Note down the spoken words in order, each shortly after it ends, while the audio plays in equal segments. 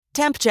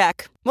Temp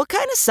check. What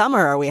kind of summer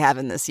are we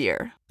having this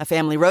year? A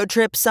family road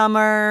trip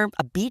summer?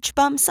 A beach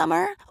bum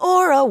summer?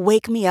 Or a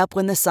wake me up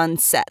when the sun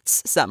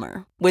sets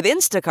summer? With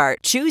Instacart,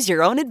 choose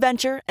your own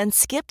adventure and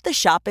skip the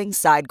shopping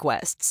side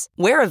quests.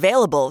 Where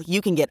available, you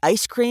can get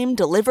ice cream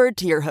delivered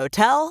to your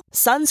hotel,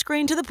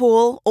 sunscreen to the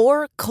pool,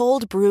 or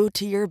cold brew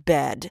to your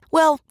bed.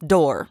 Well,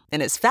 door,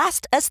 in as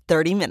fast as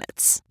 30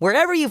 minutes.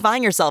 Wherever you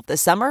find yourself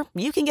this summer,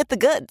 you can get the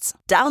goods.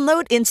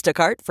 Download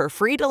Instacart for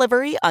free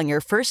delivery on your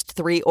first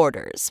 3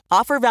 orders.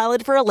 Offer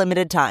valid for a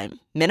limited time.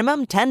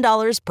 Minimum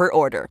 $10 per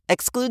order.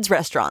 Excludes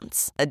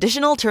restaurants.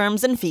 Additional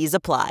terms and fees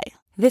apply.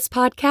 This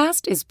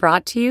podcast is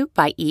brought to you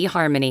by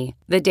eHarmony,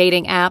 the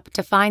dating app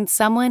to find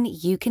someone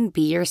you can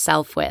be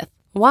yourself with.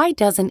 Why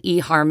doesn't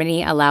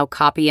eHarmony allow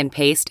copy and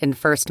paste in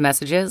first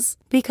messages?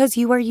 Because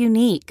you are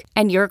unique,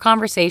 and your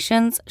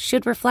conversations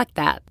should reflect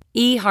that.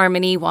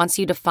 eHarmony wants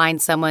you to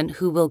find someone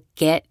who will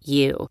get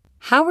you.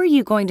 How are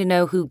you going to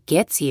know who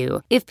gets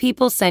you if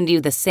people send you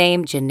the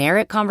same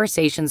generic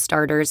conversation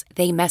starters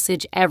they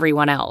message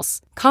everyone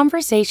else?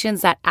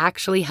 Conversations that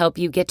actually help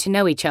you get to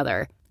know each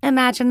other.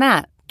 Imagine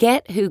that.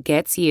 Get who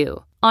gets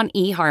you on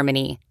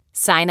eHarmony.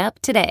 Sign up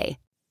today.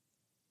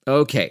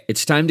 Okay,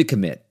 it's time to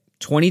commit.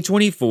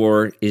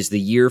 2024 is the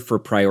year for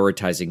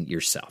prioritizing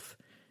yourself.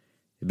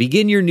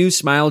 Begin your new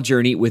smile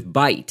journey with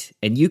Byte,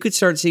 and you could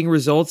start seeing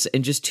results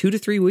in just 2 to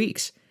 3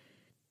 weeks.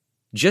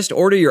 Just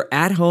order your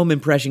at-home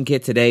impression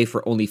kit today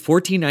for only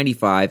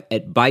 $14.95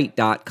 at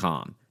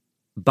Byte.com.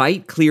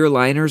 Byte clear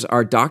liners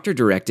are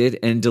doctor-directed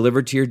and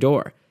delivered to your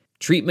door.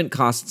 Treatment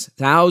costs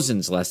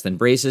thousands less than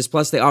braces,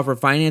 plus they offer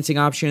financing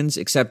options,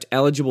 accept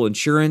eligible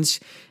insurance,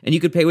 and you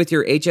could pay with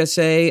your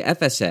HSA,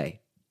 FSA.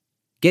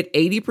 Get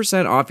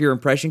 80% off your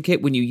impression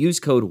kit when you use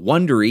code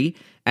WONDERY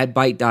at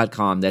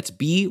Byte.com. That's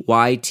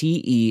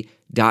BYTE.com.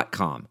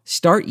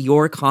 Start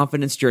your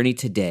confidence journey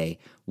today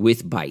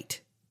with Byte.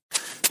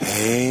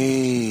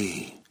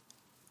 Hey,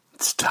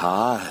 it's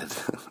Todd.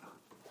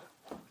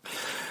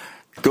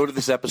 Go to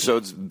this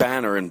episode's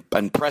banner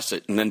and press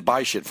it and then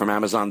buy shit from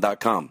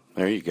Amazon.com.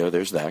 There you go.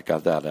 There's that.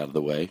 Got that out of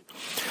the way.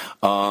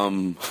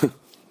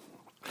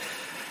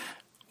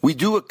 We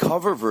do a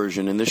cover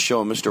version in this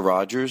show of Mr.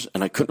 Rogers,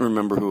 and I couldn't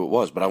remember who it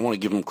was, but I want to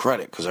give them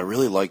credit because I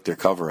really like their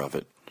cover of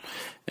it.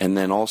 And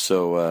then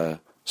also,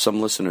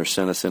 some listeners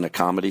sent us in a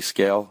comedy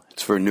scale.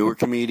 It's for newer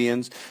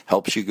comedians.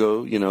 Helps you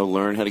go,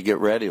 learn how to get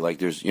ready. Like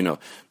there's, la,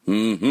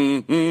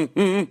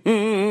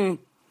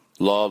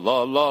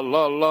 la, la,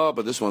 la, la.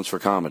 But this one's for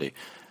comedy.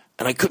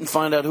 And I couldn't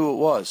find out who it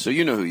was. So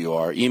you know who you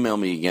are. Email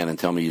me again and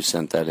tell me you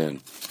sent that in.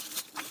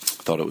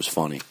 Thought it was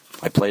funny.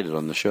 I played it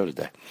on the show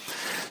today.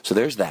 So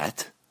there's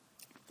that.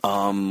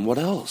 What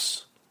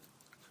else?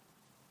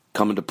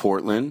 Coming to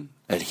Portland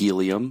at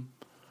Helium.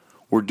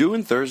 We're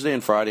doing Thursday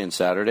and Friday and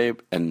Saturday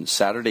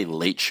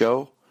late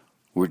show.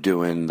 We're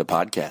doing the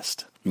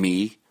podcast.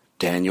 Me,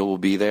 Daniel will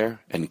be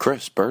there, and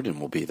Chris Burden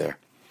will be there.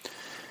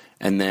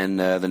 And then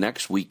the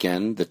next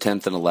weekend, the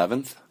 10th and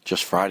 11th,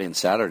 just Friday and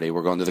Saturday,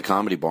 we're going to the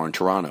Comedy Bar in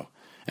Toronto.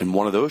 And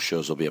one of those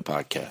shows will be a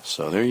podcast.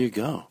 So there you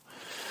go.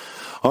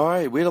 All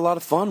right, we had a lot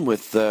of fun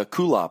with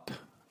Kulop,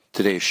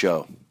 today's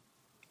show.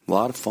 A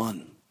lot of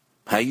fun.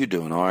 How you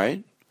doing, all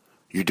right?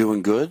 You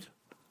doing good?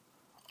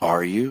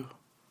 Are you?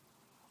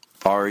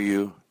 Are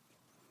you?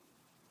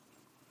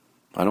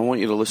 I don't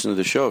want you to listen to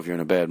the show if you're in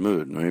a bad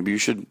mood. Maybe you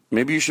should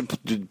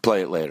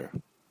play it later.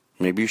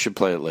 Maybe you should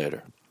play it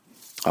later.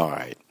 All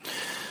right.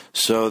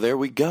 So there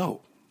we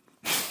go.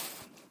 I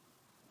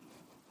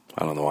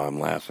don't know why I'm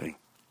laughing.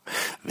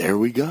 There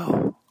we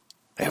go.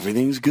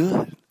 Everything's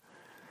good.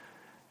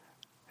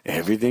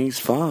 Everything's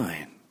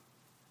fine.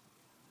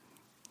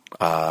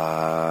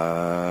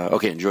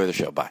 Okay, enjoy the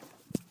show. Bye.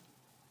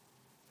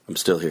 I'm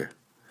still here.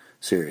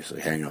 Seriously,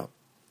 hang up.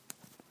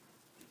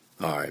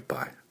 All right,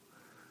 bye.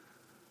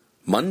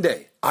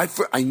 Monday. I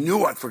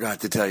knew I forgot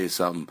to tell you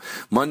something.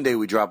 Monday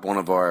we drop one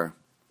of our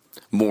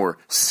more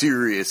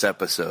serious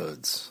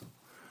episodes.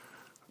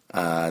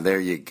 There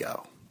you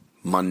go.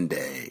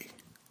 Monday.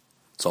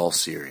 It's all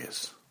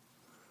serious.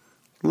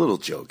 A little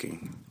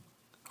joking.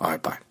 All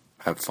right, bye.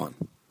 Have fun.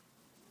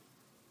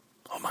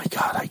 Oh my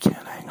God, I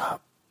can't hang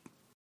up.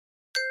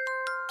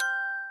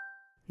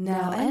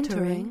 Now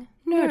entering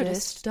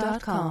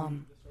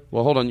Nerdist.com.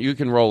 Well, hold on. You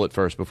can roll it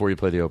first before you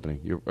play the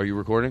opening. Are you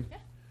recording? Yeah.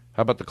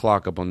 How about the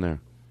clock up on there?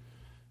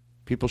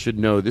 People should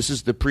know this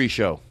is the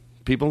pre-show.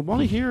 People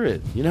want to hear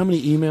it. You know how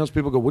many emails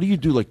people go, what do you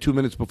do like 2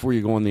 minutes before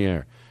you go on the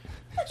air?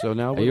 So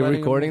now Are you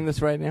recording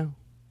this right now?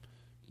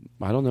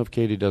 I don't know if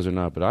Katie does or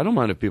not, but I don't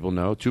mind if people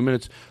know. 2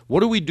 minutes. What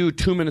do we do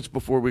 2 minutes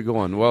before we go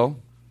on? Well,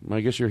 I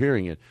guess you're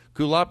hearing it.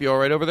 Kulop, you all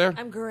right over there?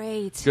 I'm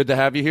great. Good to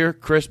have you here.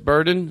 Chris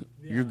Burden,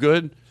 you're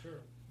good? Sure.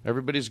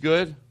 Everybody's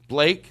good?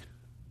 Blake?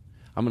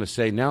 I'm going to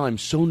say, now I'm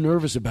so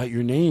nervous about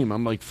your name.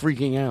 I'm like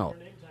freaking out.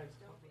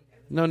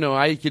 No,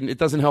 it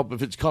doesn't help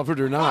if it's covered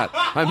or not.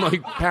 I'm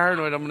like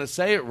paranoid I'm going to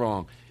say it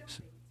wrong.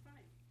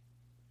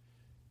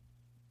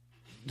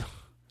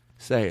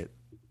 Say it.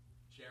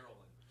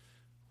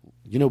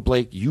 You know,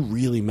 Blake, you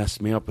really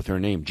messed me up with her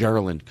name,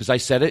 Geraldine, because I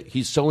said it.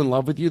 He's so in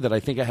love with you that I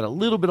think I had a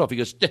little bit off. He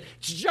goes,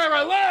 it's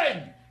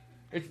Geraldine!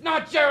 It's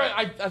not Jerry.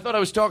 I thought I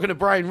was talking to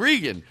Brian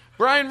Regan.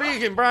 Brian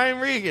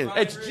Regan.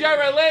 It's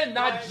Geraldine,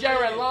 not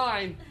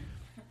Geraldine.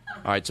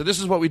 All right, so this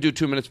is what we do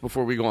 2 minutes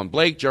before we go on.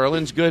 Blake,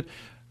 Geraldine's good.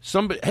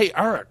 Hey,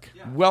 Eric,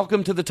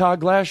 welcome to the Todd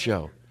Glass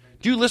Show.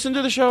 Do you listen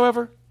to the show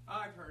ever?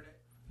 I've heard it.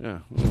 Yeah.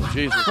 Oh,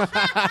 Jesus.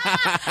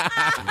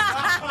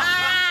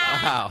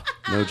 Wow.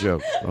 No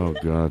joke. Oh,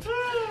 God.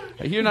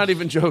 You're not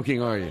even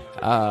joking, are you?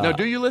 No,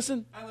 do you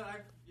listen?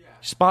 Yeah.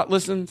 Spot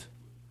listened?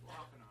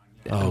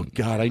 Oh,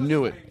 God, I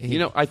knew it. You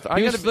know, I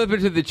He was flipping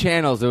to the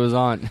channels it was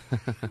on.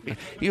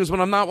 He was when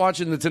I'm not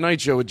watching The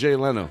Tonight Show with Jay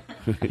Leno.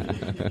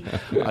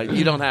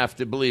 You don't have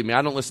to, believe me.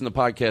 I don't listen to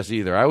podcasts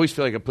either. I always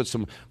feel like I put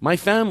some... My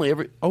family...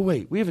 Oh,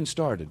 wait, we haven't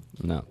started.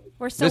 No.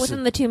 We're still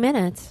within the 2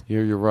 minutes.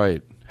 You're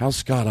right. How's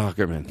Scott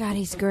Aukerman? God,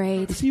 he's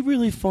great. Is he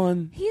really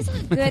fun? He's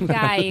a good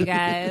guy, you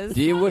guys.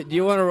 Do you want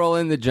to roll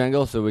in the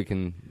jingle so we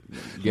can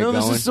get going?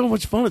 This is so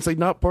much fun. It's like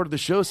not part of the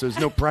show, so there's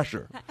no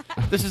pressure.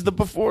 This is the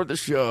before the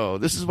show.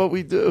 This is what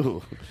we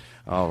do.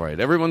 All right.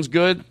 Everyone's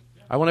good?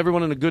 I want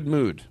everyone in a good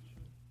mood.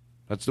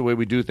 That's the way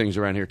we do things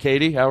around here.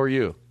 Katie, how are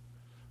you?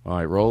 All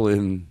right, roll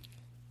in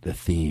the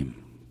theme.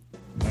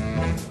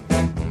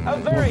 A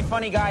very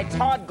funny guy,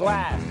 Todd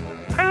Glass.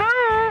 Hello?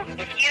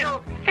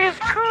 Is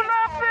Cool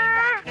up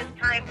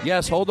there?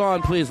 Yes, hold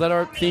on, please. Let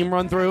our theme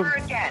run through.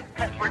 Again,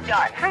 because we're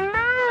done. Hello?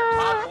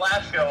 Todd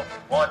Glass Show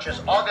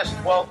launches August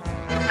 12th.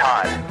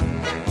 Todd.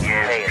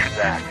 Hey, it's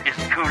that. Is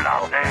Cool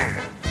out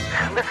there?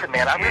 Listen,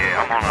 man, I'm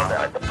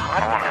the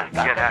podcast.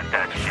 Get at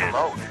that shit.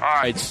 All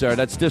right, sir,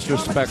 that's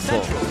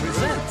disrespectful. Central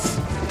presents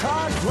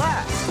Todd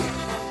Glass.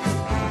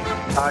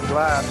 Todd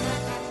Glass.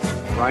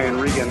 Brian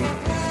Regan.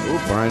 Ooh,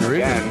 Brian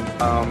Regan.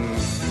 Again,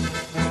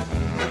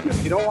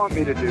 if you don't want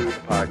me to do the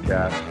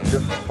podcast,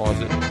 just pause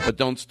it, but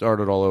don't start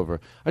it all over.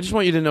 I just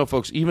want you to know,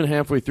 folks, even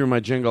halfway through my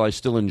jingle, I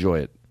still enjoy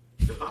it.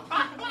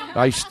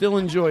 I still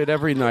enjoy it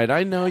every night.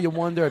 I know you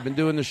wonder. I've been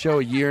doing the show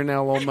a year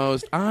now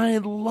almost. I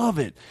love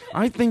it.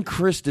 I think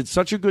Chris did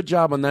such a good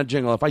job on that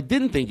jingle. If I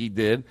didn't think he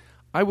did,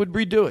 I would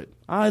redo it.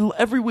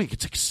 Every week.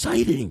 It's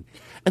exciting.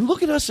 And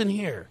look at us in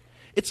here.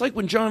 It's like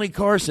when Johnny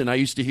Carson, I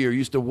used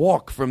to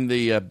walk from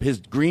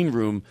his green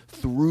room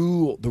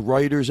through the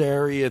writers'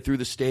 area, through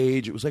the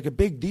stage. It was like a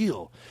big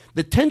deal.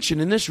 The tension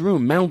in this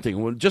room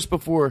mounting just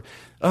before.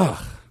 God,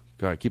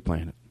 keep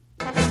playing it.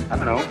 I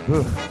don't know.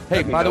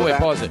 Hey, by the way,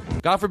 pause it.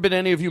 God forbid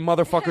any of you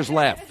motherfuckers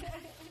laugh.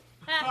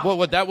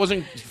 What, that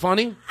wasn't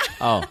funny?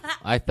 Oh,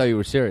 I thought you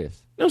were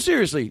serious. No,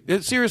 seriously.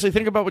 Seriously,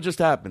 think about what just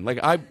happened. Like,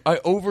 I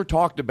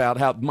over-talked about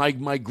how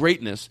my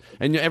greatness,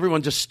 and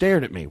everyone just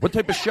stared at me. What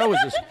type of show is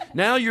this?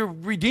 Now you're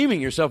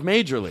redeeming yourself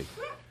majorly.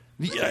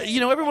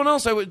 Everyone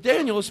else,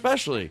 Daniel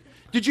especially.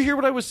 Did you hear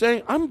what I was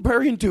saying? I'm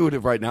very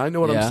intuitive right now. I know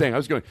what I'm saying. I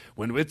was going,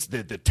 when it's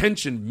the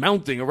tension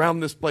mounting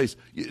around this place,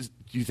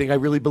 do you think I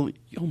really believe?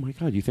 Oh, my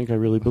God, you think I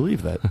really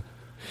believe that?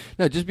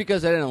 No, just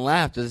because I didn't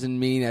laugh doesn't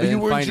mean I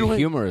didn't find it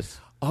humorous.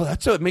 Oh,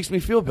 that's so. It makes me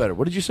feel better.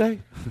 What did you say?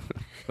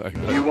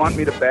 Do you want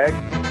me to beg?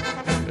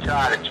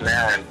 Todd, it's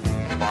Marin.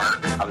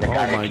 Mark. I'm the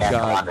guy that can't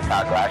come on the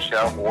Todd Glass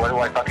Show. What do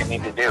I fucking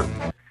need to do?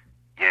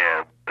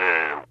 Yeah,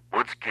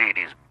 what's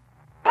Katie's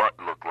butt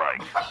look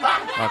like?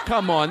 Oh,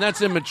 come on.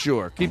 That's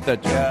immature. Keep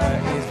that.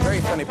 His very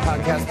funny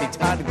podcast, The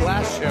Todd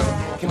Glass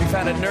Show, can be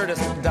found at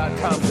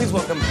Nerdist.com. Please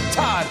welcome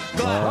Todd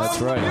Glass.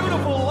 That's right.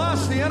 Beautiful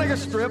Las Cienega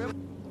Strip.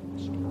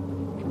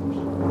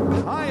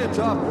 High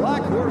atop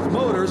Black Horse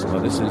Motors. Oh,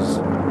 this is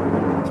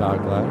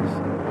Todd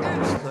Glass.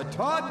 It's the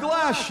Todd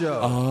Glass Show.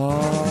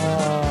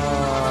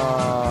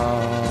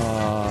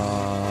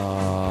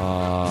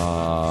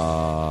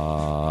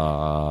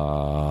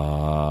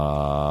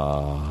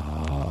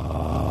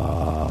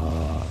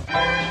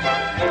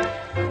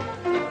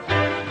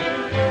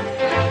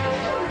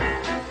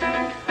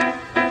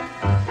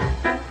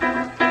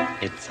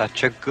 It's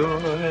such a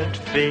good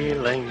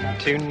feeling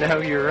to know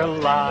you're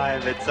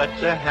alive. It's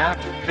such a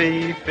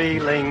happy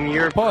feeling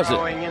you're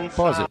growing inside.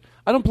 Pause it.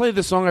 I don't play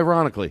this song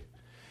ironically.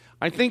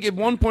 I think at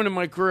one point in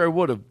my career I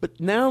would have, but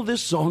now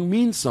this song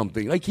means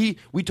something. Like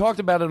we talked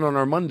about it on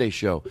our Monday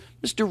show.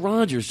 Mr.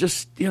 Rogers,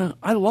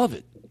 I love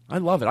it. I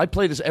love it. I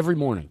play this every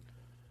morning.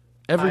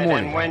 Every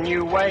morning. And when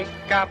you wake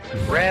up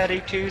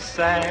ready to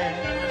say,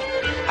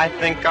 I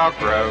think I'll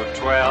grow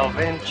 12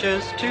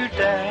 inches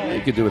today.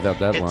 You could do without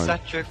that line. It's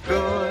such a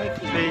good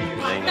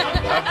feeling,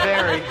 a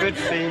very good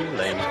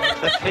feeling,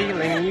 the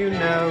feeling you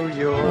know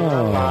you're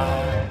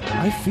alive.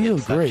 I feel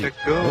great. Such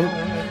a good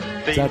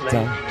feeling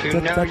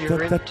to know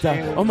you're in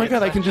tune. Oh my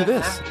God, I can do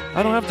this.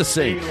 I don't have to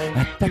sing.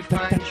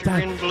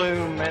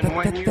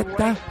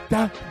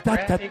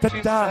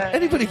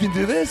 Anybody can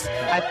do this.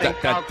 I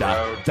think I'll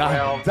grow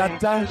 12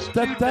 inches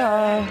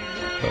today.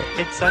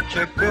 It's such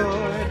a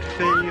good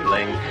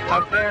feeling,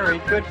 a very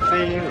good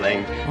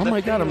feeling. Oh my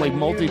God, I'm like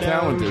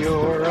multi-talented.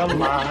 You're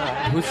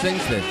alive. Who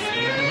sings this?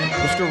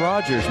 Mr.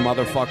 Rogers,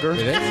 motherfucker.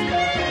 It is?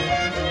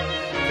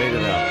 Fade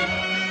it out.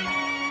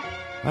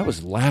 That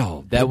was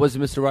loud. That was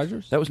Mr.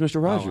 Rogers? That was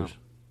Mr. Rogers. Oh, wow.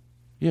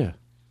 Yeah.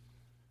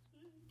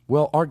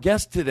 Well, our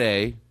guest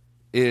today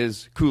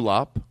is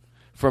Kulop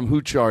from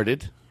Who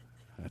Charted.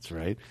 That's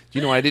right. Do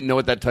you know I didn't know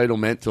what that title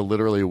meant till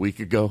literally a week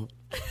ago?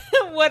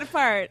 What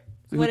part?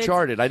 Who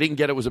charted? I didn't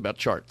get it was about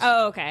charts.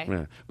 Oh, okay.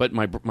 Yeah. But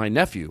my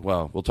nephew,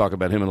 well, we'll talk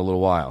about him in a little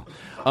while.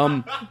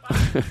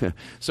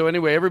 So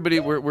anyway, everybody,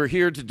 we're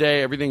here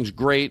today. Everything's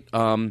great.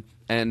 Let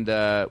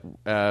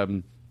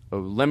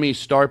me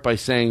start by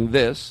saying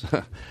this.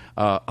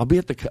 I'll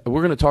be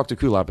we're going to talk to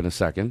Kulop in a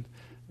second.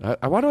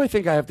 Why do I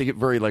think I have to get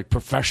very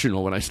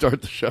professional when I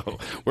start the show?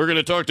 We're going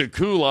to talk to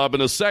Kulop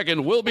in a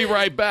second. We'll be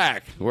right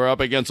back. We're up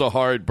against a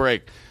hard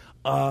break.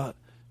 I'll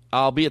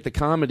be at the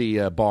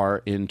Comedy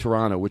Bar in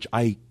Toronto, which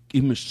I'm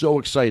so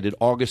excited,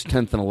 August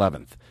 10th and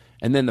 11th.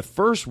 And then the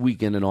first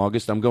weekend in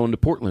August, I'm going to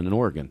Portland in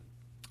Oregon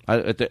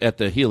at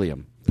the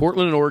Helium.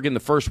 Portland and Oregon the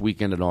first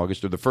weekend in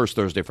August, or the first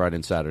Thursday, Friday,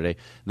 and Saturday.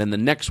 Then the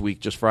next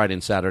week, just Friday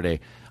and Saturday,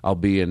 I'll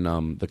be in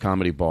the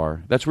Comedy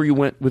Bar. That's where you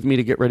went with me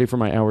to get ready for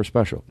my hour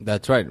special.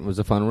 That's right. It was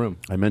a fun room.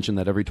 I mention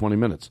that every 20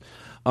 minutes.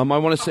 I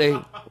want to say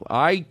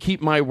I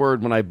keep my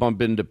word when I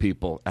bump into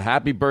people. A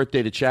happy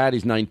birthday to Chad.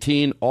 He's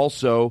 19.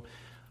 Also,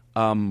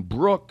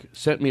 Brooke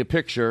sent me a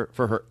picture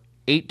for her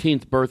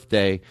 18th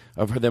birthday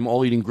of them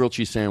all eating grilled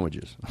cheese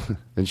sandwiches.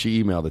 And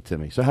she emailed it to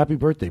me. So happy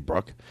birthday,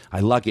 Brooke.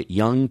 I like it.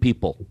 Young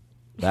people.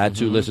 That's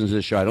who listens to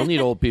this show. I don't need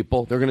old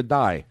people. They're going to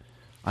die.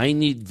 I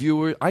need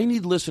viewers. I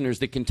need listeners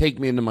that can take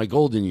me into my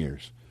golden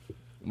years.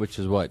 Which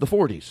is what? The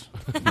 40s.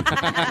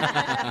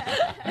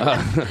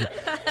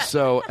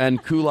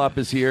 And Kulop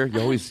is here.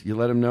 You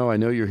let him know. I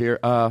know you're here.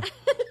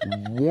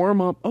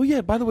 Warm up. Oh,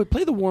 yeah, by the way,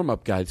 play the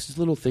warm-up guide. This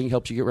little thing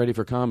helps you get ready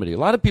for comedy. A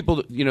lot of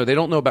people, they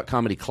don't know about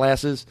comedy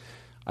classes.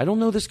 I don't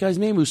know this guy's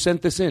name who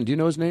sent this in. Do you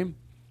know his name?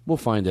 We'll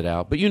find it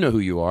out. But you know who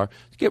you are.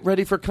 Get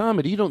ready for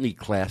comedy. You don't need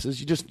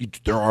classes.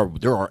 There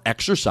are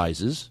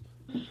exercises.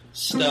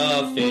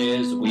 Stuff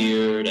is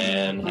weird,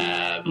 and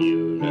have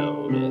you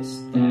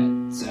noticed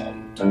that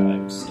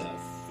sometimes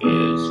stuff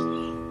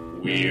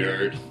is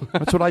weird?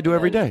 That's what I do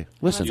every day.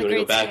 Listen. You want to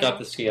go back up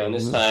the scale, and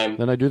this time...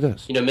 Then I do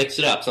this. Mix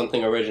it up.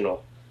 Something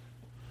original.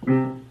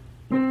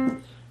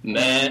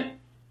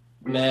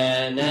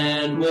 Men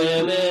and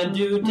women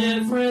do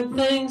different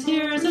things.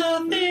 Here's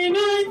a thing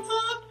I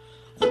thought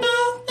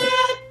about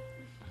that.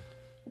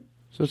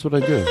 So that's what I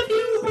do. Have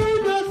you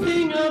heard a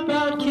thing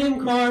about Kim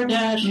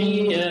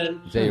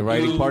Kardashian? Is that your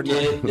writing partner?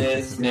 Did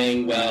this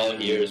thing? Well,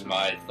 here's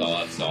my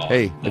thoughts on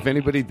Hey, if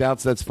anybody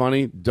doubts that's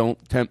funny, don't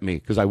tempt me,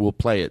 because I will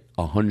play it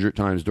 100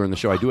 times during the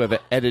show. I do have an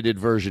edited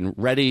version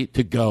ready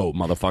to go,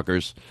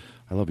 motherfuckers.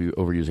 I love you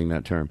overusing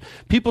that term.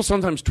 People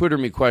sometimes Twitter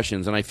me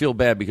questions, and I feel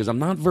bad because I'm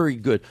not very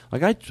good.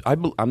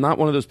 I'm not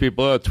one of those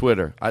people,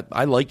 Twitter.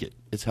 I like it.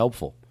 It's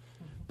helpful.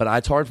 But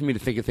it's hard for me to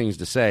think of things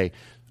to say,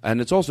 and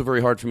it's also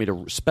very hard for me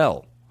to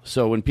spell.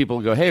 So when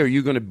people go, hey, are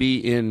you going to be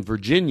in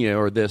Virginia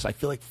or this, I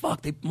feel like,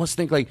 fuck, they must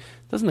think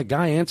doesn't a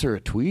guy answer a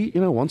tweet,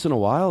 once in a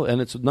while?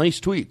 And it's nice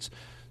tweets.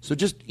 So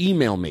just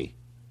email me.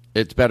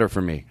 It's better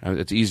for me.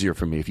 It's easier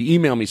for me. If you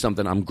email me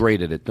something, I'm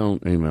great at it.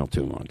 Don't email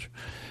too much.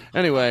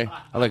 Anyway,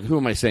 who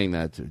am I saying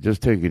that to?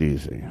 Just take it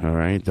easy, all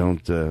right?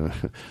 Don't. Do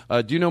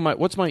you know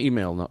what's my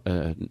email?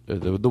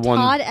 The one.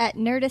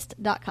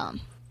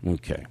 Todd@nerdist.com.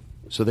 Okay,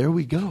 so there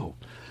we go.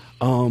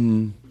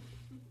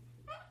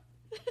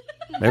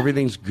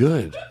 Everything's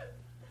good.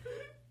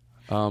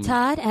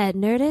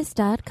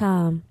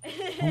 Todd@nerdist.com.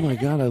 Oh my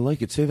God, I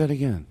like it. Say that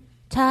again.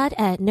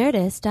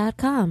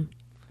 Todd@nerdist.com.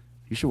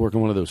 You should work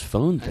on one of those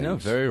phone things. I know,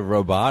 very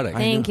robotic.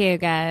 Thank you,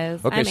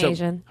 guys. Okay, I'm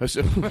Asian.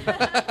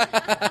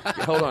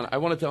 Hold on, I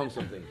want to tell him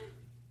something.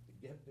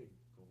 Get the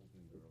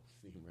Golden Girls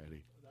theme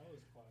ready.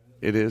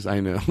 It is, I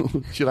know.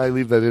 Should I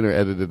leave that in or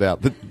edit it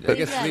out?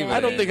 I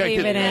don't think I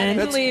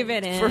can. Leave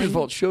it in. First of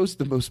all, it shows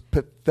the most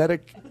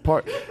pathetic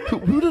part.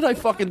 Who did I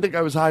fucking think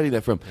I was hiding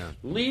that from?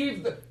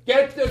 Yeah.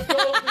 Get the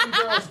Golden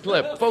Girls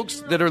clip.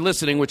 Folks that are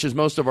listening, which is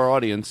most of our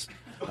audience,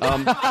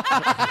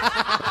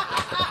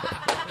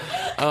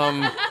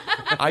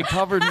 I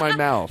covered my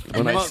mouth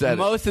when I said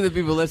most of the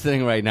people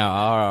listening right now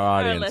are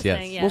our audience,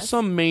 yes. Well,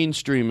 some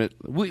mainstream...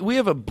 We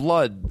have a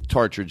blood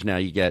cartridge now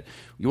you get.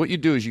 What you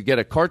do is you get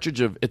a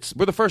cartridge of...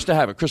 We're the first to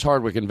have it. Chris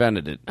Hardwick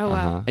invented it. Oh,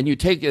 wow. And you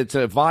take... It's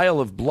a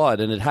vial of blood,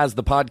 and it has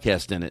the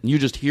podcast in it. And you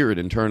just hear it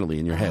internally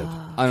in your head.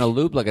 On a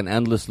loop, like an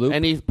endless loop?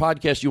 Any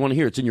podcast you want to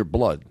hear, it's in your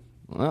blood.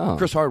 Oh.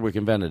 Chris Hardwick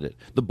invented it.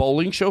 The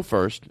bowling show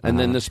first, and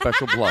then the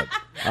special blood.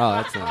 Oh,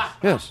 that's nice.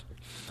 Yes.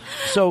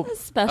 So...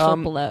 Special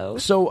blow.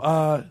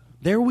 So,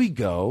 there we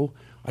go.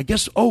 I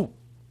guess,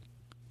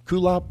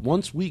 Kulop,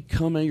 once we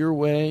come your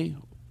way,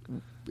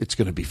 it's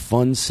going to be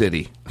Fun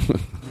City.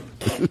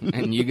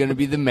 And you're going to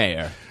be the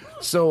mayor.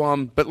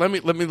 So, but let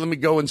me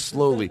go in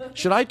slowly.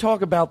 Should I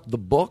talk about the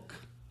book?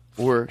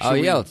 Or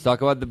let's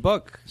talk about the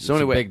book. So it's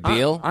anyway, a big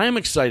deal. I am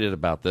excited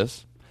about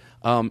this.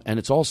 And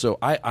it's also,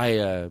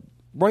 I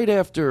right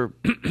after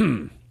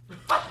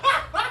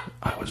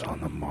I was on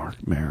the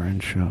Mark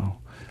Maron show.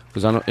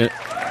 Because I don't... no,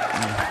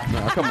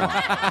 come on.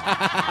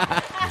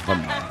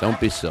 Come on. Don't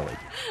be silly.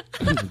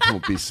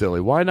 Don't be silly.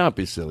 Why not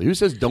be silly? Who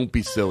says don't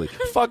be silly?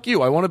 Fuck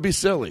you. I want to be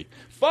silly.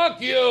 Fuck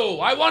you.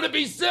 I want to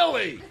be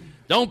silly.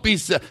 Don't be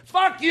silly.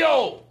 Fuck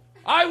you.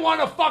 I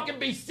want to fucking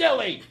be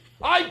silly.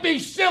 I'd be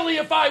silly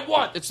if I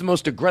want. It's the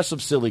most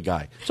aggressive silly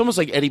guy. It's almost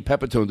like Eddie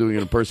Pepitone doing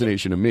an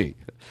impersonation of me.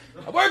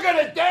 We're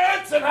going to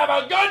dance and have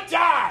a good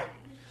time.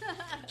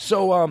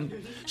 So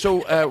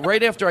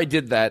right after I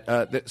did that,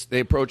 they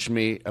approached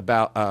me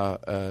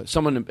about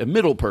someone, a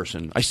middle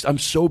person. I'm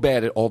so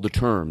bad at all the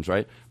terms,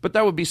 right? But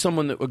that would be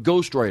someone, a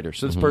ghostwriter.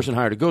 So this person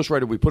hired a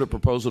ghostwriter. We put a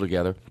proposal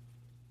together.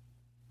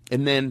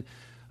 And then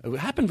it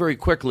happened very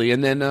quickly.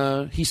 And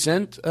then he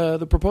sent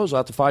the proposal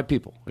out to 5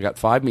 people. I got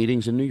 5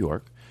 meetings in New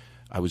York.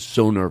 I was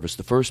so nervous.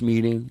 The first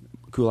meeting,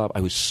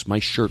 Kulop, my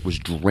shirt was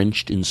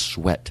drenched in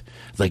sweat,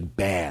 like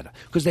bad,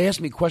 because they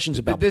asked me questions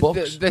about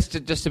books. This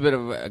just a bit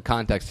of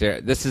context here.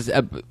 This is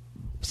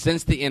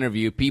since the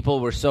interview, people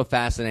were so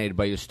fascinated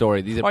by your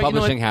story. These are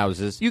publishing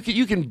houses. You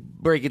can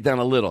break it down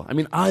a little. I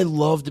mean, I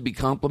love to be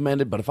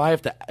complimented, but if I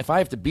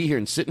have to be here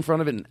and sit in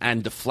front of it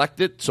and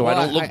deflect it so I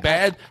don't look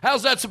bad,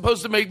 how's that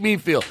supposed to make me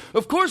feel?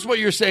 Of course, what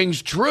you're saying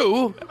is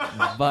true,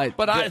 but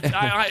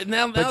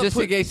just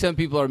in case some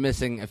people are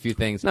missing a few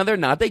things. No, they're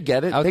not. They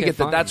get it. Okay, they get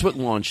fine. that. That's what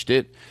launched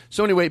it.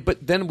 So anyway,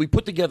 but then we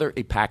put together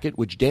a packet,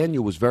 which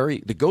Daniel was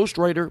the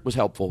ghostwriter was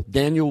helpful.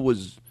 Daniel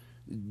was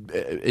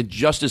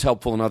just as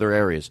helpful in other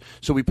areas.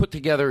 So we put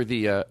together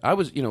the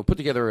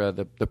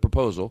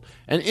proposal,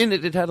 and in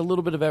it had a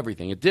little bit of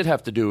everything. It did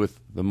have to do with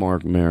the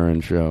Marc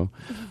Maron show,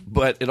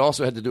 but it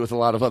also had to do with a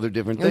lot of other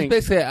different It was things.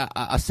 basically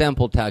a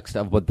sample text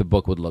of what the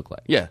book would look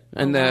like. Yeah,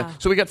 and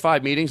so we got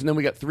 5 meetings, and then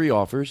we got 3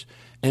 offers,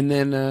 and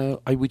then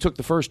we took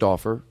the first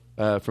offer.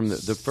 From the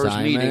first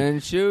Simon meeting,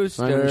 and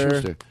Schuster. Simon and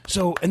Schuster.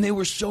 So, and they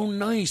were so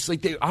nice.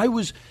 Like the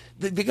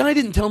guy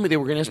didn't tell me they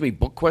were going to ask me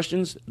book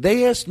questions.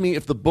 They asked me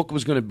if the book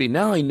was going to be.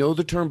 Now I know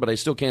the term, but I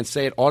still can't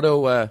say it.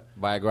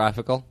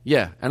 Biographical.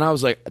 Yeah, and I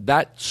was like,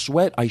 that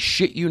sweat. I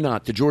shit you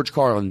not. To George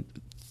Carlin.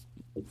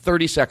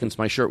 30 seconds,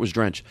 my shirt was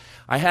drenched.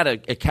 I had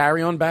a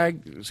carry-on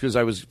bag because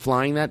I was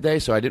flying that day,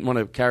 so I didn't want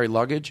to carry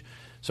luggage.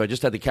 So I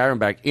just had the carry-on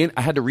bag in.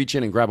 I had to reach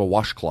in and grab a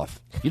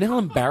washcloth. You know how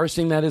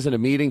embarrassing that is in a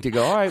meeting to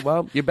go, all right,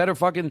 well, you better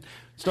fucking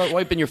start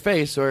wiping your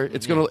face or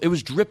it's going to... It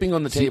was dripping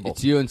on the table.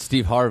 It's you and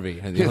Steve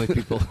Harvey are the only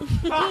people.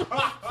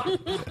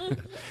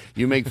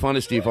 You make fun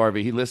of Steve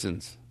Harvey. He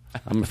listens.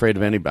 I'm afraid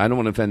of anybody. I don't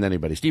want to offend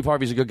anybody. Steve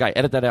Harvey's a good guy.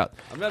 Edit that out.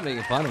 I'm not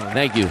making fun of him.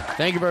 Thank you.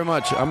 Thank you very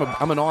much. I'm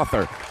an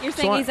author. You're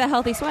saying he's a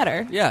healthy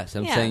sweater. Yes,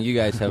 I'm saying you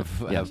guys have...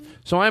 Yes.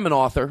 So I'm an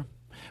author,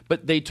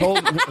 but they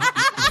told me...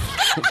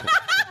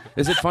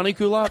 Is it funny,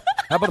 Kulop?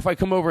 How about if I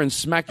come over and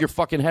smack your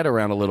fucking head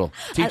around a little?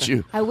 Teach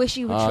you. I wish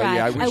you would try.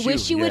 Yeah, I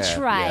wish you would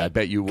try. Yeah, I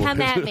bet you would.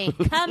 Come at me.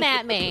 Come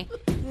at me.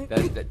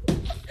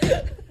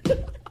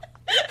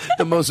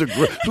 The most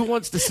who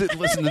wants to sit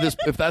and listen to this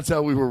if that's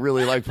how we were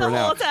really like for an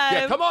hour? time.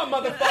 Yeah, come on,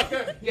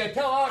 motherfucker. Yeah,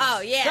 tell Ox.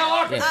 Oh, yeah. Tell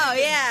Ox. Oh,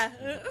 yeah.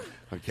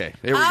 Okay,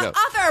 here we go.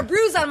 I'll throw a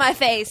bruise on my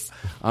face.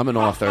 I'm an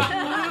author.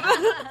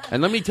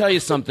 And let me tell you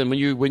something.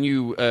 When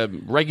you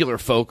regular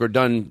folk are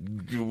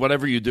done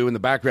whatever you do in the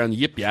background,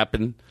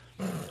 yip-yapping.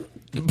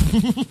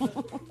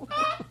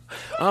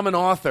 I'm an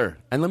author.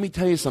 And let me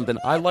tell you something.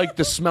 I like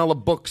the smell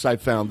of books, I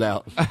found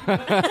out.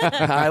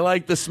 I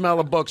like the smell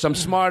of books. I'm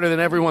smarter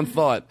than everyone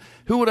thought.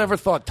 Who would ever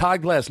thought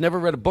Todd Glass, never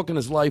read a book in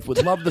his life,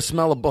 would love the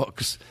smell of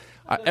books?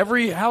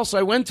 Every house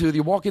I went to,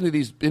 you walk into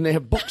these, and they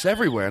have books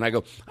everywhere. And I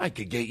go, I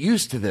could get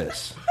used to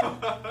this.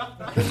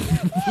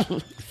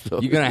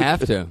 You're going to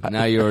have to.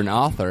 Now you're an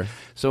author.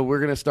 So we're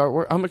going to start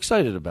work. I'm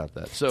excited about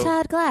that. So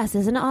Todd Glass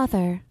is an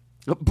author.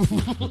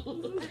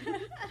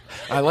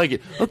 I like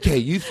it. Okay,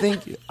 you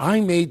think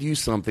I made you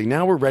something.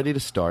 Now we're ready to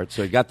start.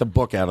 So I got the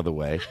book out of the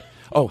way.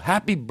 Oh,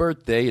 happy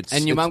birthday.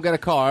 And your mom got a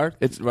car.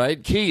 It's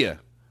right. Kia.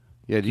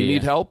 Yeah, do you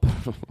need help?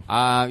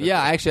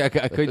 Yeah, actually, I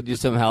could use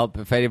some help.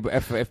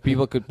 If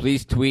people could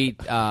please tweet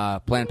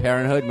Planned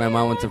Parenthood. My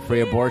mom wants a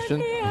free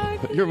abortion.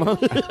 Your mom?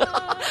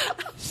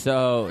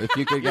 So if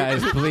you could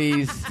guys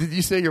please... Did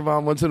you say your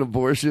mom wants an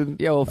abortion?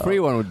 Yeah, well, free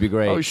one would be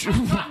great. Oh, sure.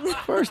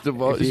 First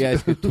of all... If you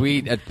guys could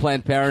tweet at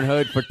Planned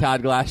Parenthood for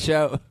Todd Glass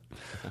Show.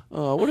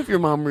 What if your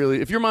mom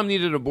if your mom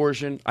needed an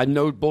abortion, I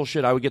know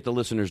bullshit, I would get the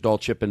listeners to all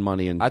chip in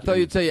money. And I thought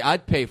you'd say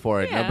I'd pay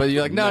for it. Yeah. No, but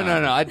you're like, no.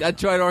 I'd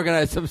try to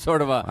organize some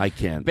sort of a I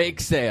can't. bake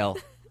sale.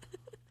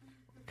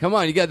 Come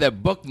on, you got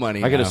that book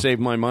money. I got to now. save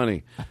my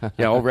money.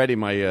 Yeah, already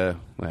my,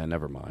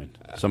 never mind.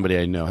 Somebody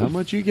I know. How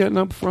much are you getting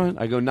up front?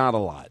 I go, not a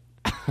lot.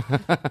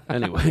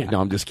 Anyway,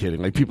 no, I'm just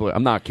kidding. Like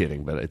I'm not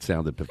kidding, but it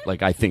sounded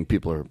like I think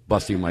people are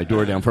busting my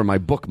door down for my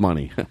book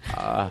money.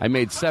 I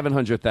made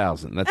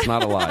 $700,000. That's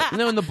not a lot.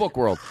 In the book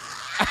world.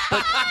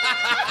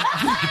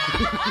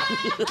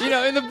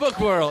 In the book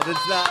world,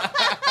 it's not.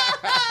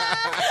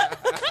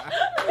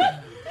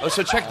 Oh,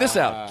 so check this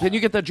out. Can you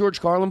get that George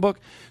Carlin book?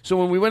 So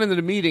when we went into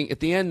the meeting, at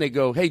the end they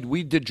go, "Hey,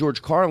 we did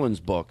George Carlin's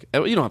book.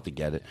 You don't have to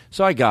get it."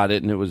 So I got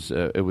it, and it was.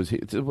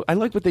 I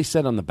like what they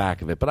said on the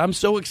back of it, but I'm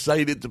so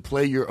excited to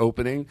play your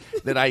opening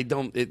that I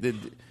don't.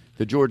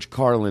 The George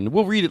Carlin.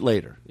 We'll read it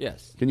later.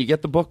 Yes. Can you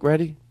get the book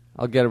ready?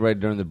 I'll get it ready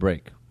during the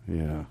break.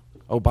 Yeah.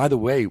 Oh, by the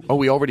way,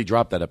 we already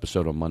dropped that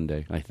episode on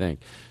Monday, I think.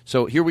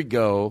 So here we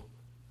go.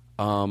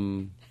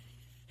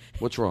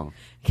 What's wrong?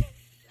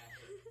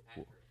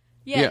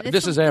 Yeah,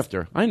 this is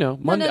after. I know.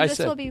 Monday. No, I this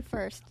said. will be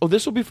first. Oh,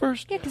 this will be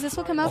first? Yeah, because this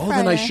will come out Oh,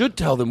 Friday. then I should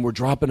tell them we're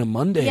dropping a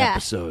Monday Yeah.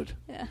 episode.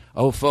 Yeah.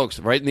 Oh, folks,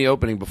 right in the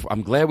opening,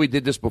 I'm glad we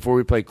did this before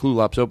we played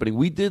Kulop's opening.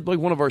 We did like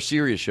one of our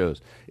serious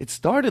shows. It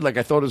started like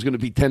I thought it was going to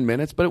be 10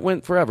 minutes, but it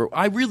went forever.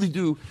 I really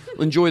do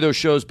enjoy those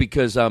shows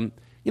because,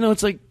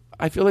 it's like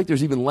I feel like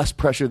there's even less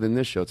pressure than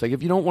this show. It's like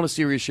if you don't want a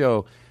serious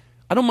show,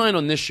 I don't mind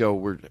on this show.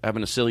 We're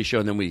having a silly show,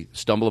 and then we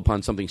stumble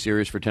upon something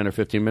serious for 10 or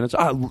 15 minutes.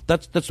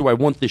 That's the way I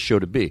want this show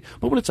to be.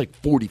 But when it's like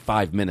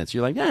 45 minutes,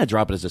 you're like,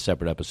 drop it as a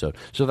separate episode.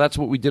 So that's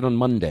what we did on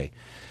Monday.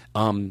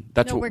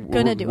 That's what we're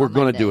gonna do. We're on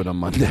going to Monday. do it on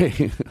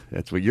Monday.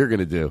 That's what you're going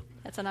to do.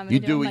 That's what I'm You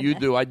going to do on what you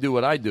Monday. do. I do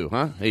what I do,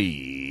 huh?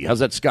 Hey, how's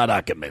that Scott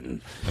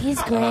Ackerman?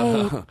 He's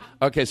great.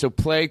 Okay, so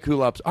play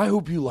Kulop's. I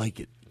hope you like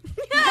it.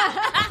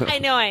 I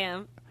know I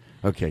am.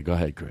 Okay, go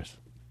ahead, Chris.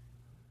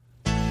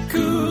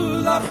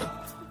 Kulop,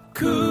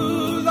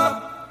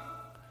 Kulop,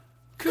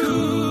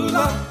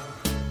 Kulop,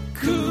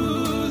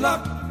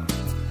 Kulop,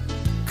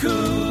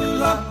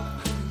 Kulop,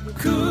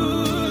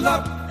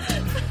 Kulop,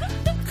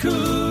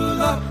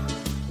 Kulop,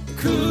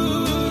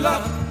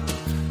 Kulop,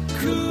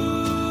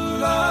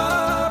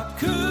 Kulop,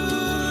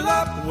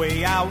 Kulop.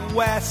 Way out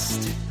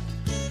west,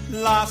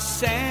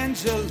 Los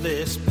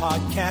Angeles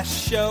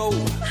podcast show.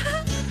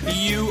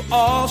 You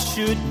all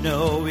should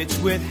know it's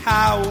with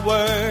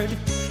Howard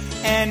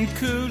and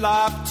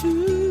Kulop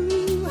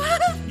too.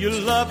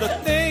 You'll love the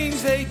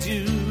things they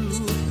do.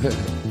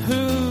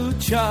 Who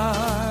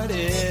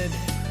charted?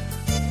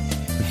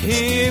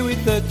 Here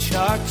with the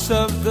charts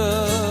of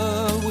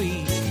the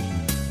week.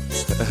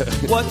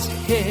 What's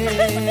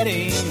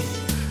hitting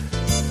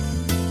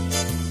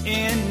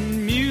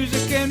in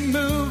music and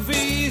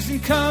movies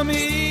and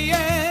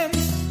comedians?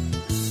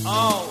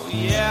 Oh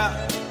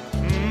yeah,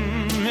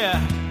 yeah.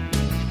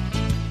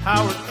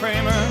 Howard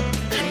Kramer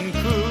and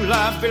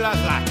Kulop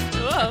Bilazlak.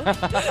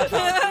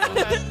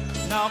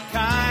 And all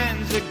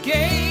kinds of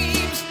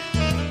games.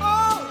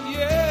 Oh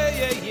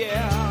yeah, yeah,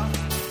 yeah.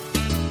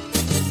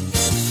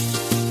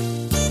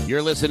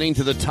 You're listening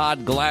to the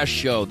Todd Glass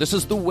Show. This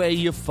is the way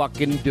you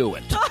fucking do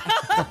it.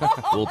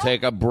 We'll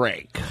take a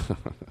break.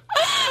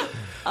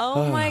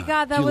 Oh my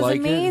God, that Do you was like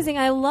amazing.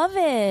 I love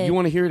it. You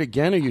want to hear it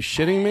again? Are you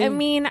shitting me? I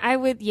mean, I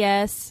would,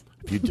 yes.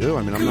 If you do,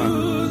 I mean,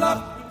 I'm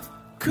not.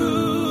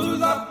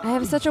 I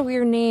have such a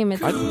weird name.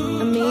 It's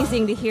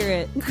amazing to hear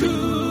it.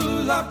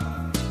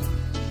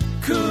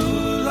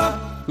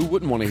 Who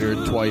wouldn't want to hear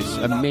it twice?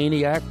 A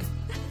maniac?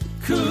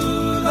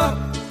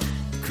 Kulop,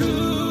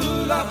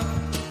 Kulop,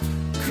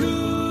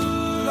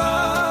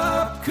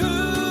 Kulop,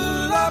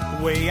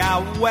 Kulop. Way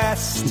out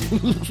west,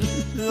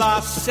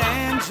 Los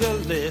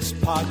Angeles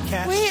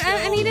podcast. Wait,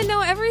 I need to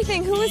know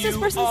everything. Who is this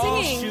person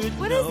singing?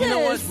 What is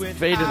this?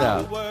 Fade it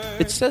out.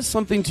 It says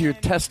something to your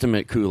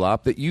testament,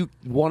 Kulop, that you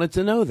wanted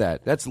to know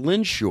that. That's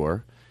Lynn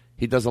Shore.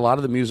 He does a lot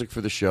of the music for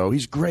the show.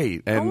 He's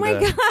great. And, Oh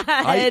my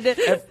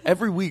God.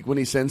 Every week when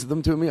he sends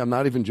them to me, I'm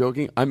not even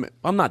joking. I'm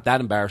not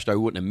that embarrassed I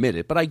wouldn't admit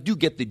it, but I do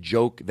get the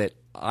joke that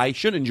I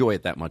should enjoy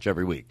it that much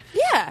every week.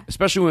 Yeah.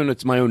 Especially when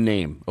it's my own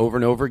name over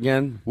and over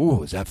again.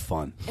 Ooh, is that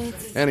fun?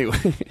 Anyway.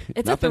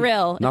 It's nothing, a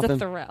thrill. Nothing?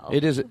 It's a thrill.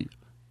 It is.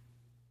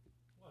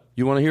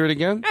 You want to hear it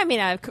again? I mean,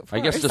 I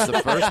guess just the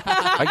first.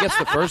 I guess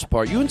the first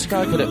part. You and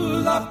Scott could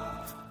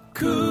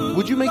have.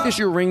 Would you make this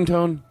your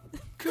ringtone?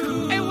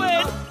 I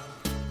would.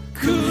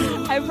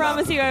 I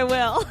promise you I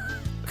will.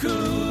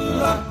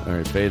 All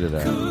right, fade it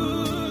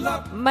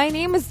out. My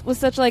name was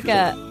such like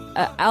a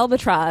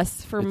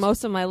albatross for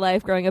most of my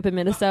life growing up in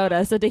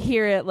Minnesota. So to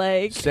hear it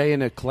like, Say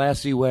in a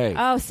classy way.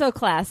 oh, so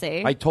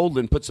classy. I told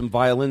Lynn put some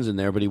violins in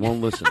there, but he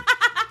won't listen.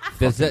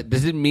 Does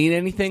it mean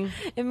anything?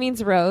 It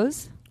means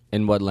rose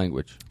In what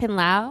language? in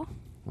Lao.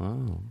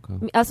 Oh,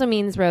 okay. It also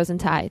means rose in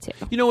Thai too.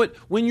 You know what?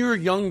 When you're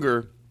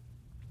younger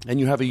and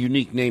you have a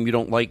unique name, you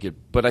don't like it.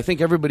 But I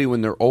think everybody,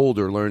 when they're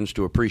older, learns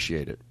to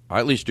appreciate it.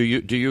 At least do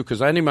you?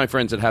 Because any of my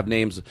friends that have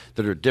names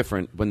that are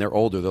different, when they're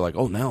older, they're like,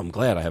 oh, now I'm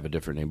glad I have a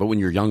different name. But when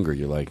you're younger,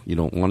 you're like, you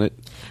don't want it?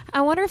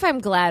 I wonder if I'm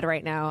glad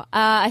right now.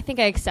 I think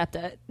I accept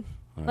it.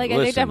 All right, Like, I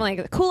think listen.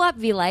 definitely Kulop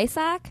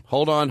Vilaisak.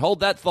 Hold on.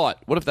 Hold that thought.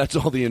 What if that's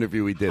all the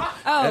interview we did?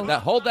 Oh.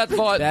 Hold that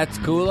thought. That's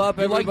Kulop,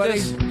 You like everybody.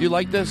 this? You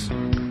like this?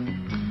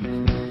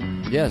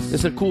 Yes.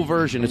 It's a cool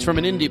version. It's from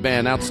an indie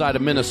band outside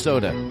of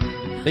Minnesota.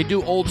 They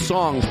do old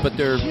songs, but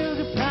they're...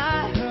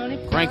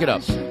 Crank it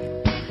up.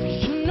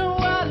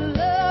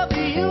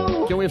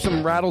 Can we have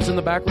some rattles in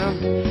the background?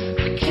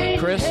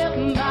 Chris?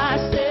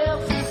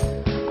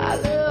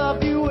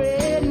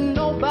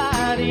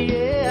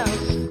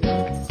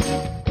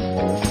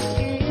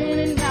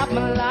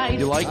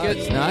 You like it?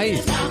 It's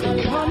nice.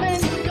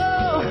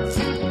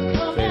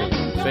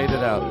 Fade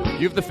it out.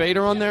 You have the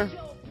fader on there?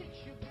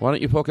 Why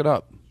don't you hook it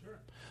up?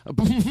 Hold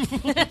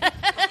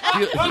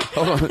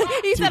on.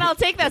 He said, I'll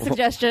take that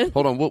suggestion.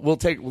 Hold on. We'll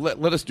take.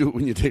 Let us do it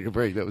when you take a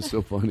break. That was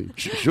so funny.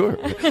 Sure.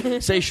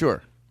 Say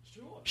sure.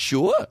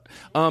 Sure.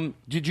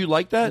 Did you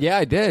like that? Yeah,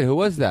 I did. Who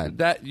was that?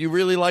 That you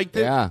really liked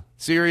it? Yeah.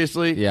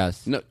 Seriously?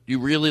 Yes. No, you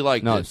really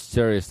liked it. No,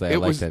 seriously, I it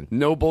liked was it.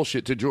 no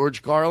bullshit to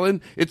George Carlin.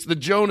 It's the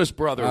Jonas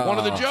Brothers. One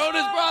of the Jonas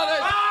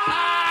Brothers.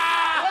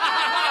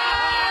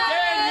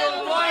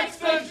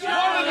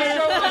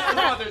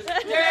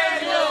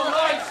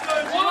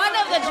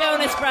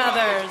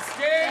 Brothers.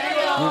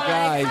 You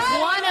guys.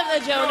 One of the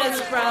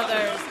Jonas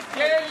Brothers.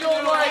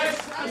 Daniel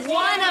likes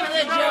one of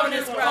the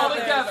Jonas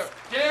Brothers.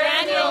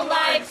 Daniel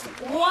likes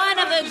one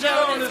of the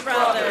Jonas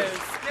Brothers.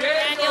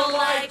 Daniel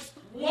likes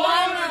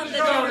one of the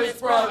Jonas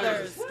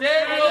Brothers.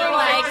 Daniel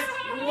likes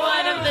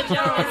one of the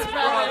Jonas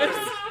Brothers.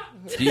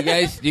 Do you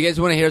guys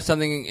want to hear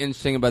something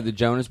interesting about the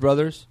Jonas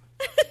Brothers?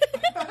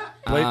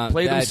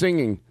 Play them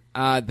singing.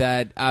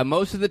 That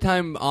most of the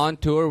time on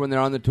tour, when they're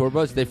on the tour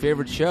bus, their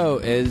favorite show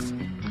is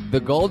the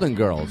Golden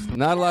Girls.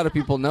 Not a lot of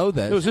people know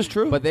this. Is this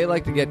true? But they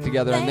like to get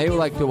together and they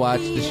like to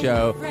watch the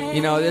show.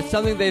 You know, it's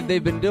something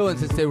they've been doing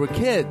since they were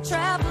kids.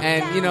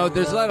 And, you know,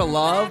 there's a lot of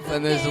love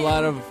and there's a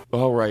lot of...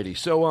 Alrighty.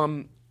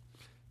 So,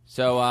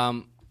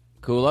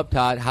 cool up,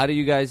 Todd. How do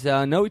you guys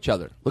know each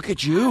other? Look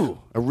at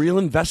you. A real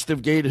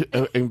investigative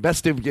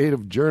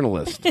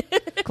journalist.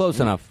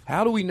 Close enough.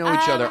 How do we know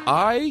each other?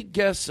 I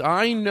guess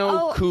I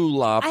know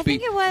Kulop. I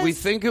think it was we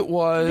think it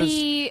was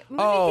the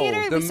movie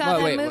theater. We saw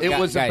that movie. It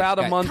was about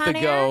a month Con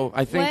Air? ago.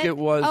 I think What? it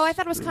was. Oh, I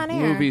thought it was Con Air.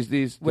 Movies.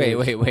 These. Wait.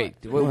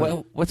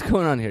 What's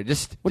going on here?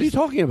 What are you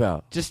talking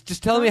about?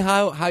 Just tell me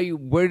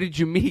where did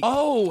you meet?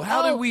 Oh,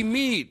 how did we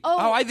meet?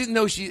 Oh, I didn't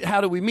know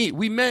how did we meet?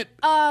 We met.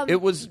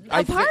 It was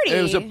a party.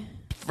 It was a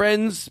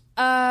friend's It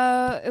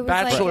was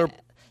bachelor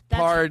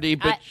party,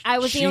 but I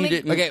was she the only.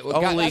 didn't. Okay,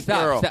 well, only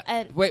stop.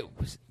 girl. Wait,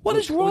 What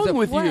is wrong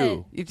with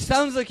you? It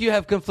sounds like you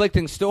have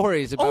conflicting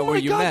stories about where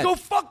you met. Go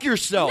fuck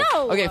yourself.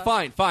 No. Okay,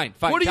 fine.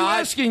 What are you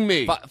Todd, asking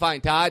me?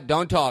 Fine, Todd,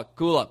 don't talk.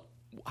 Cool up.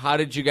 How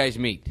did you guys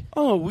meet?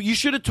 Oh, well, you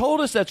should have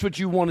told us that's what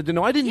you wanted to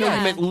know. I didn't know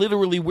you meant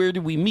literally where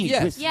did we meet.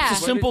 Yes. Yeah.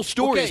 It's a simple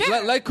story. Okay,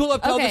 let Cool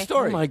Up tell the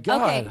story. Oh, my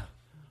God.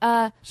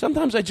 Okay.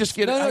 Sometimes I just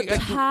get...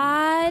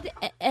 Todd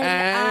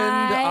and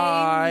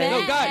I No,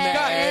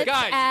 met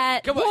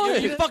guys. Come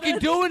on, you're fucking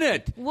doing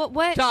it.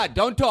 What? Todd,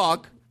 don't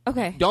talk.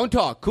 Okay. Don't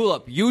talk. Cool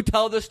up. You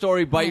tell the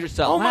story by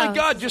yourself. Oh, my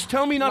God. Just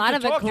tell me not to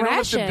talk. You don't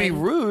have to be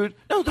rude.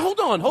 No, hold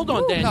on,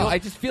 Daniel. No, I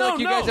just feel like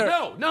you guys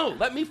are... No,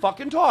 let me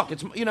fucking talk.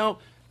 It's, no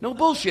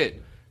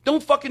bullshit.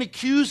 Don't fucking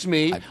accuse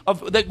me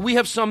of that we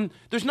have some...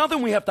 There's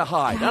nothing we have to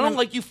hide. I don't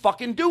like you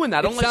fucking doing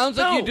that. It sounds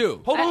like you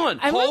do. Hold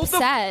on. I'm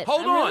upset.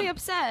 Hold on. I'm really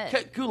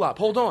upset. Kulop,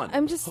 hold on.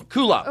 I'm just...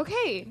 Kulop.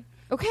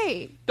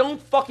 Okay. Don't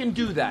fucking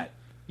do that.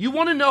 You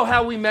want to know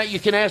how we met, you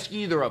can ask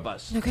either of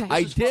us. Okay.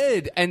 I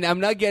did, and I'm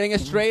not getting a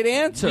straight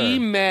answer. We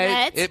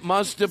met. It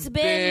must have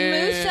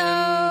been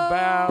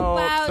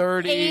about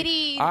 30.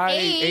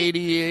 88.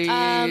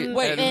 88.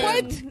 Wait,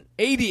 what?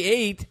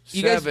 88?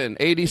 87.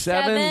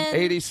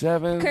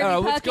 87.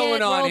 Kirby what's Puckett,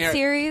 going on World here?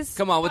 Series.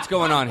 Come on, what's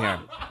going on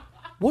here?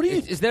 What are you...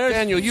 Is there a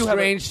Daniel, you have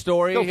strange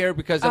story here?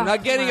 Because I'm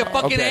not getting a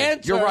fucking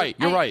answer. You're right.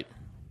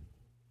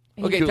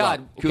 Okay,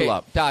 Todd.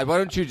 Todd, why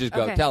don't you just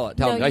go? Okay. Tell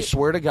me. I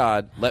swear to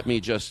God, let me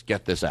just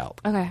get this out.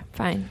 Okay,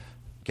 fine.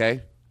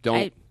 Okay?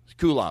 Don't...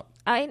 Kulop.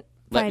 Let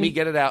me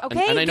get it out.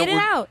 Okay, and I know get it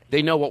out.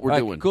 They know what we're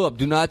doing. Cool up.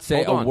 Do not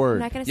say Hold a on. word. I'm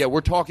not gonna Yeah, say-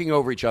 we're talking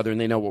over each other,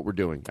 and they know what we're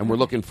doing. And we're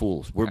looking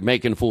fools. We're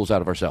making fools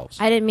out of ourselves.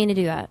 I didn't mean to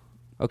do that.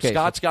 Okay.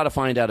 Scott's got to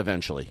find out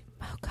eventually.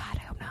 Oh, God, I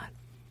hope not.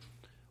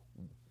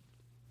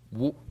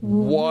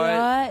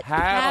 What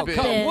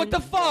happened? What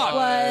the fuck?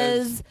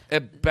 Was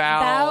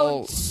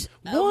About...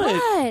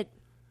 what?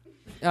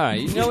 All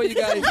right, you know what, you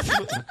guys?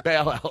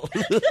 Bail out.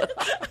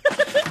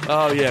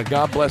 Oh, yeah.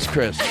 God bless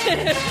Chris.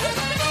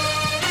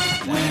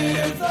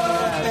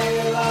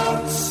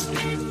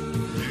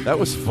 That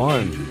was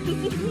fun.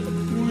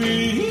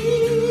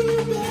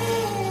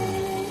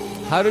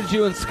 How did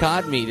you and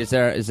Scott meet? Is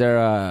there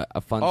a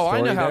fun Oh, story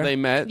I know how there? they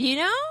met. You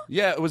know?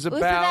 Yeah, it was It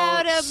was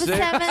about, about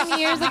 7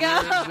 years ago.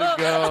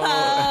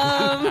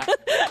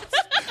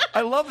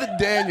 I love that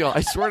Daniel,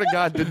 I swear to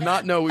God, did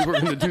not know we were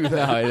going to do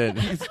that. No, I didn't.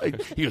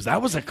 He goes, that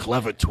was a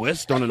clever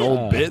twist on an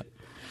old bit.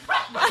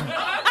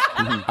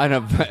 I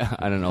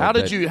don't know. How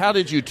did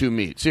you two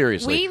meet?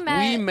 Seriously.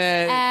 We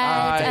met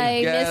at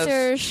a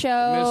Mr.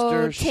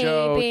 Show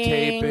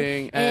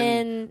taping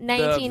and in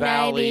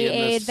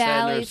 1998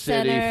 Valley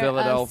Center of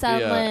Philadelphia,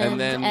 Sunland, and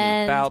then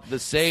about the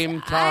same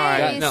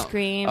time. Ice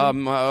cream.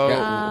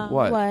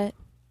 What?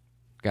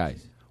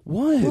 Guys.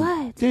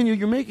 What? Daniel,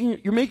 you're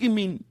making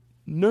me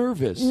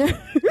nervous.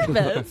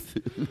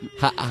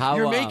 How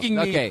You're making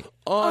me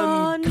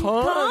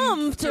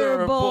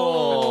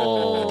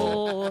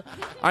uncomfortable.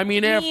 I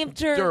mean,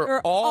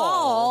 after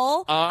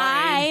all,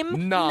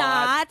 I'm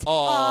not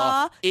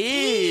a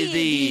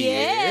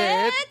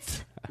idiot.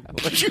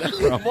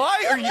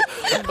 Why are you...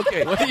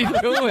 Okay. What are you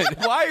doing?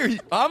 Why are you...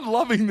 I'm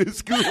loving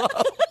this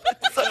Kulop.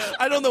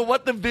 I don't know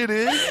what the bit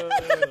is,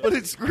 but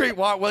it's great.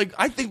 Like,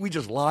 I think we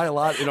just lie a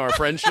lot in our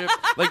friendship.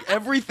 Like,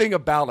 everything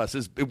about us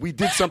is... We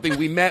did something.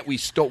 We met. We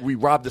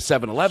robbed a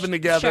 7-Eleven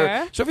together.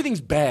 Sure. So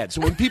everything's bad.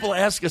 So when people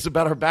ask us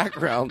about our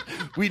background,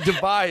 we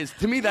devise...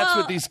 To me, that's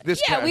what this...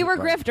 Yeah, we were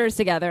grifters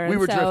together. We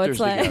were so drifters it's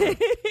like together.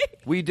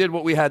 We did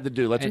what we had to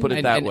do. Let's put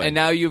it that way. And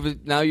now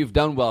you've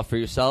done well for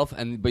yourself,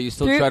 but you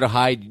still try to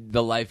hide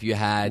the life you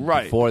had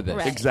before this.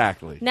 Right.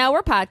 Exactly. Now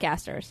we're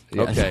podcasters.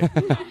 Yes. Okay.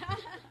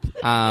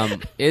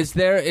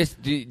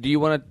 Do you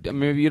want to?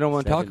 Maybe you don't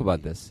want to talk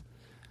about this.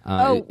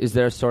 Is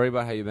there a story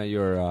about how you met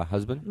your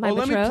husband?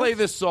 Let me play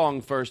this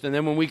song first, and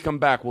then when we come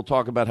back, we'll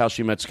talk about how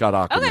she met Scott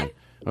Aukerman.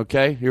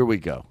 Okay? Here we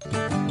go.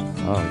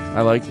 Oh,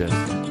 I like this.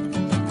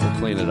 We'll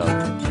clean it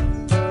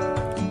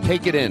up.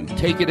 Take it in.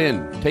 Take it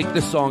in. Take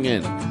this song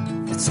in.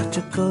 It's such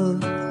a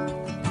good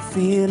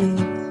feeling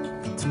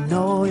to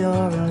know you're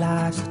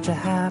alive. Such a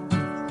happy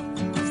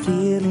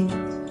feeling.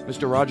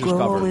 Mr. Rogers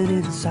cover. Growing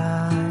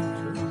inside.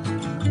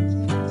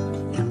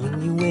 And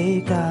when you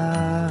wake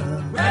up,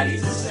 Ready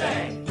to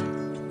say,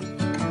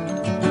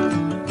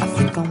 I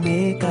think I'll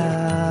make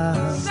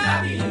up.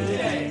 Snappy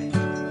today.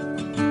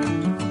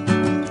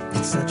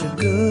 It's such a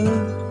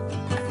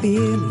good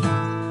feeling,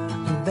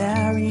 a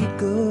very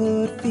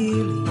good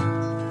feeling.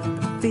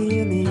 A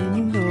feeling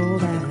you know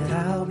that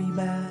I'll be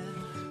back.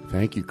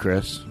 Thank you,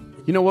 Chris.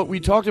 You know what we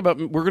talked about?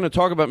 We're going to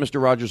talk about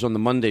Mr. Rogers on the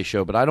Monday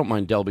show, but I don't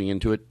mind delving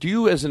into it. Do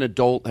you, as an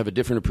adult, have a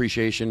different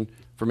appreciation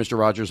for Mr.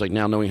 Rogers, like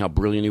now knowing how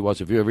brilliant he was?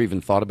 Have you ever even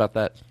thought about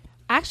that?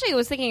 Actually, I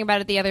was thinking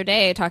about it the other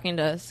day, talking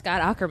to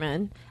Scott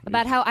Aukerman,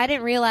 about how I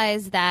didn't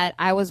realize that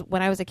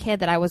when I was a kid,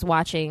 that I was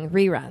watching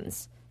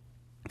reruns.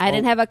 I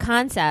didn't have a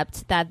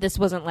concept that this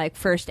wasn't like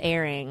first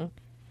airing.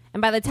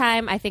 And by the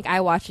time I think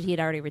I watched it, he'd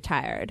already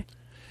retired.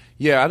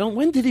 Yeah,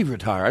 when did he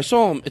retire? I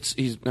saw him,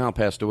 he's now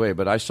passed away,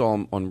 but I saw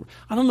him on,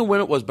 I don't know when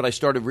it was, but I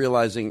started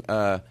realizing,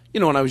 when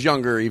I was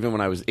younger, even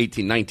when I was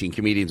 18, 19,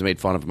 comedians made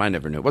fun of him. I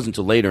never knew. It wasn't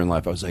until later in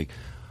life I was like,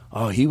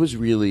 oh, he was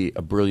really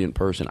a brilliant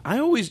person. I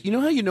always, you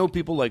know how you know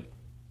people like,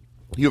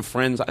 you have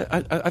friends,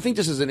 I think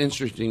this is an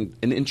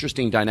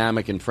interesting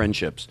dynamic in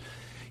friendships.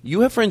 You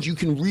have friends, you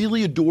can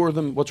really adore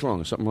them. What's wrong?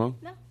 Is something wrong?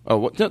 No.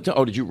 Oh,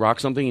 did you rock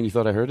something and you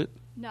thought I heard it?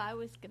 No, I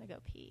was going to go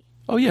pee.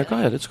 Oh, yeah, go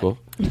ahead. It's cool.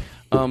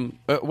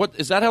 What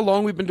is that? How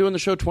long we've been doing the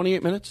show?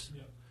 28 minutes?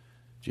 Yeah.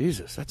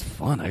 Jesus, that's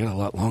fun. I got a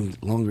lot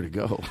longer to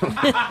go.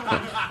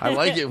 I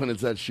like it when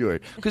it's that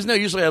short. Because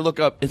usually I look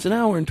up, it's an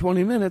hour and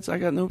 20 minutes. I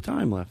got no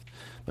time left.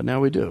 But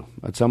now we do.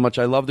 That's how much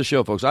I love the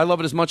show, folks. I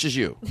love it as much as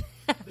you.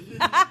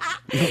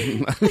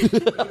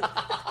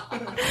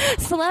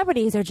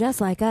 Celebrities are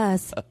just like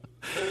us.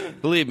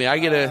 Believe me,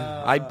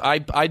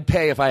 I'd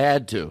pay if I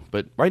had to.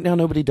 But right now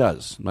nobody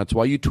does. That's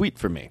why you tweet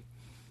for me.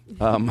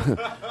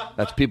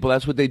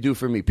 That's what they do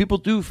for me. People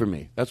do for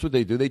me. That's what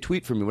they do. They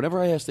tweet for me. Whenever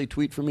I ask, they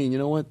tweet for me. And you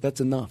know what? That's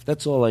enough.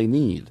 That's all I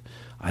need.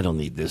 I don't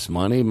need this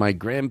money. My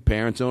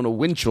grandparents own a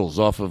Winchell's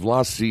off of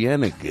La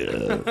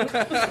Cienega.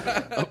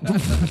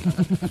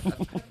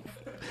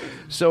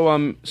 So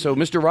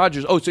Mr.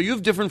 Rogers. Oh, so you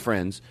have different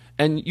friends,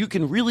 and you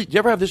can really. Do you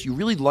ever have this? You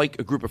really like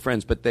a group of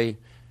friends, but they.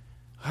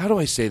 How do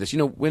I say this?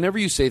 Whenever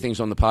you say things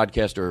on the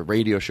podcast or a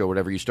radio show or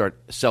whatever, you start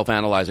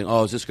self-analyzing,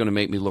 oh, is this going to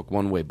make me look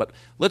one way? But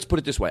let's put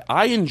it this way.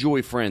 I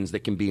enjoy friends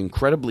that can be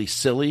incredibly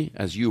silly,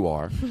 as you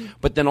are,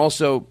 but then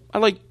also I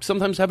like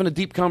sometimes having a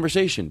deep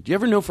conversation. Do you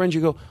ever know friends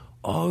you go,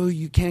 oh,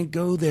 you can't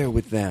go there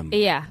with them?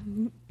 Yeah.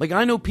 Like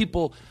I know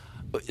people,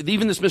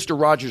 even this Mr.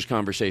 Rogers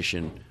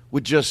conversation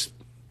would just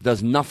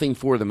does nothing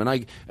for them.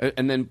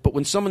 But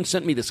when someone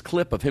sent me this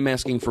clip of him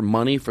asking for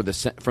money from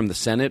the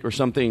Senate or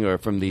something, or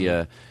from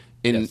the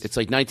it's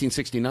like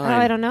 1969. Oh,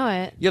 I don't know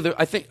it. Yeah,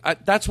 I think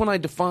that's when I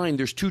define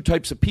there's two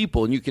types of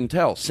people, and you can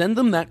tell. Send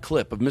them that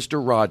clip of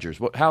Mr.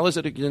 Rogers. How is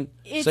it again?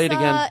 Say it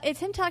again.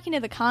 It's him talking to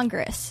the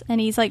Congress, and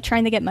he's like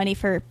trying to get money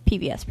for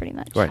PBS, pretty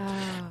much. Right.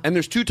 And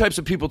there's two types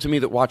of people to me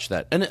that watch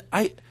that. And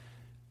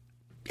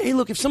hey,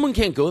 look, if someone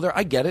can't go there,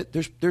 I get it.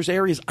 There's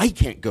areas I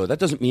can't go. That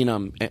doesn't mean I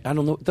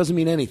don't know. It doesn't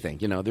mean anything.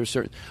 There's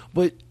certain,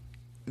 but.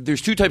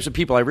 There's two types of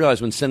people I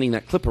realized when sending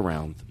that clip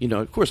around.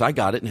 Of course I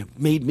got it, and it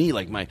made me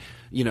like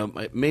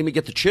it made me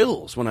get the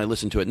chills when I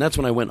listened to it. And that's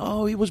when I went,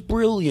 oh, he was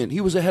brilliant.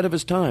 He was ahead of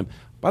his time.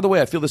 By the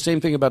way, I feel the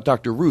same thing about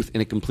Dr. Ruth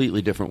in a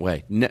completely different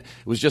way. It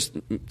was just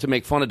to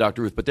make fun of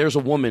Dr. Ruth, but there's a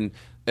woman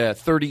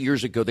 30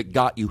 years ago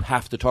that you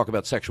have to talk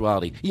about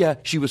sexuality. Yeah,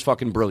 she was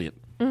fucking brilliant.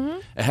 Mm-hmm.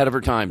 Ahead of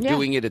her time,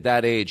 doing it at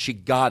that age. She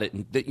got it.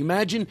 And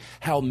imagine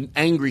how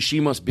angry she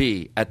must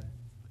be at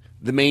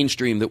the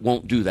mainstream that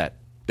won't do that.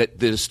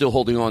 That is still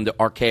holding on to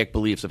archaic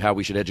beliefs of how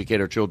we should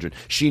educate our children.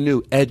 She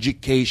knew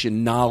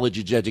education, knowledge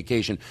is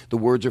education. The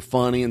words are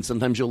funny, and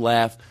sometimes you'll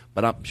laugh,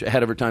 but I'm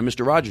ahead of her time.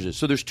 Mr. Rogers is.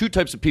 So there's two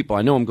types of people.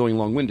 I know I'm going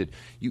long-winded.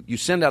 You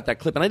send out that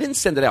clip, and I didn't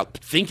send it out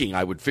thinking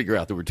I would figure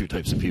out there were two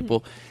types of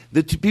people.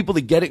 The two people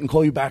that get it and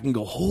call you back and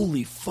go,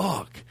 holy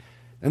fuck,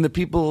 and the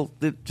people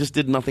that just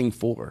did nothing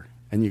for.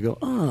 And you go,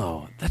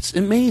 oh, that's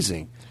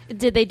amazing.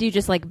 Did they do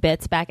just like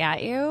bits back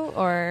at you,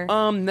 or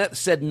that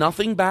said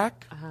nothing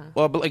back?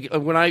 Well, but like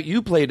when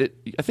you played it,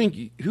 I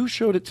think who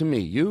showed it to me?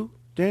 You,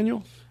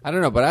 Daniel? I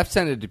don't know, but I've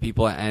sent it to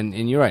people,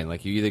 and you're right.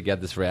 Like you either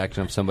get this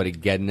reaction of somebody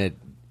getting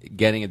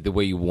it the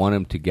way you want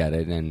them to get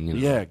it, and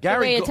yeah, the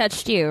way it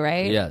touched you,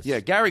 right? Yes,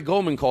 yeah. Gary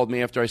Goldman called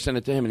me after I sent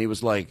it to him, and he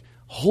was like,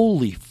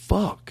 "Holy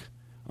fuck."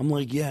 I'm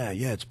like, yeah,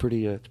 it's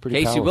pretty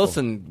Casey powerful.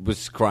 Wilson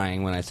was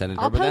crying when I sent it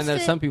to her, but then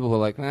there's some people who are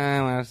like,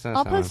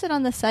 I'll post it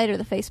on the site or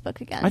the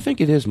Facebook again. I think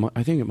it is.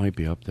 I think it might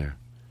be up there.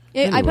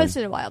 Anyway. I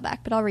posted it a while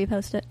back, but I'll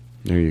repost it.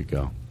 There you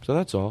go. So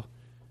that's all.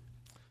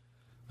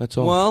 That's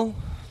all. Well,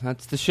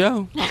 that's the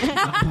show.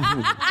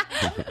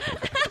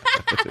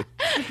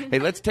 Hey,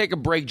 let's take a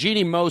break.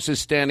 Jeannie Mose is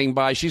standing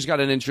by. She's got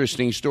an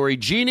interesting story.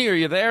 Jeannie, are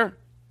you there?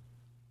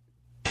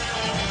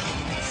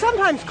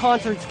 Sometimes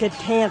concerts get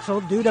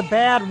canceled due to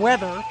bad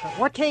weather, but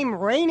what came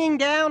raining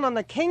down on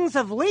the Kings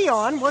of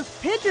Leon was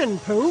pigeon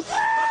poop.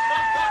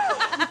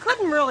 You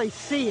couldn't really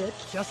see it,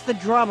 just the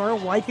drummer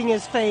wiping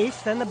his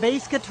face, then the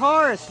bass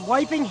guitarist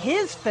wiping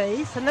his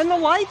face, and then the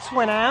lights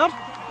went out,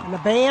 and the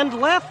band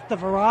left the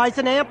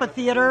Verizon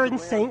Amphitheater in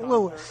St.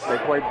 Louis. They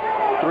played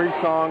 3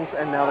 songs,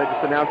 and now they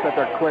just announced that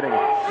they're quitting.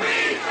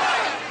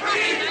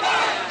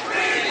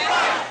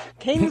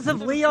 Kings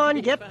of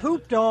Leon get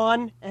pooped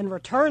on and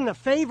return the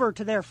favor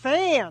to their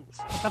fans.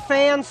 But the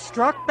fans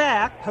struck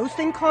back,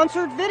 posting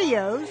concert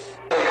videos.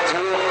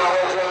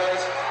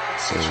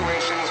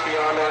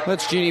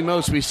 That's Jeannie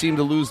Mose. We seem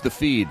to lose the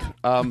feed.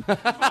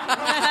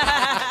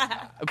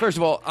 First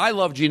of all, I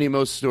love Jeannie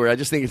Mose's story. I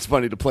just think it's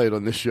funny to play it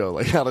on this show.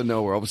 Like, out of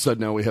nowhere, all of a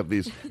sudden now we have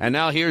these. And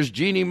now here's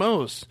Jeannie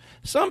Mose.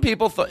 Some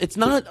people thought, it's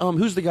not,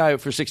 who's the guy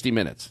for 60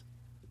 Minutes?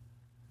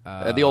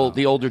 The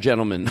older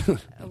gentleman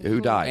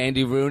who died.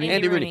 Andy Rooney?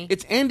 Andy Rooney.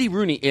 It's Andy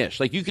Rooney-ish.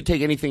 Like, you could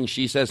take anything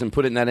she says and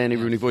put it in that Andy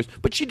Rooney voice.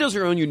 But she does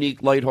her own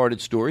unique,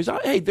 lighthearted stories.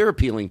 Hey, they're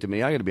appealing to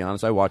me. I got to be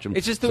honest. I watch them.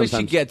 It's just the way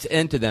she gets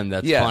into them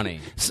that's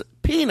funny.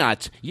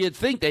 Peanuts. You'd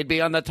think they'd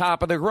be on the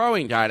top of the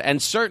growing chart, and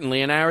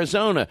certainly in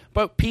Arizona.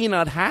 But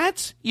peanut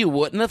hats? You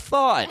wouldn't have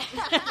thought.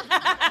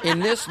 In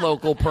this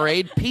local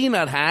parade,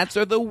 peanut hats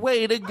are the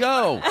way to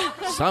go.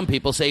 Some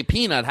people say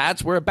peanut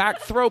hats were a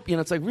backthrope. You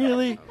know, it's like,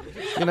 really?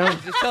 You know,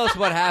 just tell us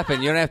what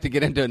happened. You don't have to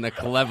get into it in a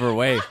clever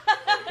way.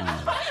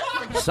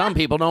 Some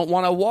people don't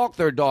want to walk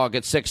their dog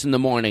at 6 in the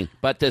morning,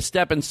 but to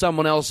step in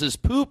someone else's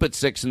poop at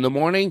 6 in the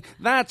morning,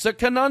 that's a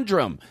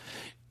conundrum.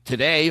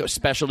 Today,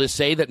 specialists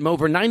say that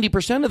over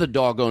 90% of the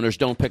dog owners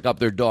don't pick up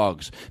their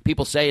dogs.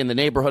 People say in the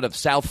neighborhood of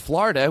South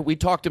Florida, we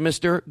talked to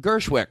Mr.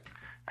 Gershwick.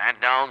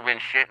 That dog's been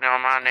shitting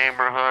on my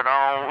neighborhood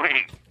all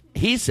week.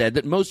 He said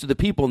that most of the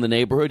people in the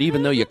neighborhood,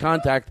 even though you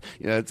contact,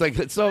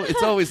 it's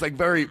always like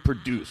very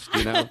produced,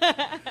 you know.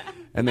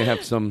 And they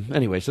have some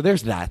anyway. So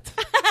there's that.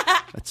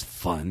 That's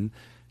fun.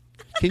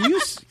 Can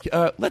you?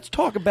 Let's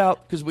talk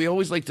about, because we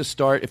always like to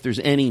start if there's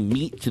any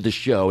meat to the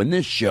show. In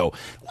this show,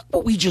 look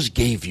what we just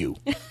gave you.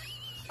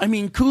 I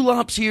mean,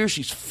 Kulop's here.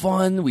 She's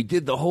fun. We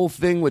did the whole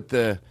thing with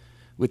the.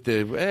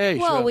 Hey,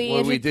 well,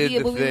 we did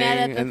the thing, met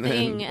at the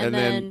thing, and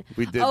then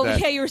we did oh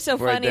that. yeah, you were so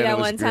funny that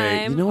one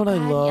time. You know what I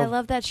love? I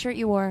love that shirt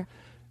you wore.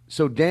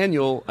 So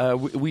Daniel,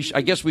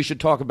 I guess we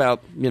should talk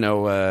about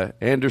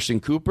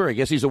Anderson Cooper. I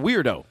guess he's a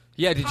weirdo.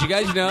 Yeah, did you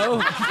guys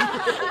know?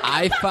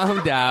 I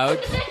found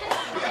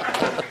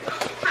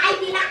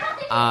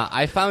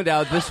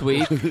out this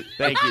week.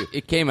 Thank you.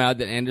 It came out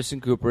that Anderson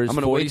Cooper is 46. I'm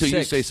going to wait till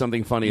you say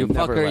something funny. You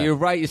fucker, you're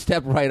right. You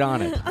stepped right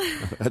on it.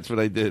 That's what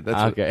I did.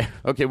 Okay.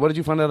 Okay, what did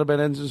you find out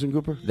about Anderson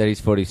Cooper? That he's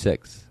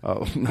 46.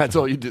 Oh, that's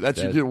all you do.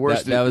 That's your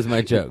worst. That was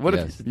my joke.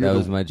 That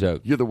was my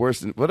joke. You're the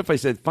worst. What if I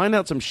said, find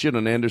out some shit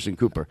on Anderson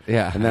Cooper?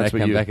 Yeah, and that's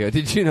what you.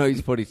 Did you know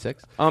he's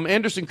 46?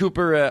 Anderson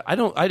Cooper.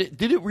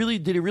 Did he really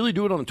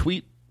do it on a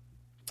tweet?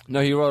 No,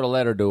 he wrote a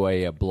letter to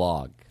a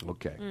blog.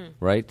 Okay.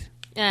 Right.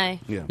 Yeah,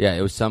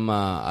 it was some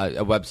a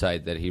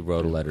website that he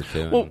wrote a letter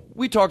to. Well,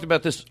 we talked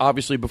about this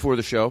obviously before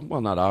the show.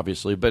 Well, not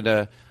obviously, but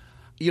I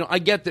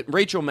get that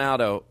Rachel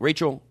Maddow.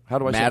 Rachel, how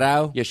do I say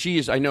Maddow? Yeah, she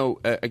is. I know.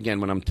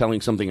 Again, when I'm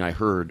telling something I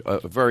heard,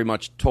 very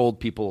much told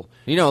people.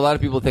 You know, a lot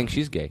of people think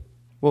she's gay.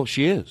 Well,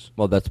 she is.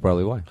 Well, that's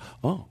probably why.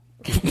 Oh.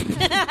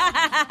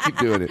 Keep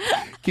doing it.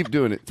 Keep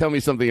doing it. Tell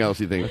me something else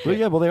you think. Well,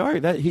 yeah. Well, they are.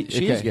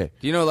 She is gay.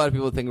 Do you know a lot of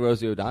people think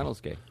Rosie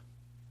O'Donnell's gay?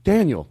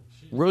 Daniel.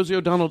 Rosie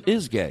O'Donnell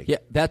is gay. Yeah,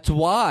 that's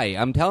why.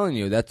 I'm telling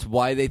you. That's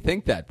why they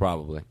think that,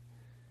 probably.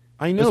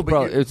 I know,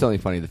 but it's only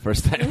funny the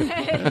first time.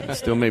 It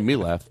still made me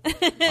laugh.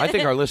 I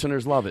think our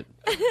listeners love it.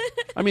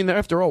 I mean,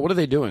 after all, what are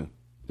they doing?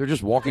 They're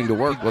just walking to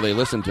work while they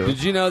listen to it.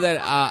 Did you know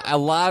that a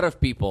lot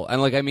of people,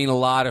 and a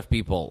lot of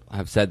people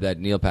have said that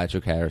Neil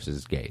Patrick Harris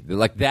is gay?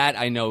 Like that,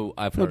 I know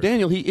I've heard. No,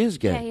 Daniel, he is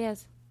gay. Yeah, he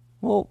is.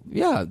 Well,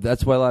 yeah,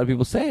 that's why a lot of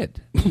people say it.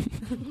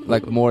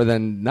 More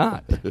than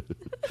not. All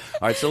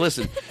right, so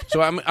listen.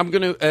 So I'm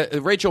going to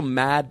Rachel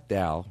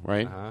Maddow,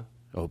 right? Uh-huh.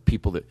 Oh,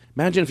 people that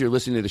imagine if you're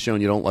listening to the show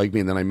and you don't like me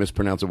and then I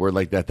mispronounce a word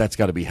like that. That's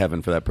got to be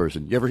heaven for that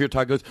person. You ever hear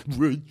Todd goes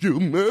Rachel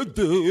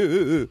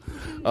Maddow?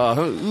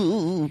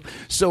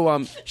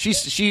 So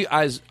she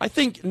as I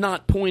think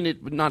not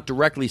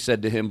directly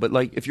said to him, but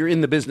if you're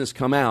in the business,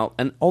 come out.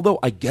 And although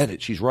I get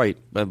it, she's right.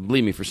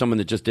 Believe me, for someone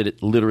that just did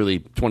it literally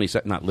 20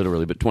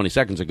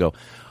 seconds ago.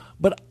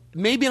 But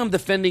maybe I'm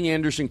defending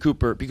Anderson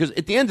Cooper because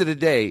at the end of the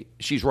day,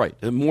 she's right.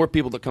 The more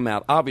people that come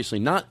out, obviously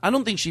not. I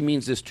don't think she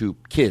means this to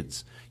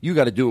kids. You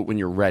got to do it when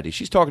you're ready.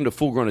 She's talking to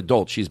full-grown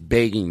adults. She's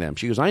begging them.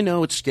 She goes, I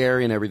know it's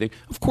scary and everything.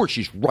 Of course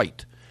she's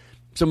right.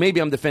 So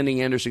maybe I'm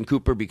defending Anderson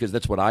Cooper because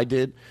that's what I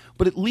did.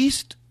 But at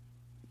least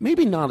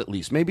maybe not at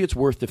least. Maybe it's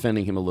worth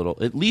defending him a little.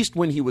 At least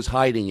when he was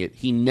hiding it,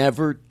 he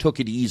never took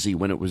it easy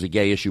when it was a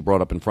gay issue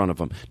brought up in front of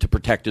him to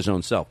protect his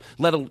own self,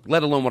 let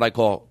alone what I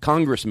call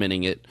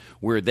congressmening it,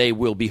 where they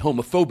will be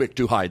homophobic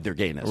to hide their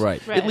gayness.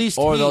 Right. At least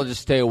or they'll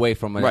just stay away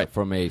from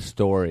a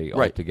story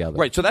altogether.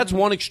 Right. So that's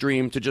one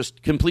extreme, to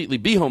just completely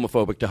be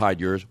homophobic to hide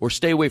yours, or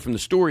stay away from the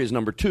story is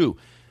number 2.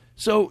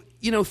 So,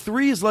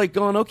 3 is like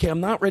going, okay, I'm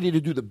not ready to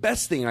do the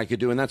best thing I could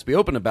do, and that's be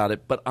open about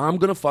it, but I'm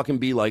going to fucking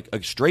be like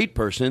a straight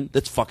person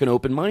that's fucking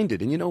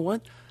open-minded. And you know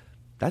what?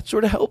 That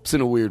sort of helps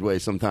in a weird way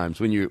sometimes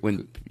when you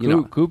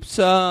know.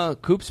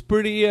 Coop's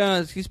pretty,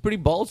 he's pretty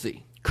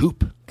ballsy.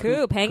 Coop,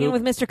 hanging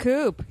with Mr.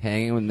 Coop.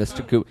 Hanging with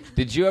Mr. Coop.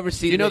 Did you ever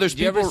see? Did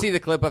you ever see the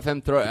clip of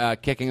him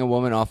kicking a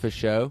woman off his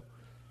show?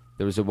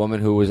 There was a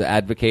woman who was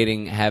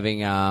advocating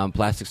having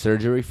plastic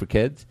surgery for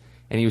kids,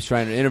 and he was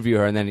trying to interview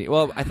her. And then,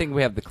 I think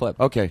we have the clip.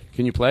 Okay,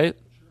 can you play it?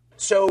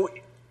 So,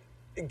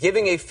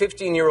 giving a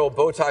 15-year-old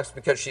Botox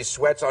because she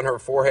sweats on her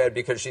forehead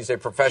because she's a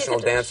professional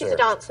dancer. She's a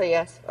dancer,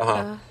 yes.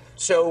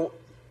 So,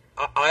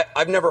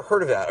 I've never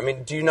heard of that. I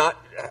mean, do you not?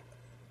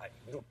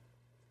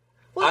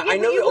 Well, I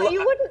know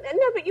you wouldn't.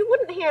 No, but you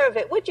wouldn't hear of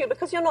it, would you?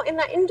 Because you're not in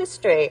that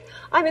industry.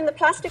 I'm in the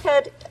plastic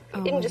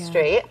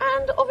industry,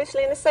 and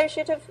obviously an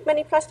associate of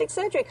many plastic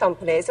surgery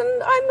companies, and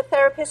I'm a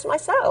therapist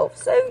myself.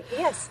 So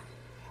yes.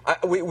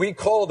 We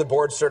called the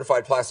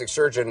board-certified plastic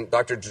surgeon,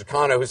 Dr.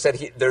 Giacano, who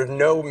said there are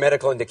no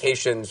medical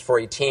indications for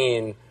a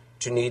teen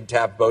to need to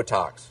have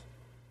Botox.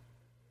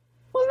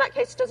 Well, in that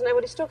case, he doesn't know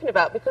what he's talking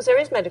about, because there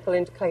is medical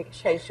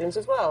indications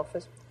as well.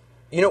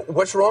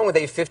 What's wrong with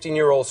a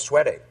 15-year-old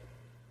sweating?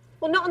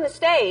 Well, not on the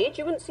stage.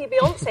 You wouldn't see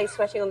Beyonce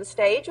sweating on the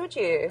stage, would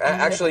you?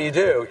 Actually, you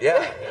do,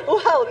 yeah. Well,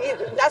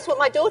 that's what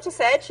my daughter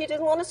said. She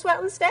didn't want to sweat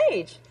on the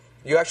stage.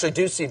 You actually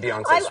do see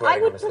Beyonce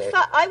sweating on the stage.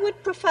 I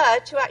would prefer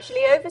to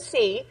actually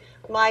oversee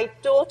my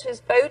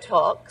daughter's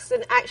Botox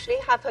and actually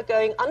have her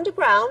going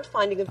underground,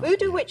 finding a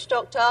voodoo witch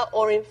doctor,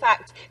 or in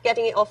fact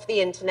getting it off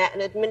the internet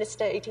and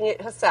administrating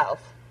it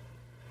herself.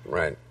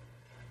 Right.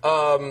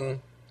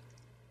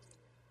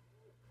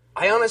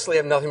 I honestly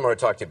have nothing more to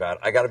talk to you about.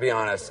 I got to be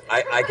honest.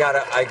 I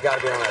gotta be honest.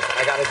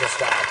 I gotta just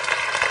stop.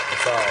 I'm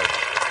sorry.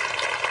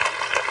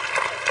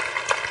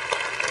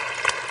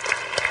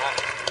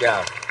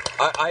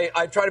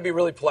 I try to be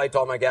really polite to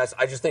all my guests.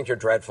 I just think you're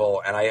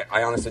dreadful, and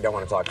I honestly don't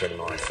want to talk to you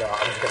anymore. So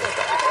I'm just going to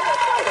stop.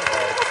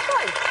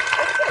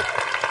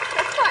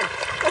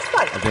 That's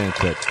fine. I think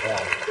that's it.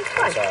 Yeah.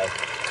 That's fine.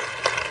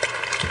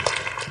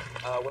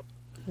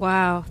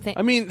 Wow.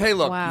 I mean, hey,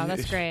 look. Wow,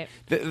 that's great.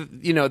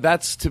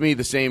 That's to me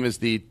the same as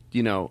the,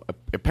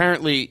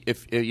 apparently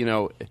if,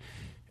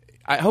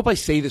 I hope I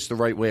say this the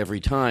right way every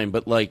time,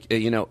 but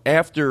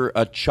after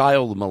a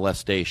child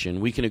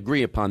molestation, we can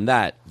agree upon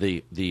that,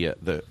 the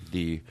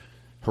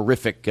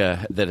horrific,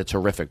 that it's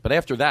horrific. But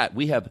after that,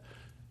 we have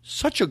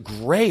such a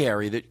gray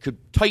area that could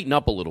tighten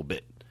up a little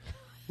bit.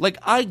 Like,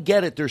 I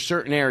get it, there's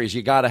certain areas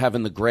you got to have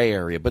in the gray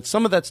area, but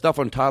some of that stuff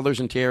on toddlers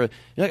and Tierra,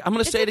 I'm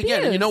going to say it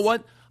again, and you know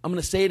what? I'm going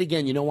to say it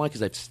again. You know why?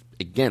 Because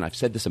I've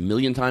said this a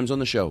million times on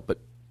the show, but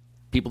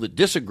people that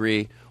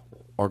disagree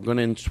are going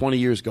to in 20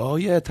 years go, oh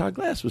yeah, Todd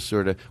Glass was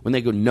sort of, when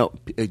they go, no,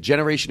 a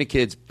generation of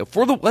kids,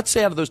 let's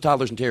say out of those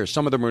toddlers and Terriers,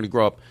 some of them are going to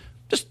grow up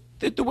just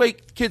the way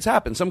kids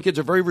happen. Some kids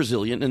are very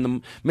resilient in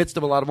the midst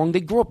of a lot of wrong.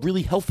 They grow up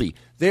really healthy.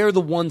 They're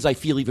the ones I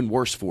feel even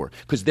worse for,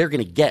 because they're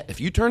going to get,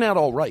 if you turn out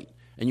all right,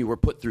 and you were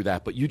put through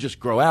that, but you just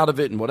grow out of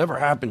it, and whatever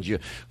happens, you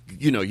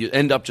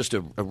end up just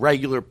a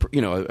regular,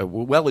 a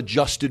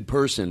well-adjusted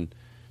person,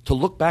 to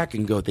look back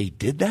and go, they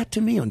did that to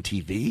me on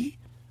TV?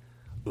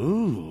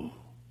 Ooh.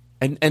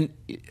 And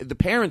the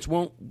parents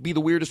won't be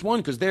the weirdest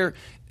one, because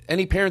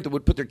any parent that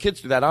would put their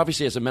kids through that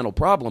obviously has a mental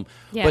problem.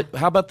 Yeah. But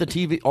how about the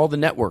TV, all the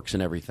networks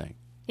and everything?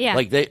 Yeah.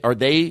 Like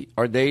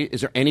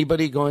is there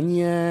anybody going,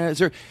 yeah, is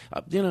there, I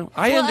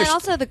understand. And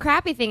also the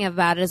crappy thing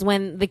about it is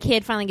when the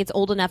kid finally gets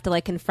old enough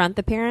to confront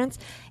the parents,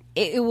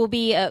 it will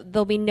be,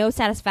 there'll be no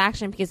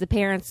satisfaction because the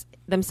parents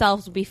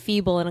themselves will be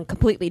feeble and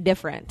completely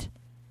different.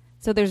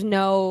 So there's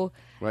no...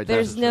 Right,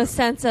 there's no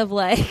sense of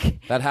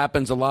that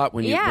happens a lot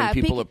when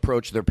people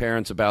approach their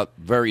parents about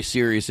very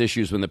serious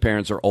issues when the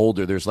parents are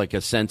older. There's a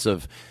sense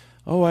of,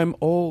 oh, I'm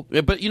old.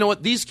 But you know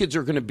what? These kids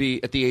are going to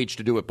be at the age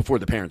to do it before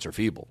the parents are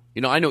feeble.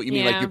 I know what you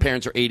mean, your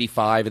parents are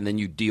 85 and then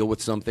you deal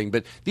with something.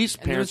 But these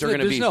parents are going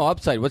to be... There's no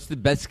upside. What's the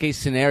best case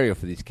scenario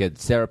for these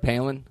kids? Sarah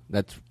Palin?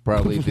 That's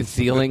probably the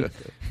ceiling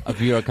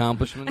of your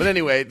accomplishment. But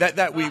anyway,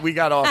 that we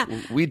got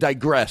off. We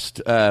digressed,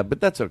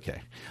 but that's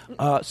okay.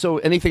 So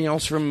anything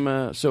else from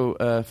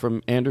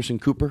Anderson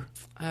Cooper?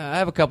 I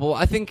have a couple.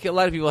 I think a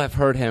lot of people have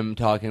heard him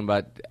talking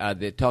about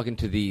talking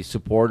to the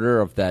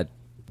supporter of that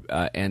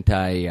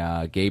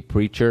anti-gay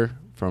preacher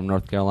from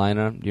North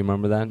Carolina. Do you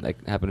remember that? That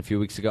happened a few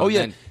weeks ago. Oh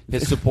yeah, and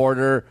his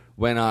supporter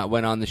went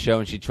on the show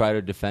and she tried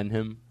to defend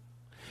him.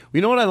 You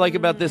know what I like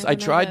about this? I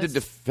tried to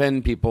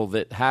defend people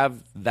that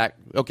have that.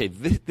 Okay,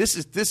 this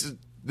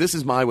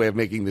is my way of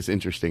making this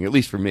interesting, at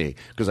least for me,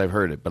 because I've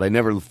heard it, but I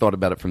never thought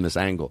about it from this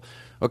angle.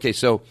 Okay,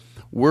 so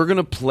we're going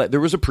to play. There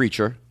was a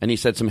preacher, and he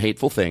said some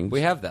hateful things. We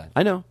have that.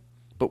 I know.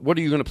 But what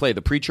are you going to play,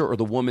 the preacher or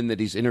the woman that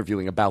he's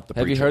interviewing about the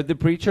preacher? Have you heard the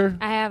preacher?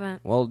 I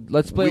haven't. Well,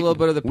 let's play a little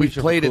bit of the preacher.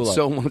 We've played for it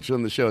so much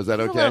on the show. Is that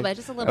okay? A little bit,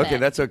 just a little bit. Okay,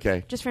 that's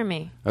okay. Just for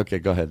me. Okay,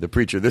 go ahead. The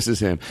preacher. This is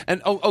him.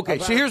 And okay.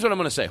 So here's what I'm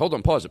going to say. Hold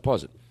on. Pause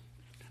it.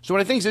 So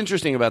what I think is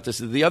interesting about this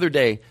is the other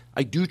day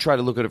I do try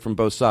to look at it from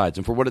both sides,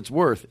 and for what it's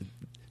worth,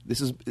 this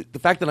is the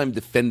fact that I'm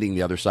defending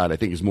the other side. I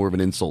think is more of an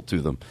insult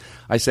to them.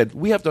 I said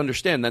we have to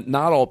understand that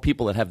not all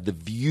people that have the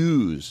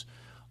views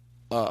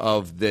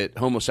of that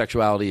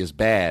homosexuality is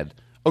bad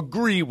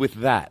agree with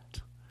that.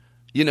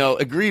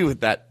 Agree with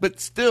that. But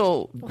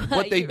still,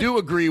 what they do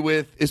agree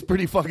with is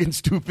pretty fucking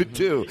stupid,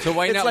 too. So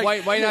why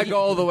not go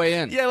all the way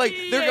in? Yeah,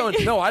 they're going,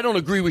 no, I don't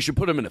agree we should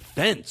put them in a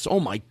fence. Oh,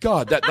 my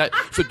God.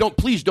 So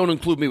please don't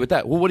include me with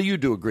that. Well, what do you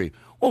do agree?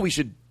 Well, we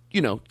should,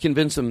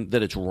 convince them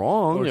that it's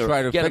wrong. Or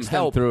try to get fix them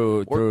help.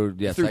 Through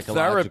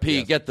therapy,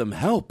 yes. Get them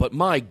help. But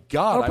my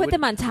God. Or put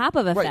them on top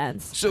of a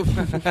fence. So,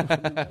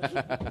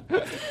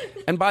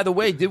 and by the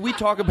way, did we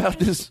talk about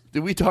this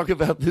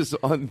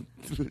on...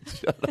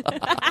 Shut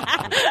up.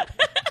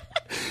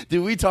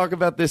 Did we talk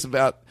about this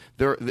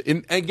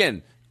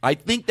again, I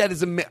think that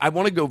is I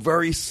want to go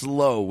very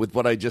slow with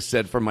what I just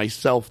said for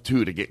myself,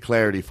 too, to get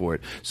clarity for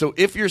it. So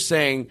if you're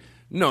saying...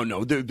 No,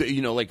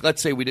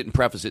 let's say we didn't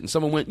preface it, and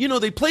someone went,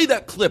 they play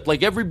that clip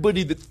like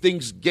everybody that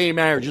thinks gay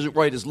marriage isn't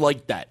right is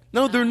like that.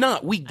 No, they're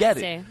not. We get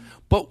it.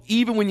 But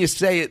even when you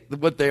say it,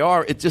 what they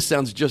are, it just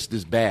sounds just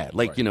as bad.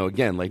 Like,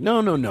 again, like, no,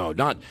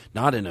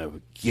 not in a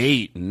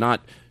gate, and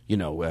not,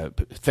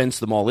 fence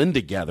them all in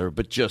together,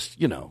 but just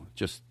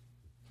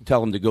tell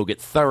them to go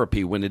get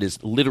therapy when it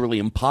is literally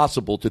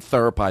impossible to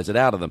therapize it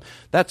out of them.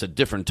 That's a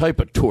different type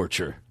of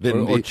torture.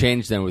 Or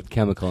change them with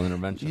chemical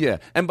intervention. Yeah.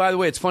 And by the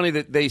way, it's funny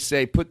that they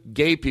say put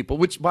gay people,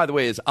 which, by the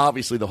way, is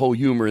obviously the whole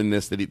humor in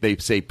this, that they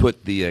say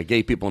put the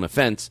gay people in a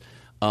fence.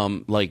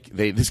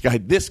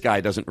 This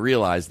guy doesn't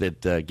realize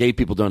that gay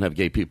people don't have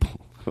gay people.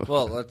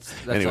 Well, that's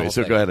anyway.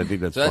 So go ahead. I think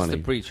that's funny. That's the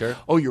preacher.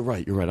 Oh, you're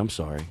right. I'm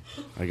sorry.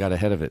 I got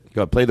ahead of it.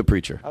 Go ahead, play the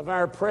preacher. Of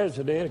our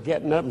president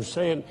getting up and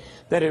saying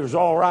that it was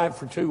all right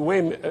for two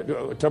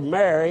women to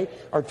marry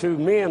or two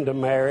men to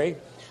marry.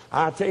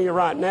 I tell you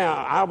right now,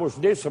 I was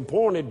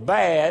disappointed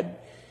bad.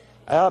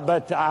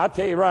 But I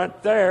tell you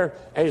right there,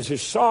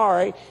 as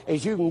sorry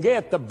as you can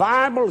get, the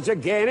Bible's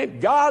against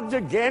it, God's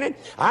against it,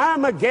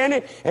 I'm against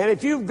it, and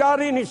if you've got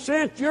any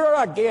sense, you're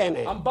against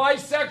it. I'm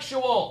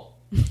bisexual.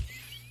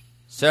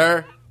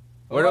 Sir?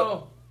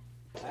 Hello?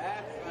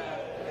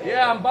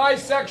 Yeah, I'm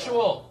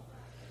bisexual.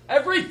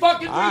 Every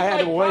fucking week I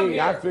had a way,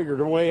 here. I figured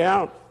a way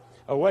out,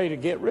 a way to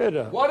get rid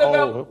of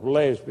all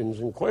lesbians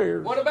and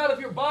queers. What about if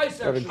you're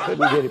bisexual? But I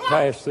couldn't get it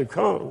passed through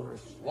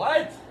Congress.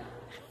 What?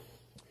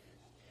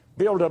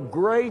 Build a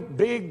great,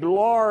 big,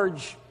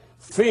 large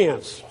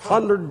fence,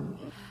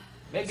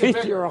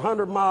 150 or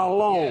 100 mile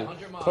long. Yeah,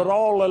 100 miles. Put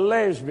all the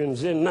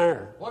lesbians in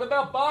there. What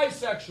about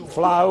bisexual?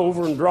 Fly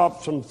over and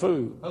drop some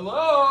food.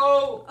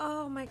 Hello?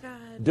 Oh, my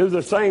God. Do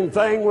the same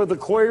thing with the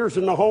queers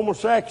and the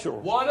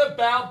homosexuals. What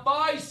about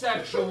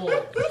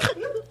bisexual?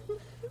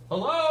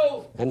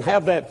 Hello? And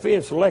have that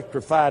fence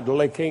electrified till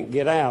they can't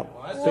get out.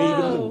 Feed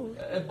them.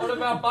 And what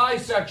about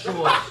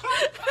bisexuals?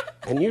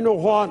 And you know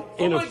what?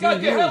 In a few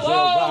years, they'll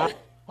die.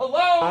 Hello?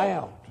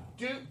 Out.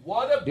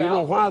 What about... Do you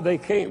know why they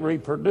can't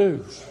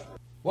reproduce?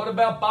 What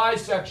about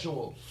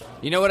bisexuals?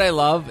 You know what I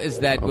love is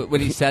that when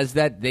he says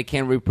that they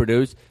can't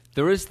reproduce,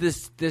 there's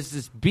this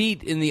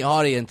beat in the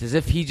audience as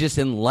if he just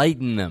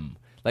enlightened them.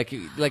 Like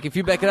if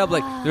you back it up,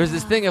 like there's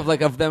this thing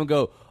of them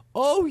go,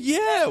 oh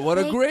yeah, what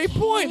a great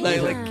point.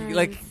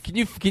 Like can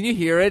you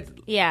hear it?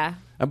 Yeah.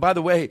 And by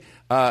the way,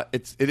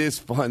 it is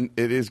fun.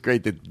 It is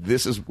great that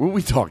this is where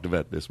we talked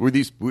about this.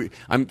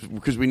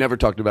 Because we never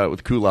talked about it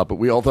with Kulop, but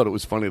we all thought it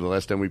was funny the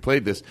last time we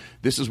played this.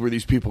 This is where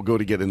these people go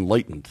to get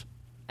enlightened.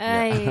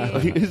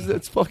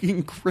 That's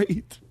fucking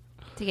great.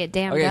 To get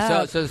damned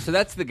up. So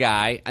that's the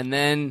guy, and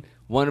then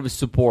one of his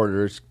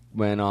supporters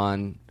went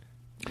on,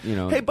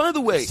 Hey, by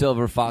the way,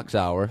 Silver Fox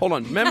Hour. Hold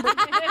on, remember?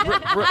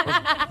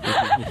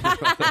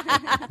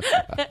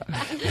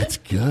 That's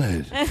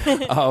good.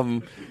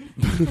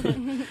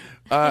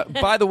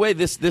 By the way,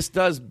 this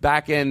does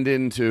back end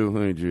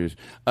into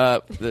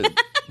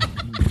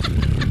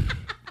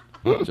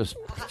just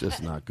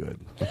not good.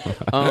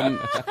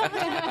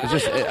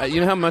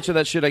 You know how much of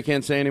that shit I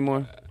can't say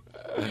anymore.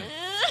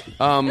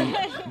 So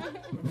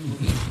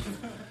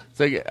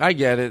I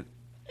get it.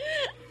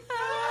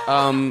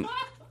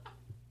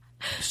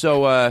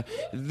 So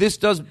this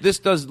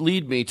does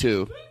lead me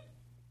to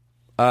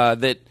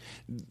that.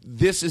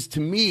 This is, to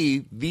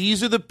me,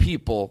 these are the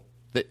people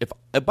that if.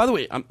 By the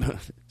way, I'm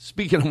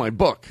speaking of my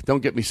book.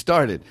 Don't get me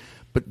started.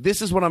 But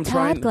this is what I'm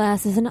trying. Todd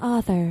Glass is an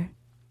author.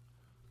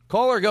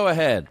 Caller, go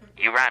ahead.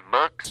 You write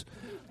books?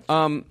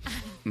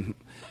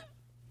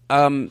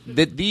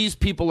 That these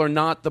people are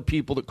not the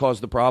people that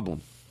cause the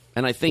problem.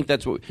 And I think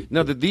that's what...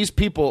 No, that these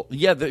people,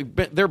 yeah,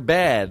 they're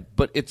bad,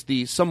 but it's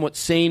the somewhat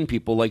sane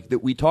people like that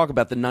we talk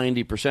about, the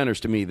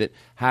 90%ers to me, that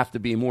have to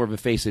be more of a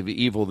face of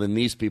evil than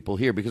these people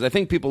here. Because I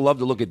think people love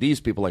to look at these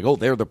people like, oh,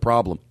 they're the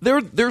problem.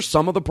 They're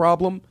some of the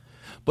problem,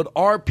 but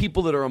our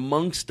people that are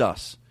amongst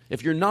us,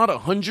 If you're not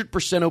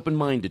 100%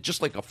 open-minded,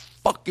 just like a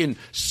fucking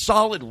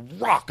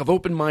solid rock of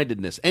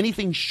open-mindedness,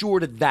 anything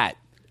short of that,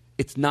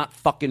 it's not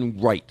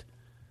fucking right.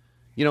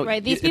 You know,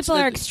 right, these people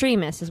are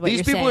extremists, is what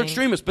you're saying. These people are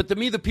extremists, but to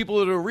me, the people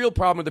that are a real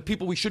problem are the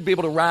people we should be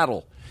able to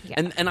rattle.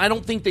 Yeah. And I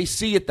don't think they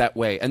see it that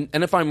way. And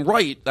if I'm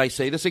right, I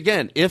say this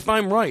again, if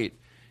I'm right,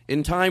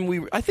 in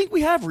time, I think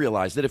we have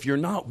realized that if you're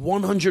not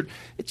 100,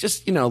 it's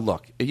just, you know,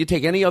 look, if you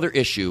take any other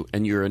issue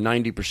and you're a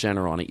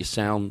 90%er on it, you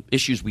sound,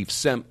 issues we've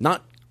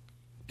not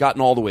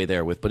gotten all the way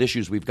there with, but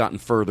issues we've gotten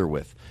further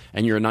with,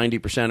 and you're a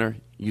 90%er,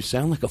 you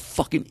sound like a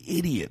fucking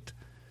idiot.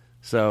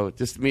 So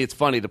just to me, it's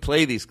funny to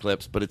play these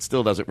clips, but it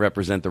still doesn't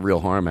represent the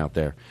real harm out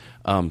there.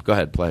 Go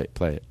ahead, play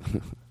it.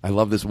 I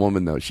love this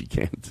woman, though. She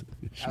can't.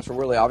 Pastor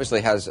Worley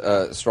obviously has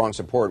strong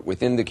support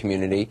within the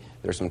community.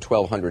 There's some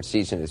 1,200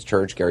 seats in his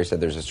church. Gary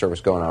said there's a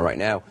service going on right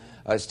now.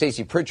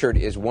 Stacey Pritchard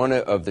is one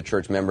of the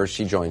church members.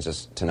 She joins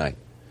us tonight.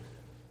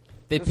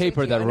 They pay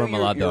for that room a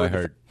lot, though, I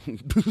heard.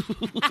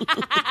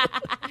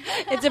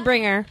 It's a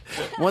bringer.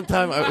 One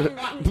time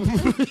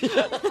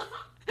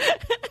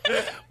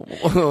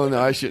oh, no,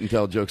 I shouldn't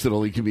tell jokes that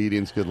only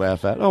comedians could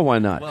laugh at. Oh, why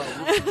not?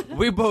 Well,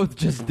 we both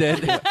just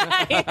did.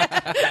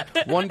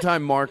 One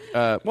time, Mark,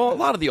 a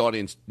lot of the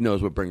audience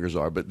knows what bringers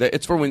are, but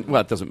it's for when,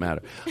 well, it doesn't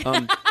matter.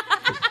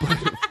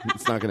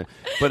 It's not going to.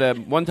 But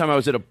one time I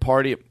was at a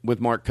party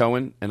with Mark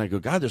Cohen, and I go,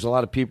 God, there's a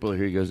lot of people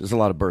here. He goes, there's a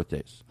lot of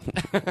birthdays.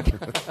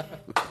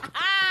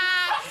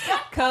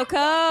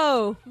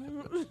 Coco.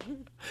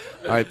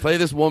 All right, play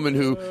this woman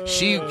who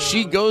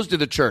she goes to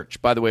the church,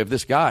 by the way, of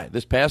this guy,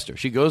 this pastor.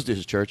 She goes to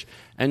his church,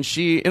 and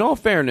she, in all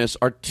fairness,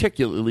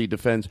 articulately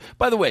defends.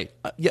 By the way,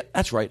 yeah,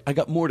 that's right. I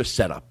got more to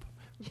set up.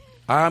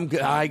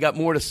 I got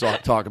more to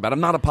talk about.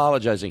 I'm not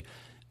apologizing.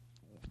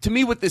 To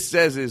me, what this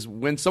says is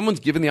when someone's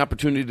given the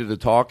opportunity to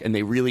talk and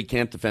they really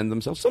can't defend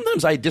themselves,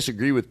 sometimes I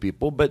disagree with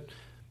people, but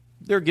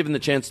they're given the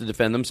chance to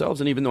defend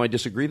themselves, and even though I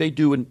disagree, they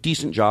do a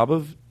decent job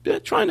of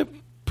trying to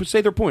say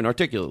their point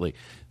articulately.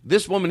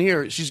 This woman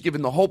here, she's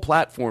given the whole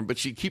platform, but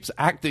she keeps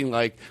acting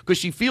like, because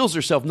she feels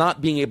herself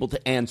not being able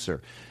to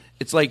answer.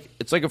 It's like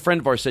a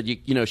friend of ours said,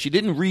 you know, she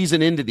didn't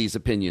reason into these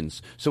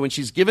opinions. So when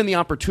she's given the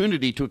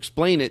opportunity to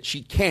explain it,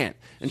 she can't.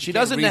 And she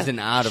doesn't reason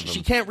out of them.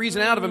 She can't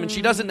reason out of them, and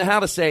she doesn't know how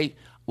to say,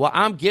 well,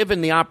 I'm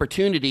given the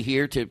opportunity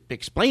here to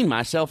explain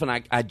myself, and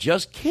I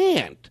just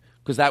can't.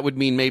 Because that would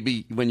mean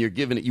maybe when you're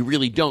given it, you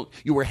really don't.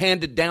 You were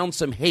handed down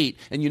some hate,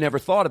 and you never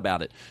thought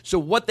about it. So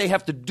what they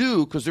have to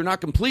do, because they're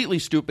not completely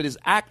stupid, is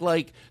act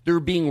like they're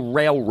being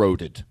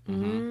railroaded.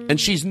 Mm-hmm. And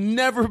she's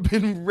never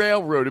been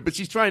railroaded, but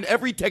she's trying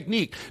every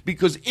technique,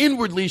 because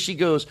inwardly she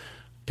goes,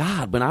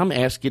 God, when I'm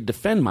asked to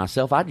defend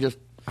myself, I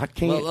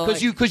can't,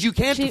 because you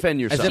can't defend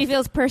yourself. She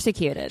feels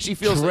persecuted. She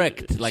feels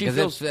tricked, like as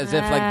if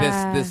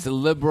like this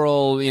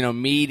liberal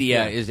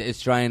media is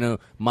trying to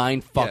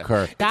mind fuck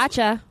her.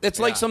 Gotcha. It's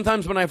like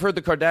sometimes when I've heard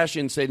the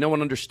Kardashians say no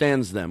one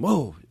understands them.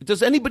 Whoa,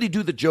 does anybody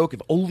do the joke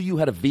if only you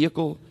had a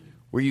vehicle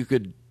where you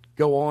could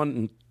go on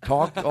and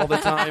talk all the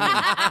time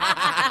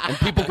and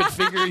people could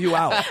figure you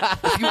out?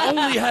 If you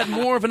only had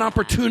more of an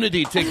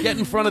opportunity to get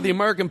in front of the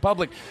American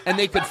public and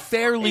they could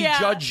fairly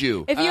judge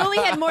you. If you only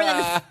had more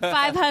than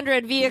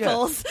 500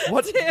 vehicles.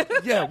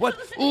 Yeah. What?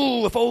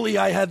 Ooh, if only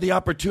I had the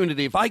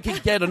opportunity. If I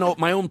could get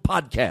my own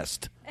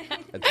podcast.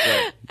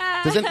 That's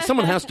right.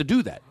 Someone has to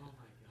do that.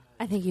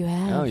 I think you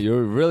have. Oh,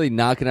 you're really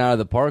knocking it out of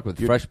the park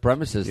with fresh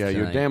premises tonight.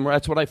 You're damn right.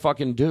 That's what I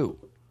fucking do.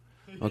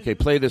 Okay,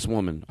 play this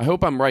woman. I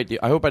hope I'm right.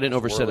 I hope I didn't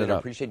overset it up. I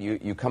appreciate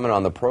you coming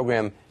on the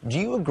program. Do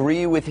you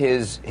agree with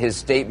his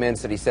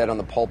statements that he said on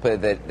the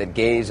pulpit that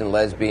gays and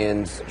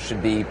lesbians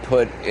should be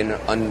put in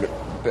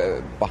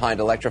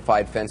behind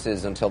electrified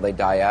fences until they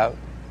die out?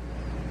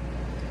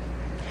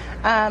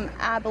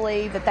 I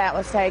believe that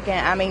was taken.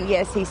 I mean,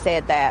 yes, he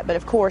said that, but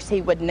of course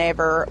he would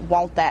never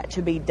want that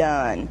to be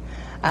done.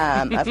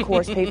 Of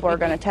course, people are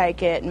going to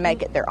take it and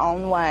make it their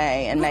own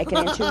way and make it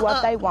into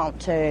what they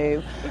want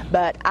to.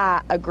 But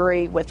I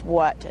agree with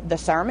what the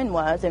sermon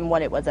was and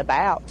what it was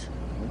about.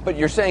 But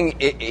you're saying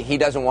he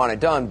doesn't want it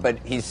done, but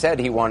he said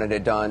he wanted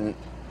it done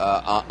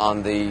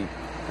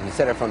he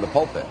said it from the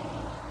pulpit.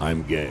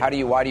 I'm gay.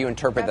 Why do you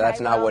interpret that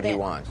that's not what he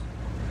wants?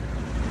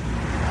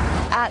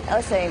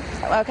 Let's see.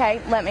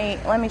 Okay, let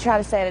me try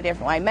to say it a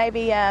different way.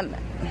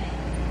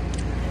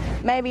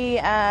 Maybe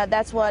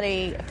that's what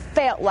he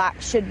felt like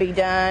should be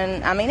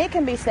done. I mean, it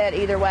can be said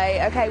either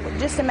way. Okay,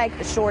 just to make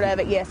the short of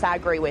it, yes, I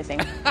agree with him.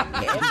 If they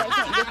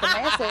can't get the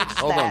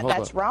message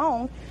that's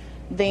wrong,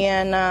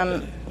 then,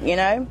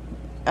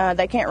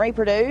 they can't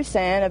reproduce,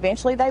 and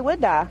eventually they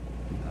would die.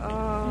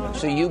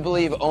 So you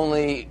believe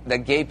only that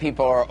gay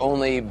people are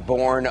only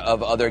born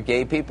of other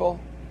gay people?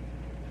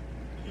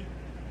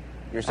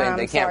 You're saying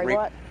they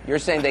can't You're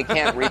saying they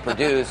can't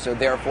reproduce, so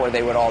therefore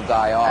they would all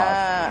die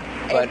off.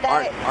 But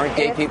aren't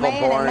gay people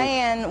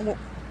born?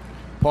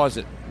 Pause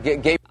it.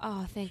 Gay.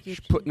 Oh, thank you.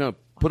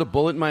 Put a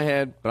bullet in my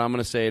head, but I'm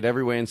going to say it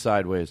every way and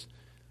sideways.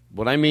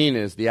 What I mean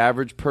is the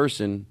average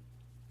person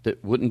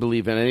that wouldn't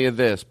believe in any of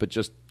this, but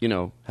just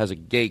has a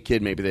gay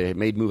kid, maybe they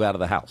made move out of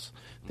the house.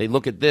 They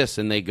look at this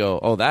and they go,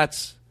 "Oh,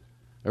 that's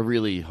a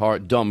really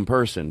hard, dumb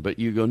person, but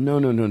you go,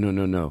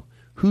 no.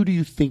 Who do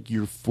you think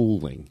you're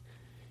fooling?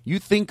 You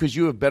think because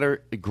you have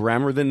better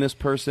grammar than this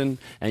person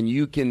and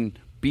you can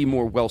be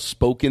more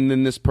well-spoken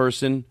than this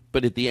person,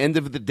 but at the end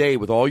of the day,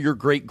 with all your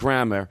great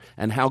grammar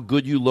and how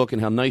good you look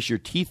and how nice your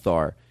teeth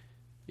are,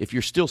 if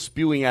you're still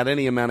spewing out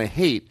any amount of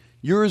hate,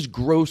 you're as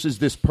gross as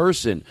this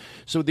person.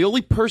 So the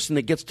only person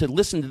that gets to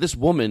listen to this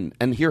woman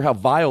and hear how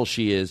vile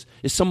she is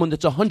someone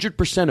that's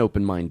 100%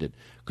 open-minded.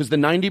 Because the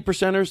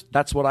 90%ers,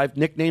 that's what I've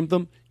nicknamed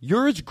them,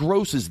 you're as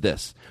gross as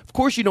this. Of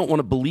course you don't want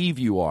to believe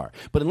you are.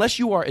 But unless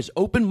you are as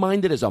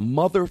open-minded as a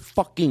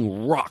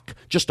motherfucking rock,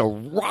 just a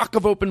rock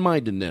of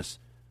open-mindedness,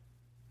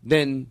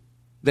 then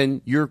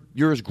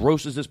you're as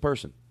gross as this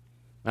person.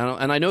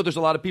 And I know there's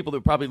a lot of people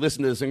that probably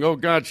listen to this and go, oh,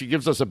 God, she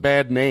gives us a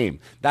bad name.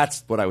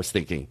 That's what I was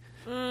thinking.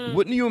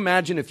 Wouldn't you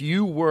imagine if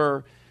you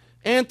were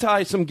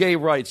anti some gay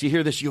rights, you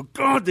hear this, you go,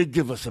 God, they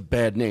give us a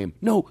bad name.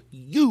 No,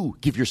 you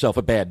give yourself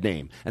a bad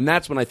name. And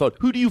that's when I thought,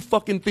 who do you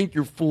fucking think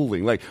you're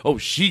fooling? Like, oh,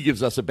 she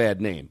gives us a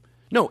bad name.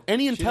 No,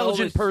 any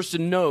intelligent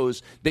person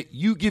knows that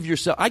you give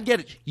yourself, I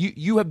get it,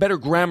 you have better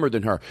grammar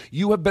than her.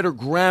 You have better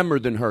grammar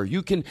than her.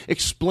 You can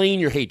explain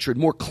your hatred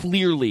more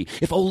clearly.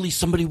 If only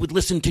somebody would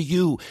listen to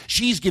you.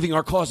 She's giving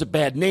our cause a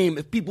bad name.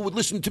 If people would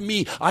listen to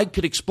me, I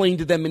could explain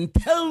to them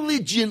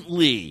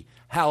intelligently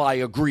how I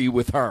agree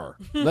with her.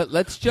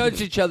 Let's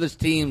judge each other's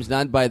teams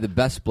not by the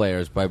best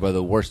players, but by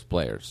the worst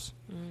players.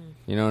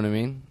 You know what I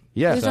mean?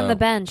 Yeah. Who's on the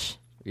bench?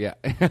 Yeah.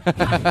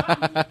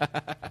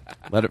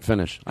 Let it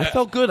finish. I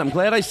felt good. I'm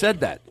glad I said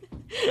that.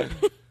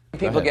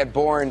 People get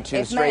born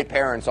to straight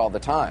parents all the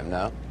time,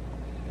 no?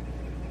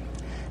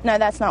 No,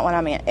 that's not what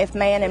I meant. If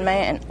man and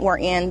man were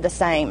in the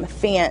same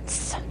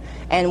fence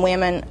and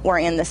women were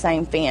in the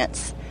same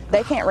fence,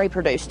 they can't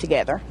reproduce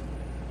together.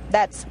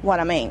 That's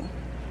what I mean.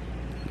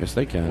 Yes,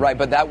 they can. Right,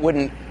 but that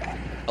wouldn't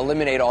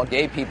eliminate all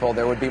gay people.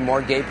 There would be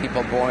more gay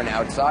people born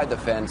outside the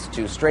fence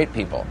to straight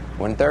people,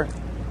 wouldn't there?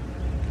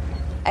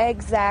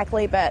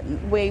 Exactly, but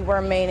we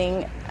were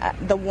meaning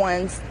the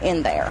ones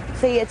in there.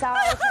 See, it's all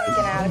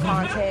taken out of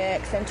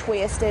context and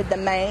twisted. The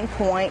main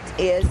point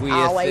is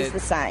always the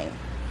same.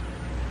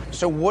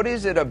 So what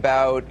is it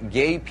about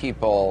gay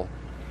people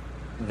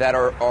that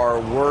are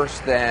worse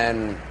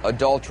than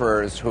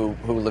adulterers who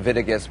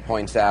Leviticus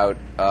points out,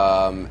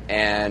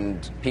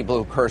 and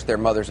people who curse their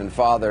mothers and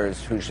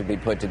fathers who should be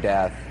put to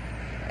death,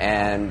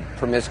 and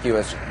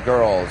promiscuous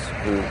girls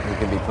who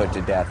can be put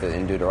to death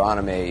in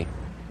Deuteronomy?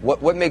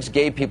 What makes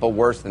gay people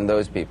worse than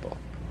those people?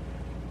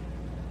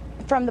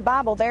 From the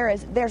Bible,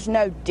 there's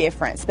no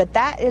difference, but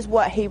that is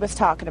what he was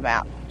talking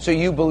about. So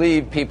you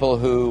believe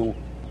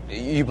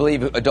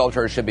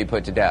adulterers should be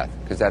put to death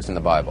because that's in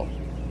the Bible?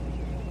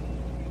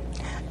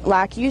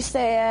 Like you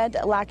said,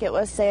 like it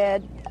was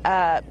said,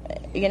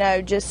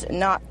 just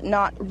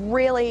not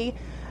really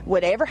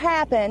would ever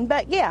happen.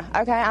 But yeah,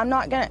 okay, I'm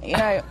not going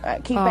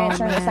to, keep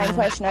answering the same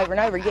question over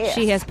and over. Yes.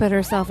 She has put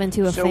herself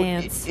into a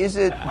fence. Does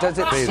it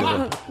Fade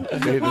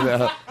it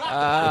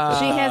out.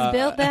 She has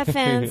built that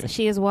fence.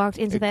 She has walked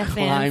into that fence.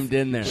 Climbed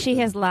in there. She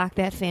has locked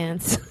that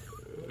fence.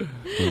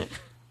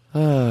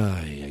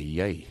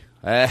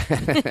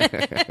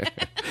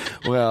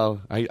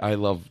 Well, I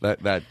love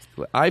that.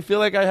 I feel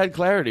like I had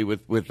clarity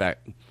with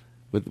that,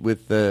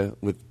 with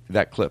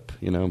that clip.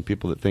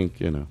 People that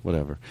think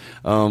whatever.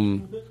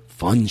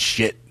 Fun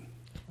shit.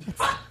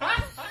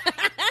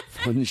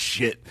 Fun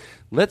shit.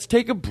 Let's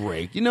take a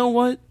break. You know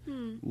what?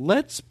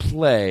 Let's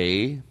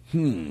play.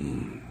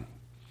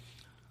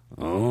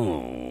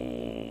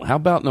 Oh, how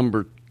about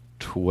number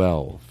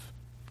 12?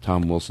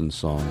 Tom Wilson's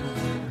song.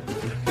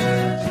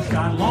 She's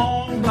got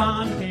long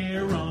blonde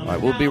hair running. All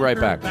right, we'll be right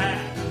back.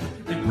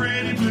 And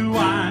pretty blue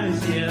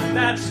eyes, yeah,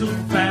 that's a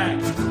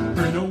fact.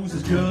 Her nose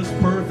is just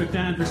perfect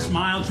and her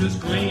smile just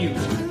gleams.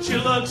 She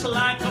looks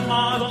like a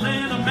model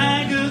in a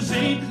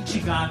magazine. She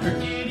got her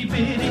itty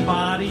bitty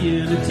body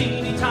in a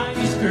teeny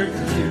tiny skirt.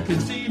 You can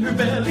see her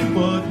belly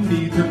button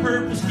beneath her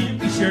purple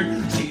skimpy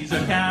shirt. She's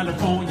a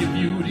California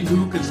beauty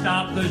who can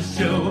stop the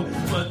show.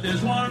 But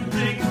there's one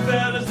thing,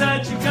 fellas,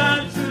 that you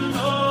got to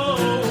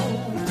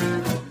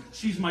know.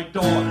 She's my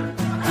daughter.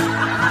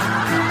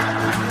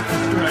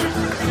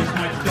 She's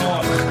my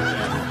daughter.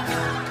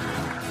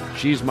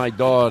 She's my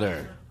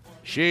daughter.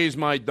 She's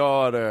my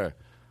daughter.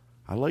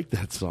 I like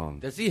that song.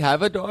 Does he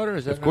have a daughter?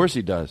 Of course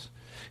he does.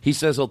 He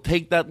says he'll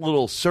take that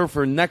little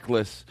surfer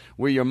necklace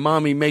where your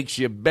mommy makes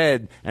your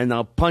bed and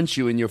I'll punch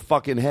you in your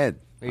fucking head.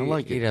 I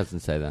like it. He doesn't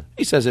say that.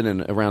 He says it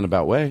in a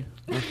roundabout way.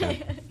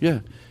 Okay.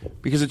 Yeah.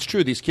 Because it's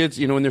true. These kids,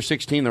 when they're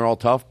 16, they're all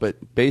tough.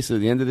 But basically,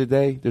 at the end of the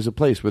day, there's a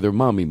place where their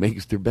mommy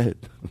makes their bed.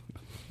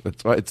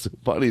 That's why it's so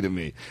funny to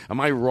me.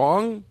 Am I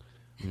wrong?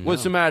 No.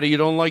 What's the matter? You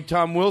don't like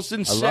Tom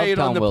Wilson? I love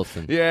Tom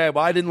Wilson. Yeah, but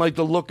I didn't like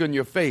the look on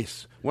your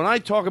face. When I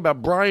talk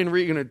about Brian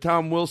Regan or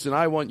Tom Wilson,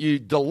 I want you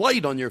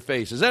delight on your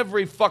faces.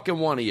 Every fucking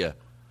one of you.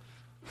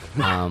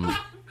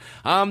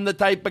 I'm the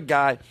type of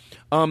guy.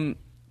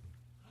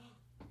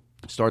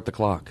 Start the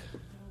clock.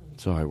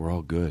 It's all right. We're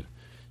all good.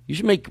 We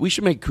should make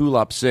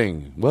Kulop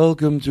sing.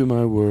 Welcome to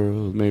my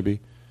world,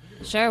 maybe.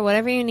 Sure,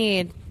 whatever you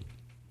need.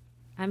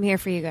 I'm here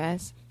for you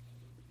guys.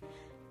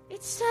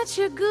 It's such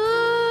a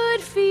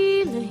good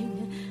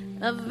feeling,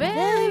 a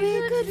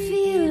very good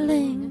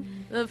feeling,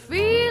 the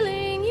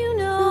feeling you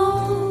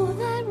know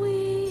that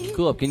we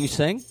Cool Up, can you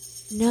sing?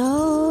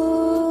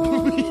 know.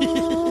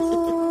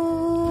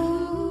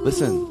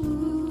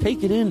 Listen,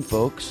 take it in,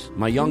 folks.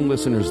 My young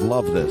listeners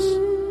love this.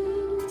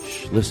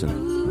 Shh, listen.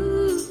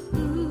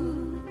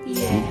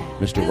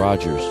 Mr.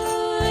 Rogers.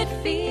 Good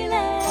feeling.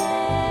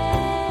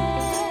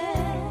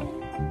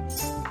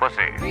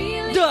 Pussy.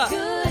 Really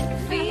good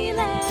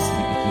feeling.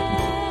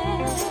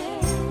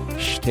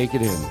 Shh, take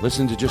it in.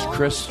 Listen to just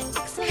Chris.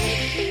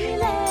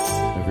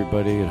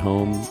 Everybody at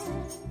home,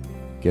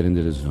 get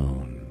into the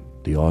zone.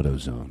 The auto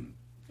zone.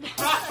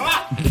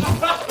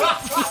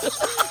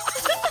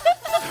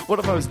 What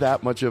if I was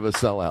that much of a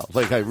sellout?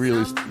 Like I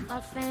really...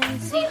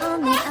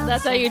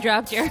 That's how you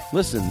dropped your...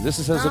 Listen,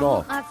 this says it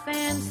all.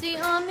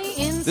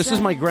 This is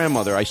my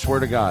grandmother, I swear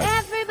to God.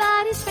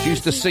 She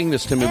used to sing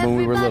this to me when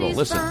we were little.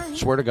 Listen,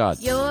 swear to God.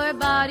 Your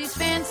body's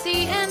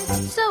fancy and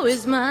so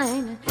is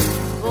mine.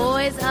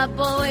 Boys are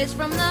boys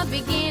from the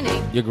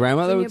beginning. Your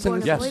grandmother When would you're sing born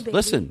this? a boy, Yes, baby,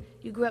 listen.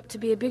 You grew up to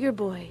be a bigger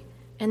boy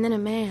and then a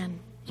man.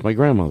 It's my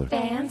grandmother.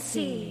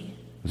 Fancy.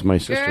 It's my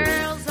sister.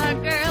 Girls are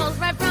girls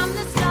right from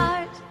the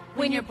start.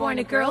 When you're born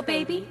a girl,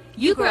 baby,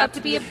 you grow up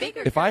to be a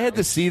bigger If I had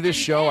to see this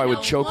show, I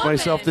would choke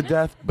myself to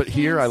death, but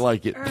here I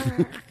like it.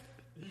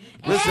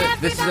 Listen,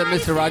 this is a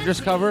Mr.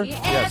 Rogers cover?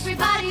 Yes.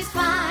 Everybody's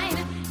fine.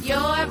 Your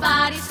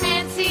body's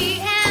fancy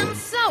and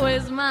so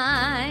is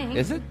mine.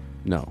 Is it?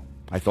 No.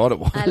 I thought it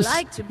was. I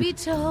like to be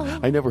told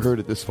I never heard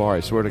it this far, I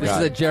swear to This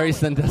God. is a Jerry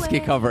Sandusky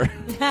cover.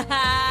 when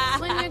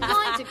you're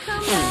going to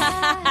come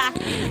back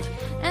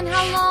and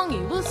how long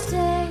you will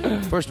stay.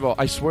 First of all,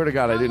 I swear to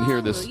God, I didn't hear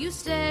Will this you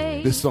stay?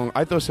 this song.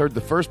 I thought I heard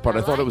the first part.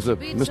 I thought it was a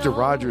Mr.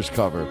 Rogers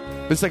cover.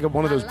 It's like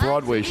one of those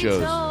Broadway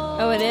shows.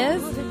 Oh, it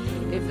is?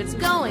 If it's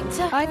going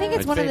to I think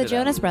it's I'd one of the fade it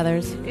out. Jonas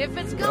Brothers. If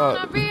it's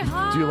gonna be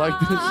hard. Do you like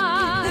this?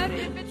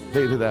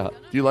 Fade it out.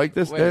 Do you like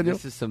this, Wait, Daniel?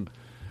 this is some...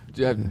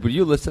 Were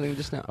you listening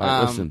just now? All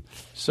right, listen.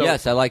 So,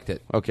 yes, I liked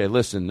it. Okay,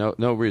 listen. No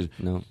reason.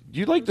 No. Do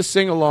you like to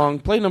sing along?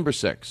 Play number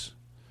 6.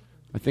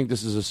 I think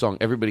this is a song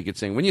everybody could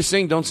sing. When you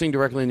sing, don't sing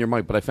directly in your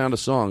mic. But I found a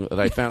song that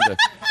I found.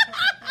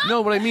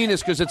 No, what I mean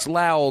is because it's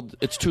loud.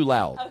 It's too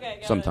loud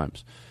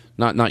sometimes.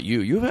 Not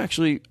you. You've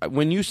actually,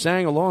 when you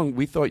sang along,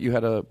 we thought you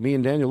had a. Me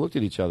and Daniel looked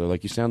at each other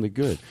like you sounded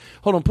good.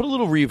 Hold on, put a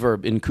little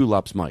reverb in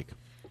Kulop's mic.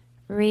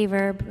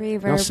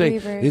 Reverb, Now say,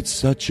 reverb. it's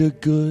such a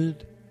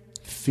good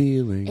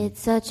feeling. It's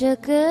such a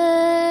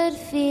good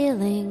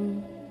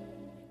feeling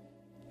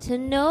to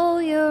know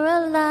you're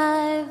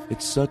alive.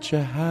 It's such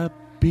a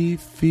happy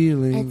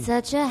feeling It's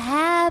such a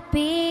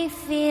happy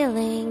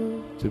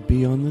feeling to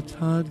be on the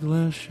Todd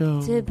Glass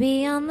Show. to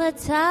be on the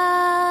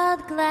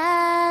Todd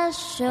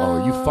Glass Show. Oh,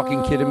 are you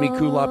fucking kidding me,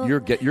 Kulop?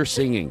 You're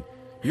singing.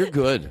 You're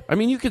good. I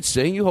mean, you could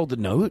sing. You hold the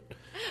note.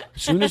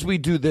 As soon as we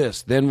do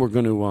this, then we're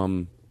going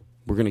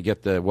to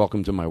get the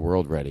Welcome to My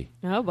World ready.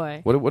 Oh,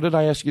 boy. What did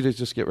I ask you to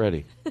just get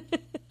ready?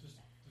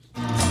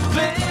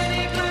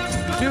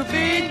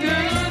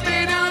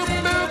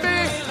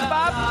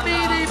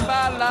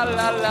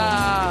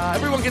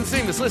 Everyone can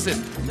sing this.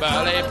 Listen.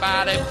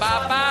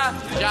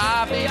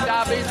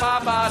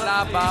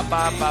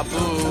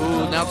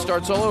 Now it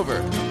starts all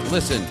over.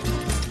 Listen.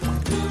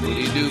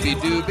 Doobie doobie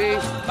doobie,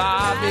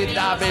 bobby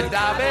dobby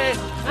dobby.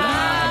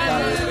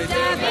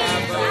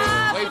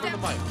 Wait for the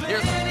mic.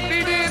 Here.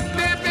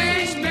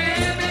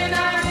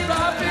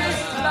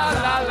 La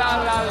la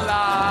la la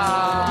la.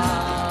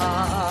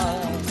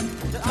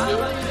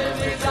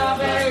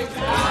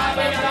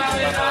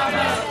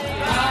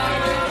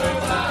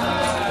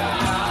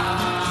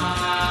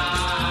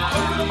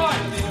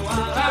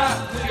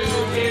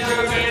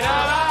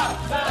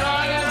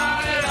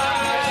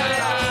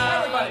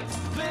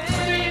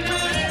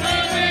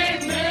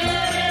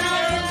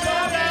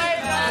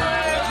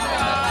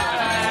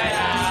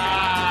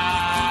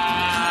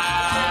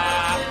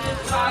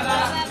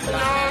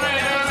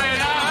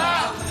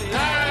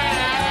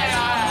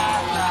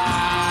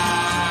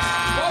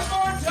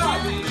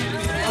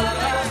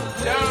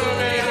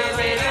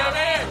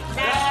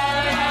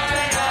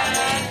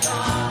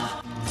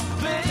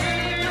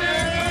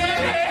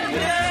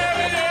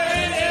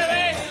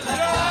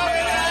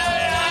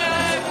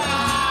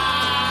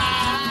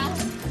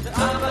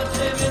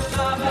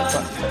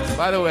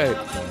 By the way,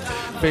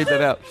 fade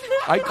that out.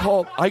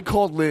 I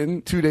called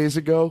Lynn 2 days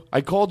ago. I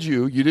called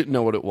you. You didn't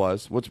know what it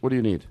was. What do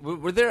you need?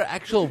 Were there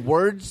actual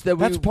words that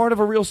That's part of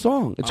a real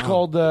song. It's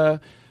called,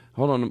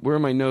 hold on, where are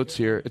my notes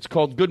here? It's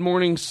called Good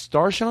Morning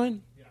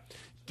Starshine?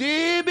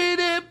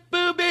 That's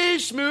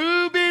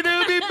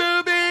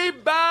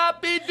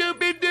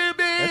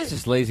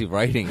just lazy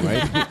writing,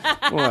 right?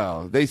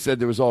 Well, they said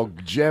there was all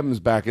gems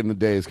back in the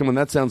days. Come on,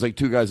 that sounds like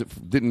two guys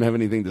that didn't have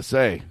anything to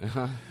say.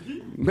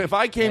 If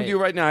I came to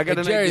you right now, I got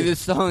an Jerry, idea. this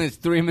song is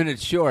 3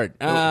 minutes short.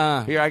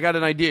 Here, I got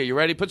an idea. You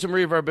ready? Put some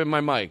reverb in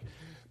my mic.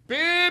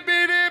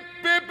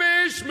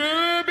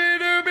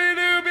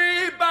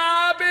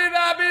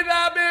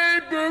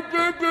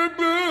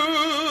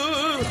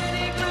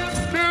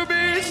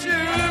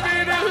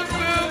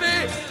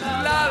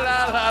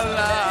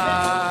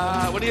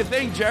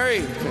 thing,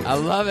 Jerry. I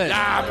love it.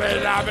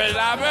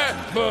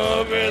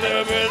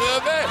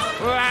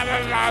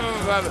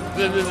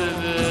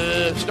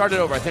 Start it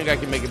over. I think I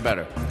can make it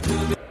better.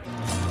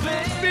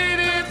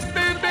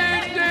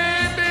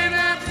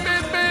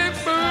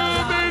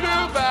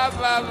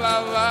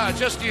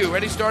 Just you.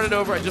 Ready? Start it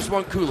over. I just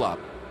want Kulop.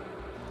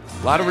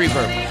 A lot of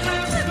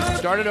reverb.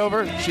 Start it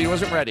over. She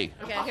wasn't ready.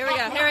 Okay, here we go.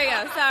 Sorry.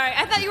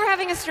 I thought you were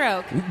having a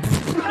stroke.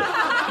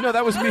 No,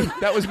 that was me.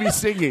 That was me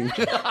singing.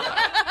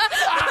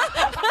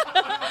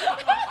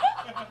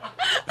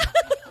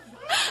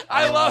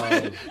 I love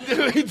it.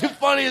 The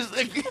funniest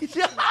thing.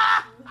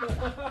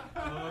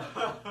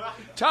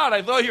 Todd,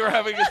 I thought you were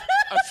having a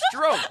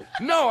stroke.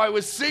 No, I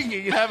was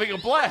singing and having a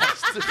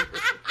blast.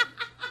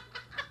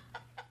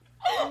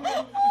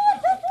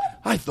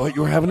 I thought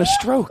you were having a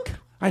stroke.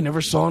 I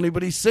never saw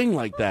anybody sing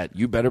like that.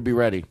 You better be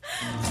ready.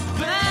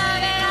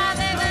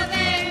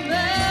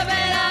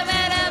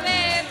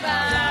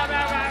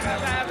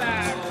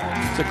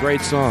 It's a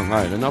great song. All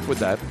right, enough with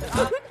that.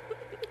 All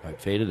right,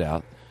 fade it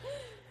out.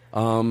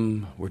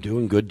 We're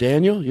doing good,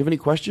 Daniel. You have any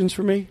questions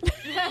for me?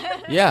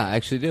 Yeah, I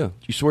actually do.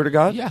 You swear to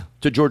God? Yeah.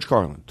 To George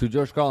Carlin? To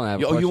George Carlin. I have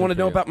a you question want to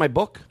know about my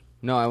book?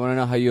 No, I want to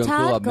know how you and Todd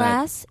Kulop met.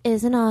 Glass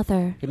is an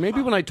author. And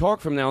maybe when I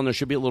talk from now on, there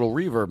should be a little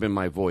reverb in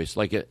my voice,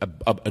 like an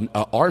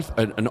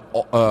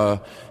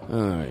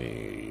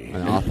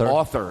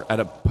author at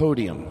a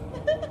podium.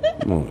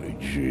 Oh,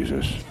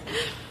 Jesus.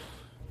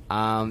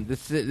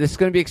 This is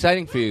going to be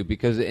exciting for you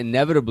because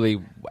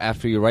inevitably,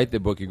 after you write the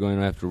book, you're going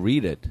to have to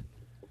read it.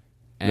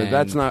 No,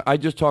 that's not. I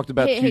just talked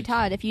about. Hey,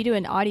 Todd, if you do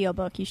an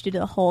audiobook, you should do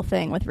the whole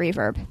thing with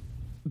reverb.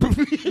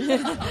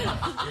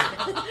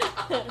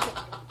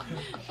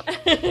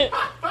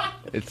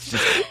 It's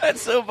just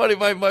that's so funny.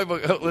 My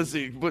book. Oh, let's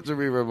see. Put some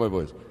reverb in my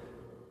voice.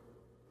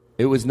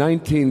 It was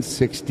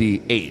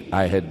 1968.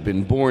 I had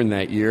been born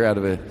that year out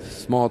of a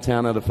small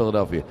town out of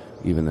Philadelphia.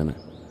 Even then,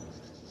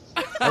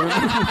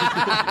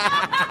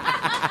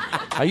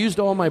 I used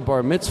all my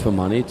bar mitzvah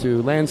money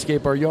to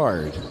landscape our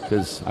yard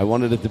because I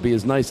wanted it to be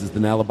as nice as the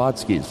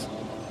Nalabotskis.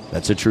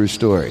 That's a true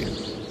story.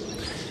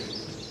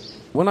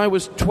 When I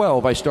was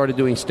 12, I started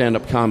doing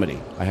stand-up comedy.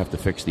 I have to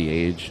fix the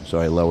age, so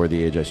I lower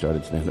the age I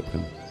started stand-up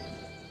comedy.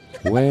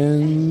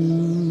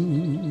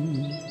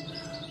 When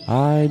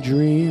I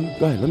dream...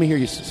 Go ahead, let me hear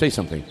you say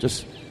something.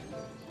 Just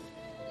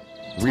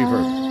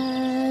reverb.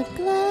 Todd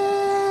Glass,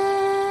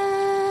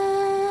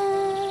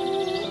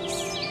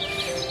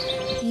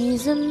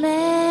 he's a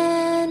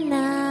man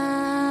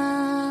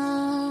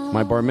now.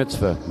 My bar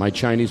mitzvah, my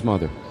Chinese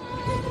mother.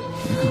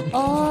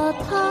 Oh,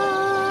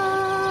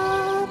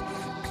 Todd,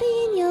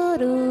 clean your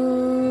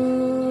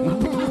room.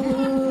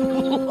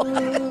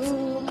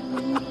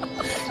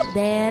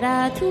 There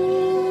are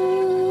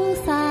two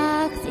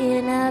socks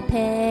in a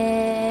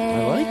pair.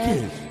 I like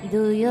it.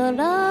 Do your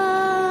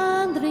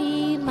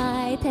laundry,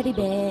 my teddy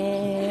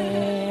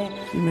bear.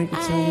 You make it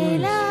so I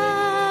nice.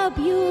 love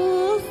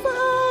you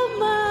so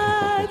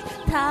much,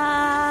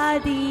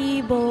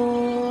 Toddy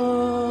boy.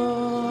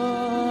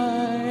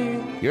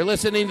 You're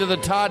listening to the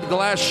Todd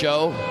Glass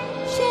Show.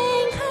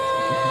 Shanghai.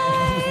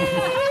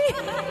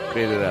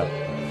 Fade it out.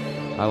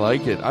 I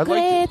like it. I like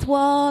Great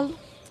Wall.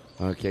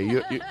 Okay,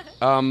 you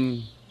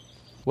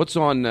what's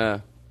on?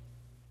 I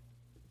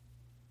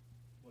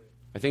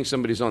think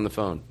somebody's on the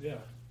phone. Yeah.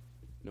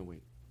 No,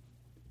 wait.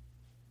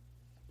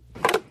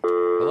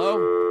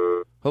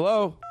 Hello?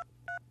 Hello?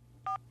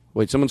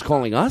 Wait, someone's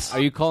calling us? Are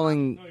you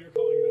calling? No, you're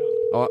calling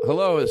them.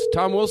 Hello, is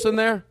Tom Wilson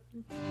there?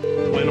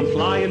 When I'm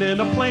flying in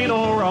a plane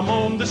or I'm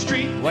on the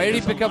street. Why did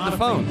he pick up the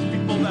phone?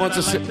 He wants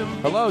to sit.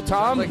 Hello,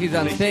 Tom? Like he's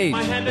on stage.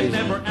 My hand and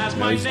never ask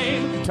my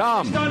name.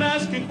 Tom, Start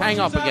asking hang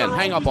up questions again. that are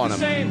Hang up on always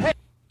the same. him. Hey.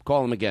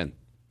 Call him again.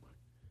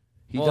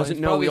 He Well, doesn't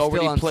he's know we probably already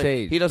still on played.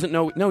 stage. He doesn't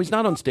know. No, he's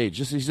not on stage.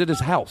 Just he's at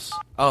his house.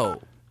 Oh.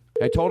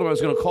 I told him I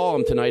was going to call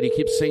him tonight. He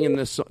keeps singing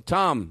this song.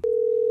 Tom.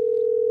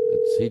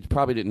 He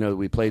probably didn't know that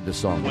we played this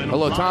song. When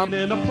Hello, I'm Tom.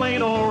 flying in a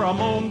plane or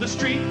I'm on the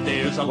street.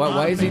 There's a lot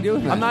Why of is he things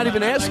doing that? I'm not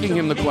even asking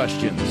him the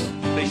questions.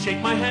 They shake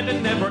my hand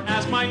and never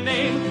ask my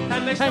name.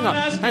 And they Hang start up.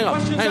 asking Hang up.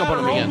 questions Hang up that on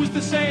him are again. always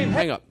the same. Hey.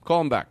 Hang up.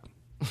 Call him back.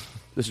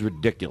 This is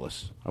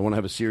ridiculous. I want to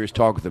have a serious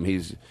talk with him.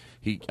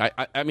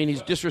 I mean,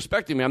 he's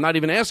disrespecting me. I'm not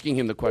even asking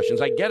him the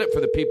questions. I get it for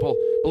the people.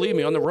 Believe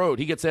me, on the road,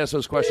 he gets asked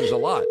those questions a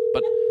lot.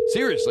 But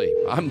seriously,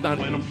 I'm not.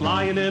 When I'm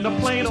flying in a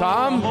plane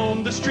Tom? or I'm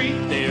on the street,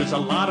 there's a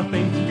lot of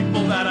famous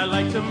people that I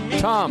like to meet.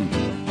 Tom.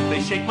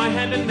 They shake my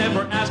hand and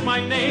never ask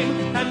my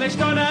name, and they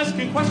start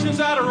asking questions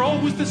that are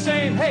always the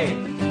same. Hey,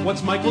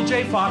 what's Michael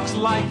J. Fox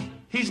like?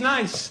 He's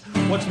nice.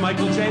 What's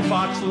Michael J.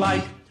 Fox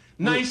like?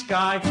 Nice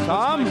guy.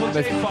 Tom? What's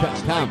Michael J.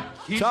 Fox Tom. like?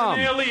 He's Tom. an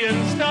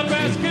alien. Stop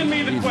asking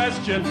me the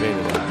question.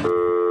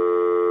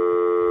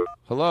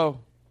 Hello?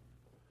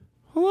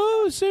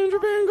 Hello, Sandra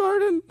Van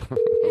Garden? All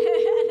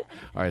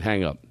right,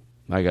 hang up.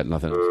 I got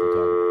nothing else to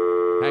talk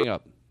about. Hang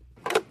up.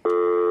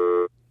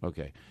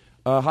 Okay.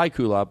 Hi,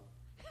 Kulop.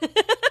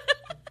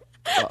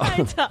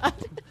 Hi, Todd.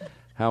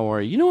 How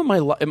are you? You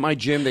know, at my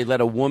gym, they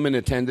let a woman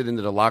attendant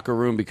into the locker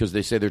room because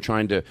they say they're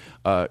trying to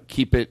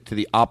keep it to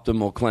the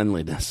optimal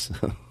cleanliness.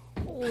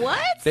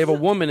 What? They have a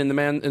woman in the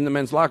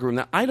men's locker room.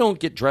 Now, I don't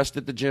get dressed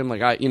at the gym.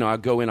 Like I'll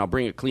go in, I'll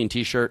bring a clean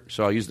T-shirt,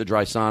 so I'll use the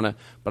dry sauna.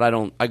 But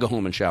I go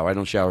home and shower. I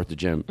don't shower at the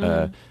gym.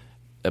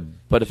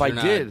 But if I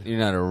did, you're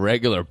not a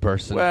regular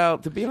person. Well,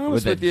 to be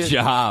honest with you,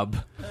 job.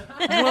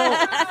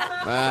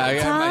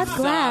 Todd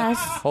Glass.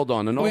 Hold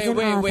on,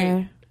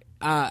 wait.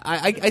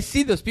 I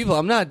see those people.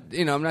 I'm not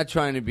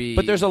trying to be.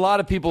 But there's a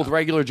lot of people with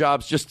regular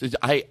jobs.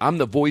 I'm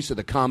the voice of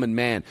the common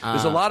man.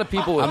 There's a lot of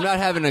people. I'm not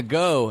having a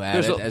go at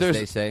it, as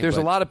they say. There's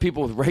a lot of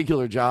people with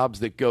regular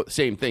jobs that go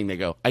same thing. They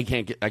go, I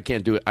can't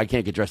do it. I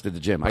can't get dressed at the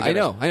gym. I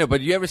know.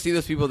 But you ever see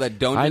those people that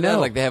don't do that?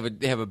 Like they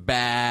have a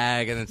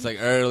bag and it's like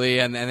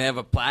early, and they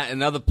have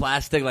another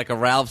plastic like a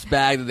Ralph's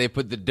bag that they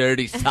put the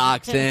dirty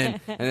socks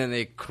in, and then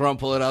they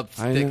crumple it up,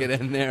 stick it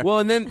in there. Well,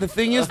 and then the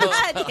thing is,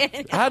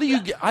 how do you?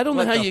 I don't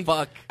know how you.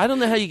 Fuck? I don't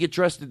know how you get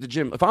dressed at the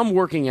gym. If I'm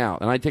working out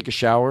and I take a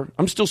shower,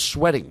 I'm still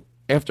sweating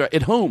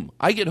at home.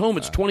 I get home,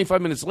 it's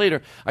 25 minutes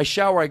later. I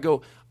shower, I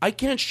go. I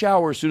can't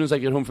shower as soon as I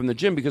get home from the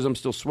gym because I'm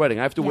still sweating.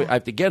 I have to wait. I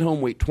have to get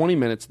home, wait 20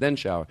 minutes, then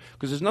shower.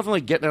 Because there's nothing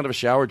like getting out of a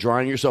shower,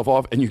 drying yourself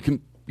off, and you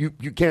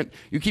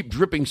keep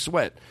dripping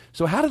sweat.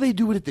 So how do they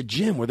do it at the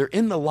gym where they're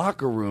in the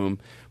locker room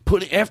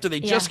after they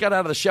just got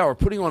out of the shower,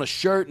 putting on a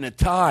shirt and a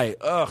tie?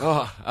 Ugh.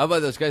 Oh, how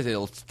about those guys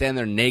that'll stand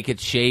there naked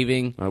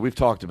shaving? We've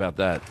talked about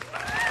that.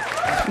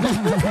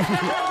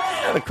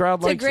 The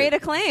crowd likes to great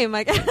acclaim,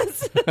 I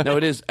guess. No,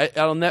 it is.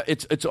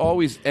 It's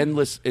always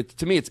endless.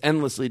 To me, it's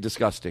endlessly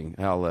disgusting.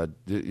 How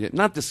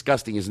not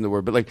disgusting isn't the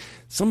word, but like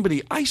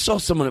I saw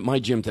someone at my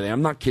gym today.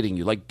 I'm not kidding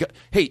you. Like,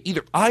 hey,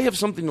 either I have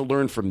something to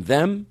learn from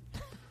them.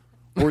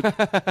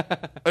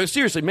 Or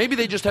seriously, maybe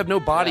they just have no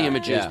body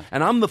images,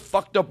 and I'm the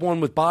fucked up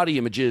one with body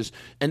images,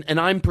 and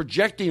I'm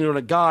projecting on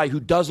a guy who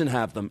doesn't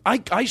have them.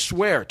 I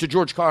swear to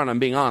George Carlin, I'm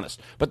being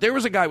honest, but there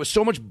was a guy with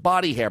so much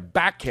body hair,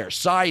 back hair,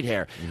 side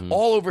hair,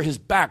 all over his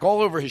back, all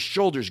over his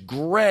shoulders,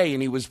 gray,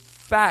 and he was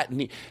fat,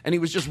 and he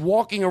was just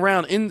walking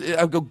around.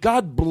 I go,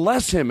 God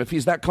bless him if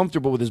he's that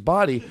comfortable with his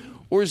body.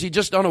 Or is he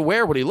just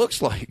unaware what he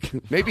looks like?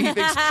 Maybe he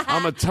thinks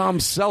I'm a Tom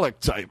Selleck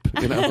type,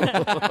 you know?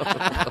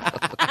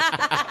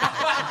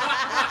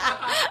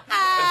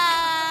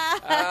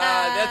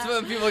 That's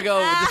when people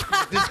go,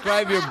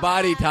 describe your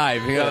body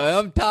type. You go,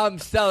 I'm Tom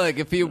Selleck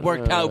if he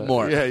worked out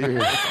more. Yeah,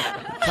 you're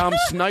Tom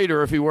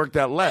Snyder if he worked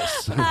out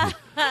less.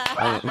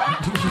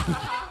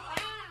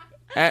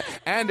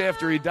 And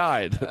after he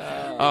died.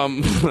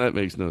 That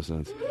makes no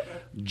sense.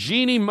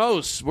 Jeannie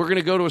Mose. We're going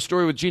to go to a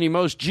story with Jeannie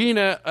Mose.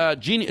 Jeannie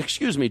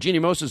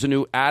Mose is a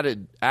new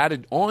added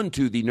on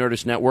to the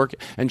Nerdist Network,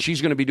 and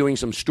she's going to be doing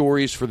some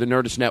stories for the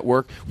Nerdist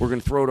Network. We're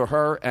going to throw to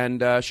her,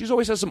 and she's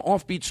always has some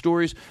offbeat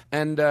stories,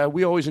 and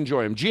we always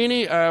enjoy them.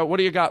 Jeannie, what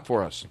do you got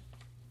for us?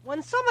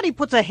 When somebody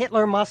puts a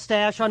Hitler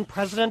mustache on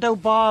President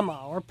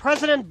Obama or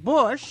President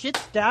Bush,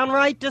 it's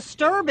downright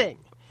disturbing.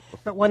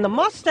 But when the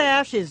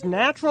mustache is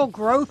natural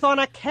growth on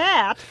a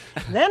cat,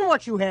 then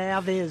what you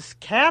have is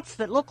cats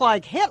that look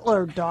like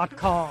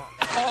Hitler.com.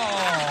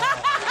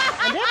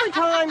 And every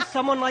time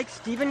someone like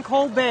Stephen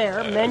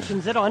Colbert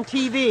mentions it on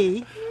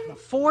TV, the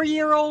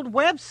 4-year-old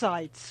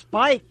website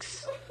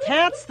spikes.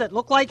 Cats that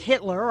look like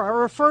Hitler are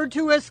referred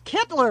to as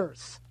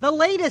Kittlers, the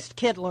latest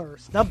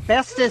Kittlers, the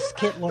bestest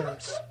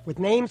Kittlers, with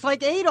names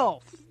like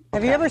Adolf.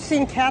 Have you ever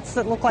seen cats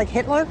that look like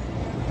Hitler?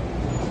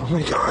 Oh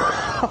my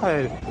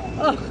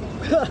God.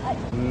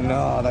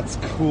 No, that's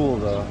cool,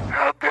 though.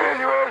 How dare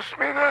you ask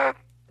me that?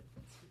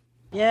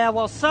 Yeah,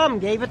 well, some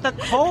gave it the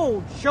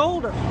cold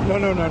shoulder. No.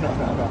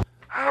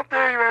 How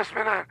dare you ask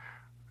me that?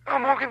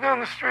 I'm walking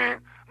down the street,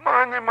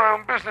 minding my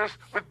own business,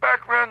 with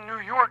background New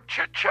York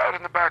chit-chat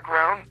in the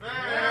background.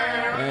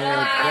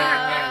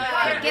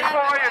 Get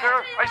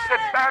quieter. I said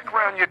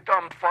background, you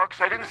dumb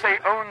fucks. I didn't say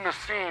own the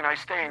scene. I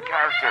stay in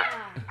character.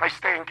 I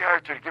stay in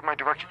character to give my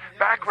direction.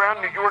 Background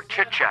New York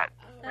chit-chat.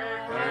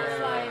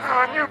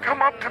 And you come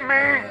up to me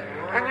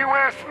and you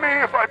ask me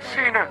if I've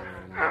seen a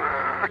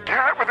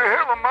cat with a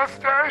Hitler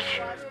mustache.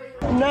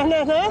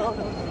 No.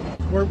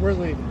 We're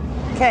leaving.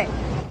 Okay.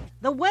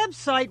 The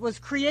website was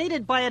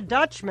created by a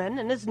Dutchman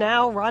and is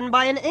now run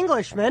by an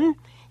Englishman.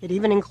 It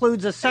even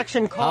includes a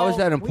section called... How is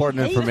that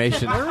important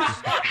information?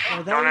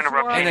 Don't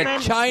interrupt me. And a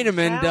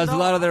Chinaman does a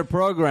lot of their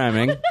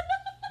programming.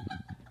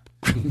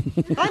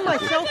 I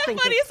myself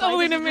think funny it's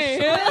only to me.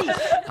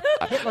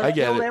 Hitler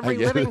killed every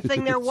living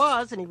thing there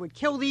was, and he would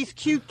kill these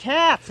cute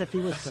cats if he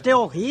was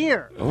still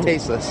here.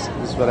 Tasteless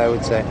is what I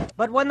would say.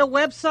 But when the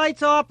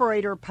website's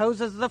operator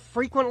poses the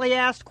frequently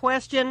asked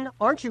question,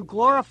 "Aren't you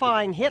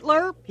glorifying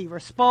Hitler?" he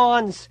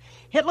responds,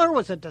 "Hitler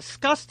was a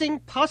disgusting,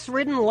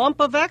 pus-ridden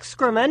lump of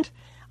excrement.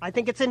 I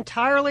think it's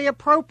entirely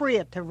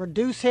appropriate to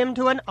reduce him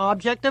to an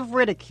object of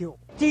ridicule."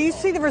 Do you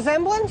see the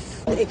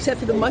resemblance?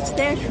 Except for the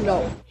mustache,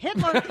 no.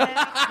 Hitler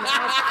cats.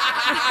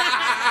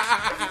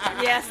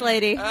 Yes,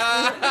 lady.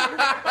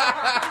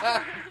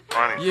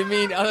 You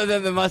mean other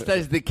than the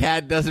mustache, the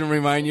cat doesn't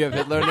remind you of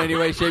Hitler in any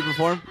way, shape, or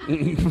form?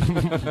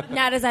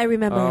 Not as I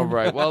remember. All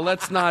right. Well,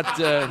 let's not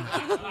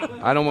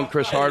I don't want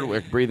Chris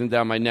Hardwick breathing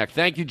down my neck.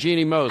 Thank you,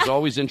 Jeannie Mose.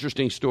 Always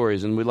interesting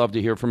stories, and we love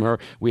to hear from her.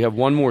 We have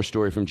one more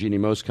story from Jeannie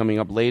Mose coming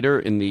up later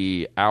in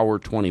the hour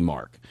 20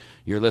 mark.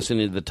 You're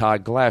listening to the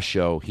Todd Glass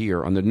Show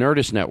here on the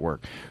Nerdist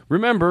Network.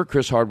 Remember,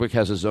 Chris Hardwick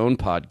has his own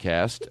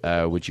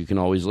podcast, which you can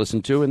always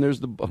listen to, and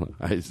there's the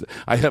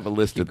I have a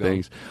list of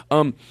things.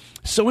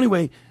 So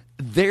anyway,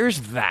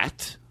 there's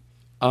that.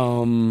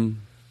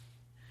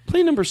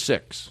 Play number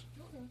 6.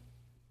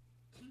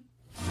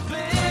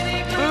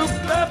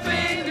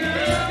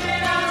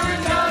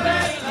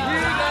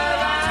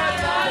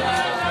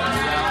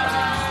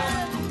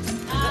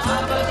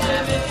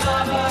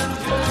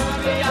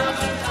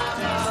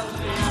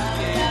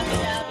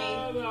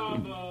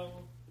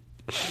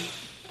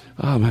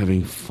 I'm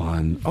having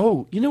fun.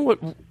 Oh, you know what?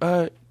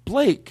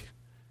 Blake,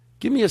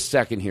 give me a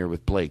second here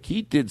with Blake.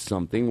 He did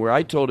something where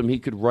I told him he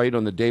could write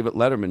on the David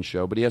Letterman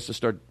show, but he has to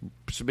start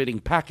submitting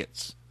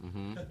packets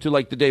to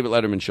like the David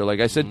Letterman show. Like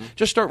I said,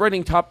 just start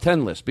writing top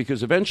 10 lists,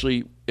 because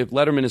eventually if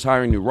Letterman is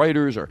hiring new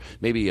writers, or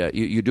maybe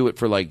you do it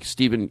for like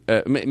Stephen,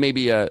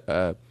 maybe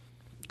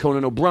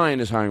Conan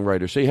O'Brien is hiring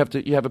writers, so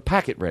you have a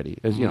packet ready.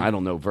 As you know, I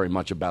don't know very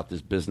much about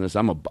this business.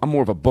 I'm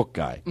more of a book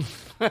guy.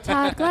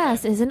 Todd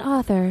Glass is an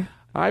author.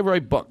 I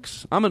write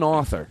books. I'm an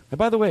author. And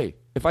by the way,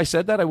 if I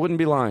said that, I wouldn't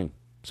be lying.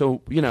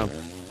 So, you know.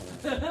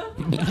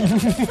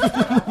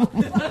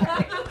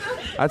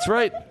 That's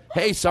right.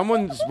 Hey,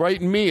 someone's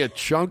writing me a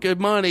chunk of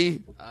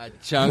money. A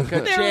chunk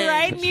of change. They're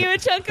writing you a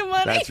chunk of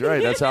money? That's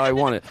right. That's how I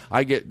want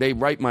it. They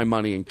write my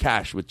money in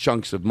cash with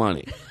chunks of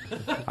money.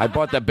 I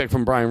bought that book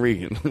from Brian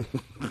Regan.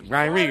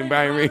 Brian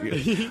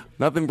Regan.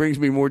 Nothing brings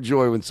me more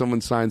joy when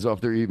someone signs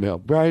off their email.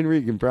 Brian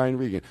Regan.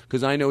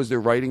 Because I know as they're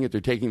writing it, they're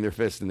taking their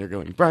fist and they're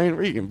going, Brian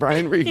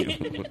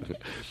Regan.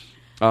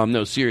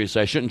 No,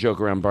 seriously, I shouldn't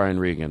joke around Brian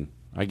Regan.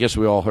 I guess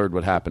we all heard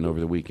what happened over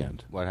the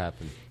weekend. What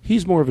happened?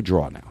 He's more of a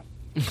draw now.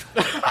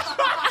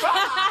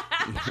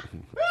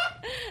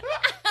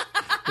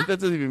 That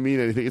doesn't even mean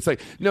anything. It's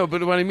like, no,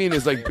 but what I mean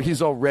is like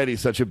he's already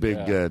such a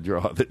big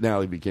draw that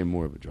now he became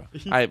more of a draw.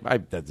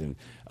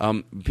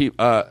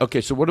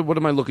 Okay, so what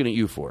am I looking at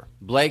you for?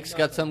 Blake's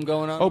got something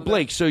going on. Oh,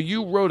 Blake, so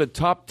you wrote a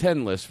top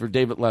 10 list for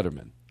David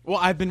Letterman. Well,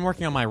 I've been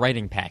working on my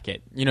writing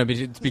packet. You know,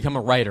 to become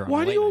a writer.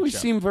 Why do you always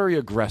seem very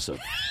aggressive?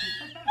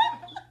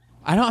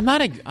 I'm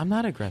not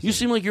aggressive. You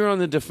seem like you're on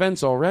the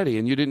defense already,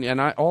 and you didn't.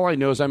 And all I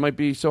know is I might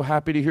be so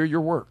happy to hear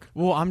your work.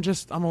 Well, I'm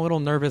a little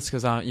nervous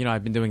because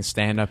I've been doing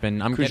stand up,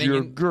 and I'm getting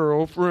your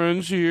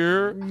girlfriend's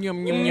here. Stop!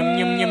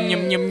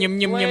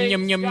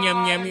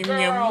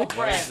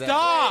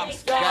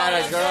 Got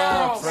a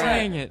girlfriend.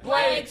 Saying it,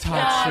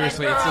 Todd.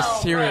 Seriously,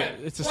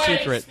 it's a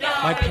secret.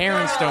 My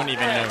parents don't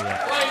even know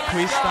yet.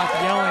 Please stop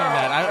yelling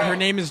that. Her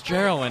name is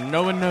Geraldine.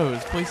 No one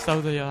knows. Please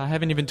stop. I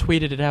haven't even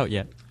tweeted it out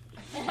yet.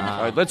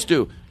 All right, let's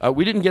do.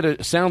 We didn't get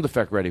a sound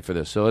effect ready for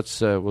this, so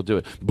we'll do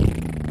it.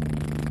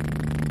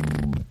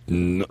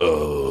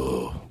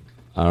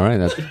 All right,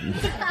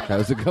 that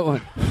was a good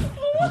one.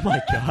 Oh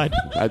my God,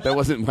 that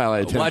wasn't while I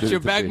attempted. Watch your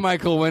back,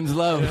 Michael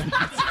Winslow.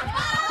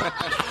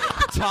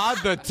 Todd,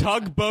 the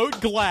tugboat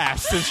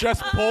Glass has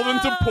just pulled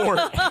into port.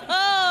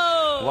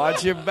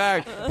 Watch your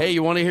back. Hey,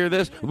 you want to hear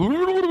this?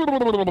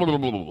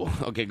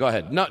 Okay, go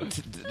ahead. No,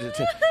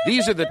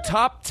 these are the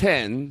top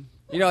 10.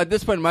 You know, at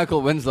this point,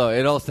 Michael Winslow,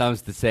 it all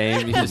sounds the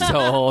same. He's just so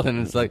old,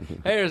 and it's like,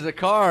 hey, there's a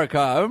car.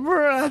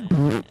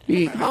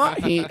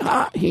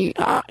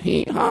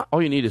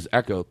 All you need is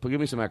echo.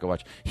 Give me some echo.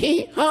 Watch.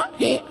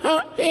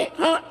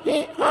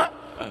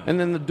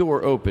 And then the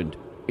door opened.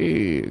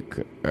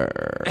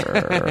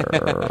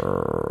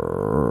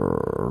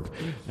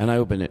 And I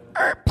opened it.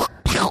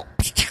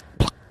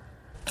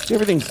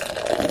 Everything's...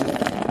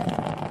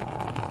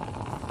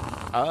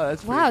 Oh,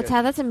 that's wow,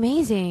 Todd, that's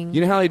amazing.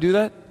 You know how I do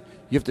that?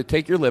 You have to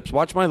take your lips,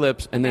 watch my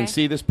lips, and then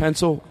see this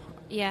pencil?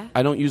 Yeah.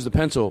 I don't use the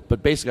pencil,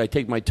 but basically I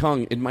take my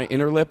tongue in my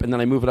inner lip, and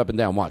then I move it up and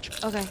down. Watch.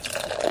 Okay.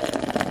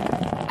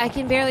 I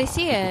can barely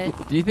see it.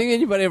 Do you think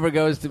anybody ever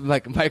goes to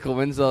like Michael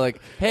Winslow, like,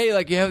 hey,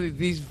 like you have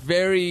these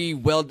very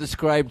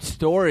well-described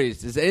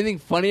stories. Does anything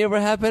funny ever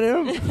happen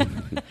to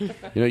him?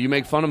 You know, you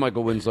make fun of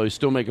Michael Winslow. He's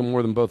still making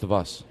more than both of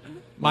us.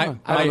 I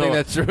don't think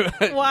that's true.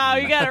 Wow,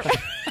 you got it.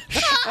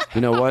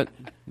 You know what?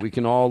 We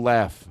can all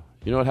laugh.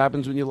 You know what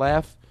happens when you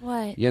laugh?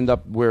 What? You end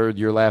up where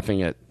you're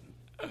laughing at.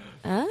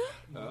 Huh?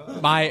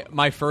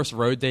 My first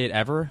road date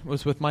ever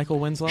was with Michael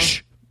Winslow.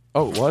 Shh.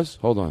 Oh, it was?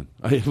 Hold on.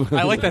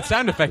 I like that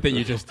sound effect that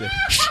you just did.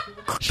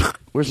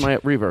 Where's my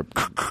reverb?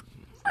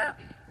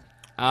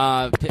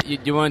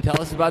 You want to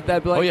tell us about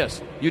that, Blake? Oh,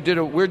 yes. You did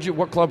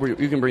what club were you?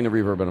 You can bring the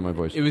reverb out of my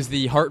voice. It was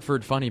the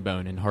Hartford Funny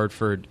Bone in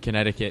Hartford,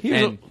 Connecticut.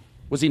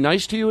 Was he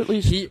nice to you at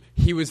least?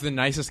 He was the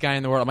nicest guy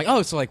in the world. I'm like,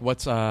 oh, so like,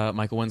 what's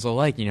Michael Winslow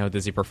like? You know,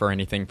 does he prefer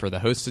anything for the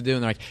host to do?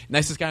 And they're like,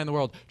 nicest guy in the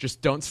world.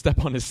 Just don't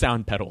step on his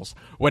sound pedals.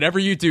 Whatever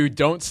you do,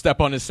 don't step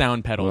on his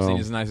sound pedals. Well,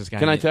 he's the nicest guy.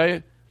 Can I tell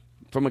you,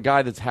 from a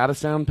guy that's had a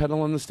sound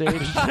pedal on the stage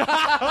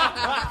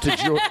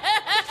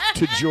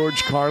to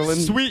George Carlin,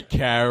 Sweet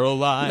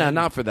Caroline. Nah,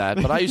 not for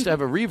that. But I used to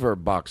have a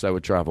reverb box I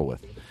would travel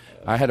with.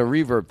 I had a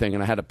reverb thing,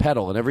 and I had a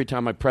pedal, and every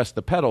time I pressed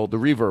the pedal, the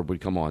reverb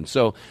would come on.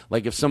 So,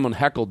 like, if someone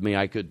heckled me,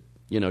 I could,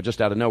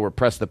 just out of nowhere,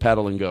 press the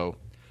pedal and go,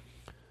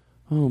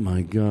 oh,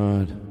 my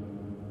God.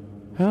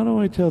 How do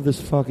I tell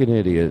this fucking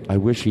idiot I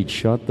wish he'd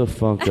shut the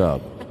fuck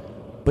up,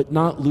 but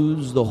not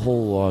lose the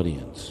whole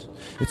audience?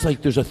 It's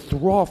like there's a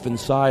throff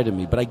inside of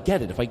me, but I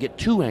get it. If I get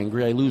too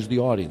angry, I lose the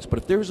audience. But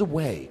if there's a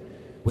way,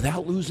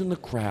 without losing the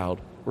crowd,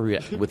 or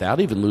without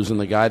even losing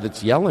the guy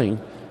that's yelling,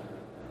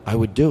 I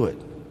would do it.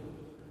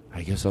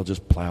 I guess I'll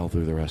just plow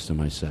through the rest of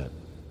my set.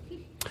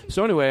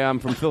 So anyway, I'm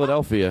from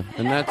Philadelphia,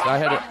 and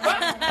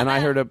I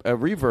heard a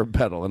reverb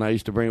pedal, and I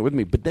used to bring it with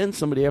me. But then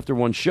somebody after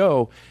one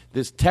show,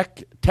 this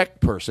tech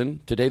person,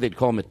 today they'd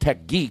call him a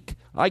tech geek.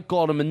 I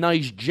called him a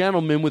nice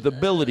gentleman with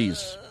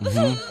abilities.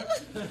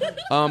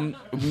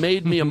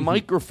 Made me a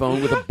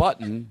microphone with a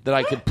button that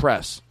I could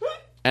press,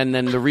 and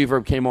then the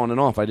reverb came on and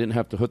off. I didn't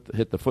have to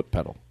hit the foot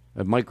pedal,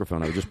 a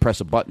microphone. I would just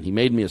press a button. He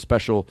made me a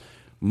special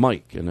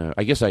mic, and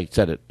I guess I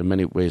said it in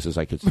many ways as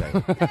I could say.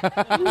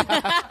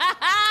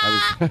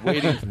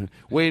 I was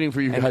waiting for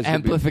you guys. An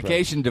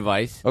amplification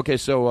device. Okay,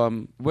 so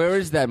where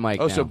is that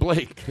mic? Oh, now? So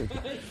Blake,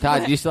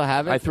 Todd, do you still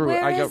have it? I threw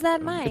Where it. is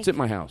that mic? It's at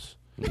my house.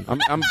 You were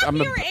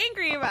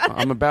angry about it.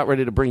 I'm about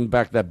ready to bring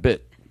back that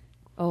bit.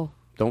 Oh,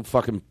 don't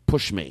fucking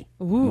push me.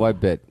 Ooh. What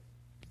bit?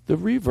 The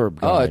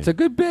reverb guy. Oh, it's a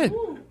good bit.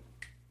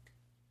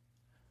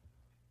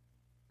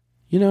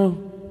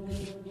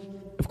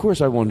 Of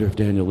course I wonder if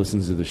Daniel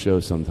listens to the show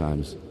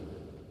sometimes.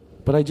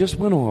 But I just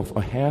went off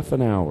a half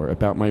an hour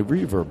about my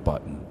reverb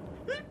button.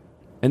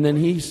 And then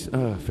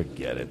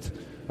forget it.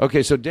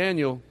 Okay, so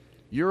Daniel,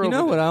 you're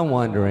over what I'm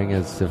wondering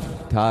is if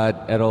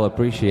Todd at all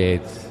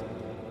appreciates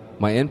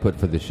my input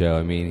for the show.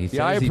 I mean, he says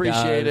I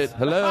appreciate he does, it.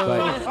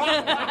 Hello.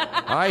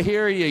 I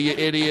hear you, you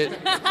idiot.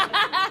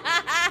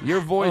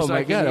 Your voice, oh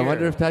my God, I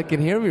wonder if Todd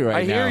can hear me right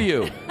I now. hear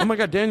you. Oh my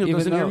God, Daniel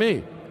doesn't hear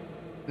me.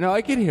 No,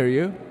 I can hear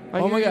you.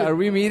 Oh my God, are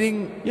we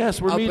meeting?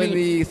 Yes, we're meeting in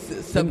the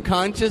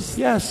subconscious.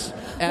 Yes.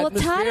 Well,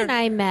 Todd and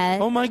I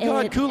met. Oh my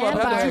God, Kulop,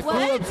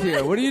 Kulop's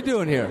here. What are you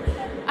doing here?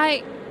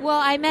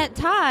 I met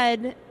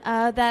Todd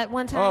that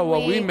one time. Oh,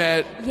 well, we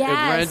met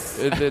yes.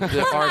 at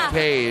the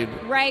arcade.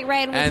 Right,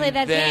 and we played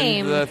that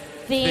game. The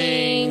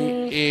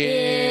thing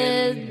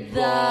in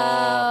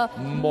the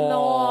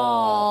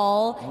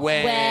mall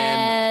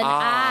when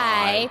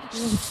I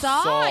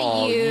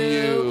saw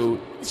you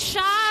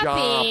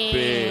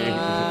shopping.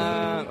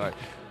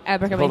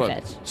 Hold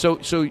on. So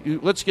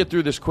let's get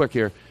through this quick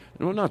here.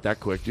 Well, not that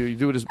quick.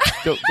 Do it as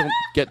don't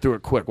get through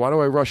it quick. Why do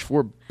I rush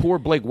for poor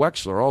Blake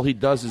Wexler? All he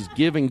does is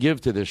give and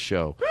give to this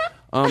show.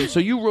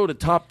 So you wrote a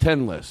top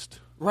 10 list.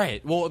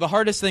 Right. Well, the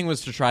hardest thing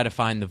was to try to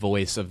find the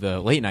voice of the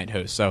late night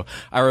host. So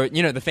I wrote,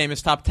 the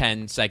famous top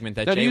 10 segment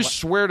that. Now, do you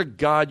swear to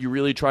God you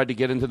really tried to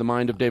get into the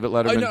mind of David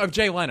Letterman? Oh, no, of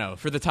Jay Leno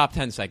for the top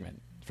 10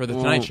 segment for the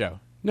Tonight Show.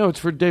 No, it's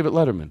for David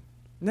Letterman.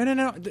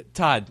 No.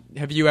 Todd,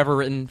 have you ever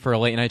written for a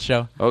late night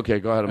show? Okay,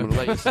 go ahead. I'm going to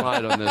let you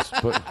slide on this.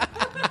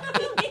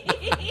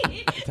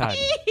 Todd.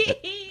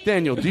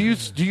 Daniel, do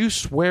you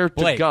swear to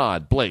Blake.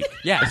 God, Blake?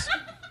 Yes.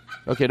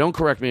 Okay, don't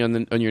correct me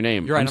on your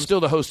name. You're right. I'm still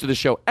the host of the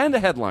show and a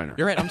headliner.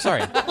 You're right. I'm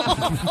sorry.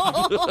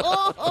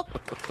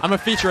 I'm a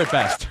feature at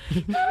best.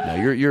 No,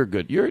 you're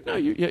good. You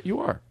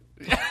are.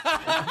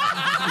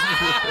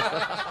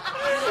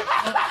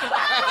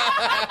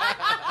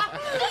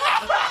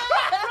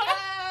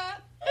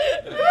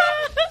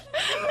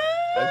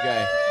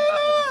 Okay.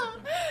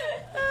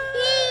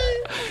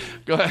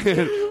 Go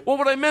ahead. Well,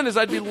 what I meant is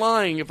I'd be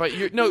lying if I.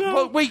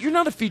 Wait, you're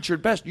not a feature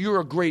at best. You're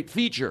a great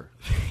feature.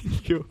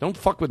 Don't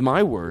fuck with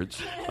my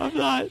words. I'm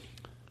not.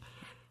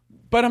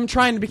 But I'm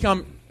trying to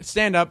become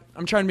stand-up.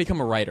 I'm trying to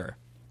become a writer.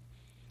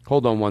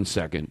 Hold on 1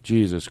 second.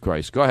 Jesus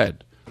Christ. Go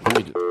ahead.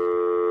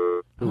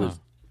 Who is?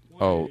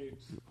 Oh.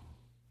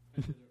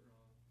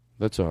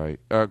 That's all right.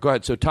 Go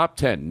ahead. So top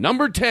 10.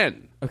 Number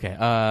 10. Okay.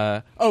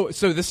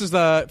 So this is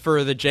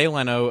for the Jay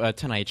Leno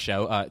Tonight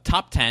Show.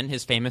 Top 10,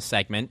 his famous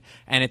segment,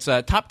 and it's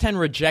top 10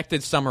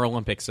 rejected Summer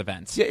Olympics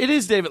events. Yeah, it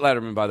is David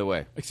Letterman, by the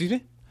way. Excuse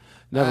me?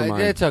 Never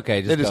mind. It's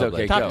okay. Just it is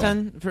okay. Top go.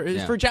 10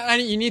 for Jay. I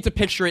mean, you need to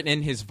picture it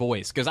in his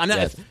voice because I'm not.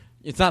 Yes.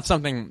 It's not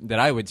something that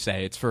I would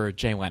say. It's for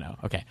Jay Leno.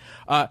 Okay.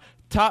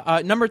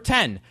 Number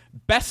 10,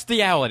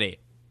 bestiality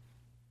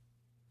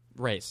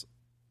race.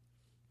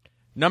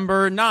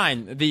 Number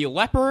 9, the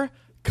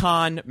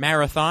Leprechaun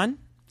Marathon.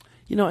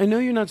 I know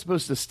you're not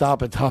supposed to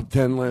stop a top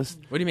 10 list.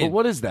 What do you mean? But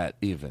what is that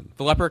even?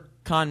 The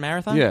Leprechaun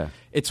Marathon? Yeah.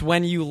 It's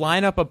when you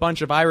line up a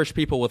bunch of Irish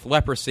people with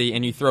leprosy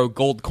and you throw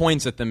gold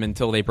coins at them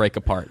until they break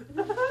apart.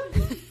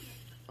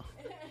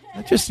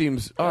 That just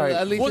seems all right.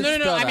 At least Well,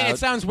 no. I mean, out. it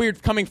sounds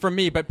weird coming from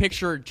me, but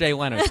picture Jay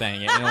Leno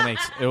saying it, and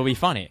it'll be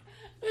funny.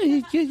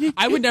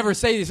 I would never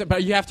say this,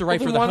 but you have to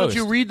write for the why host.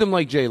 don't you read them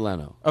like Jay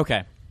Leno?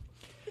 Okay.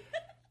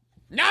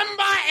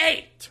 Number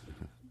 8,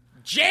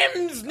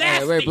 Jim's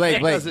Nasty. Wait,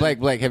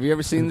 Blake. Have you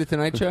ever seen The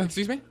Tonight Show?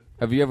 Excuse me?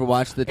 Have you ever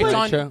watched The It's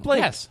Tonight on. Show?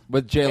 Yes.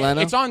 With Jay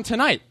Leno? It's on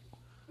tonight.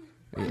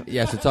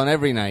 Yes, it's on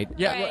every night.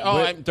 Yeah. Right.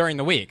 Oh, during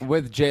the week.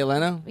 With Jay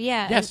Leno?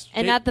 Yeah. Yes.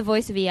 And not the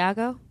voice of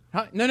Iago?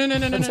 Huh? No.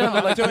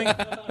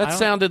 That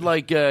sounded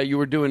like you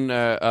were doing.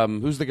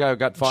 Who's the guy who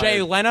got fired?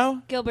 Jay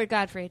Leno. Gilbert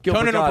Gottfried. Gilbert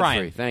Conan Godfrey.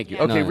 O'Brien. Thank you.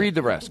 Yeah. Okay, No. read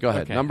the rest. Go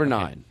ahead. Okay, Number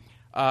okay.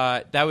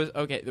 9. That was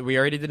okay. We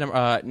already did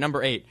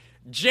number 8.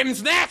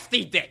 Jim's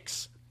nasty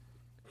dicks.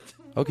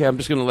 Okay, I'm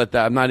just going to let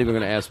that. I'm not even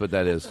going to ask what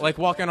that is. Like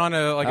walking on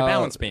a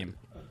balance beam.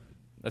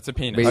 That's a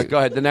penis. Go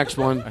ahead. The next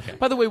one. Okay.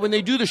 By the way, when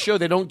they do the show,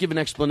 they don't give an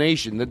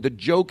explanation. The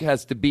joke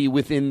has to be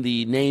within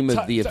the name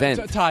of the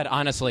event. Todd,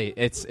 honestly,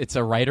 it's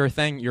a writer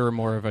thing. You're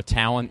more of a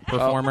talent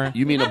performer.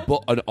 You mean an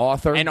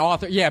author? An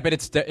author, yeah, but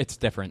it's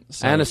different.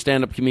 So. And a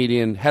stand-up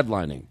comedian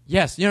headlining.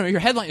 Yes, your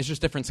headline is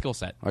just different skill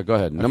set. All right, go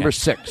ahead. Okay. Number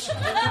 6.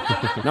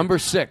 Number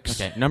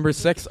 6. Okay, number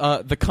 6.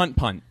 The cunt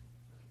punt.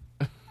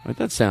 Right,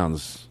 that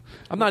sounds.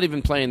 I'm not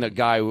even playing the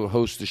guy who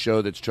hosts the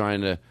show that's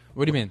trying to.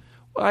 What do you mean?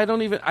 Well, I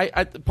don't even.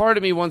 I part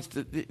of me wants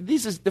to.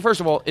 First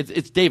of all,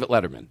 it's David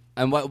Letterman.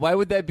 And why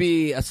would that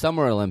be a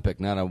summer Olympic,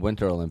 not a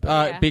winter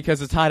Olympic?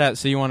 Because it's hot out,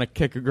 so you want to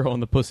kick a girl in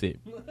the pussy.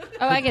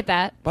 Oh, I get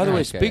that. By the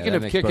way, Okay, speaking that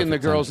of makes kicking the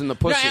perfect girls sense. in the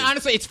pussy, No,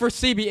 honestly, it's for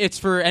it's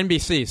for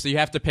NBC, so you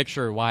have to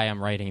picture why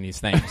I'm writing these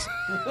things.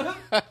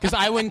 Because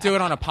I wouldn't do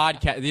it on a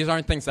podcast. These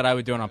aren't things that I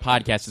would do on a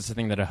podcast. It's a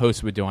thing that a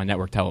host would do on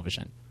network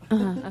television.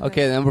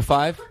 Okay, number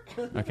 5.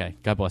 Okay,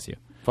 God bless you.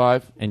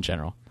 5 in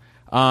general.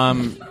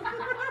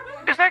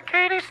 Is that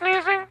Katie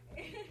sneezing?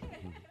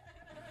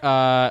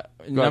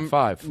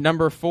 5.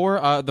 Number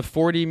 4, the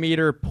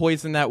 40-meter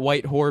poison that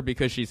white whore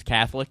because she's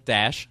Catholic.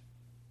 Dash.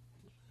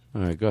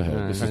 All right, go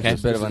ahead. This is a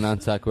bit of a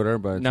non sequitur,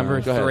 but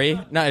Number 3.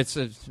 No, it's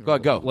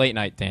go. Late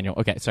night, Daniel.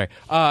 Okay, sorry.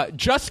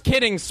 Just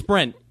kidding.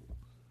 Sprint.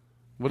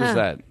 What is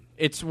that?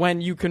 It's when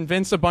you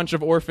convince a bunch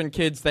of orphan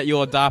kids that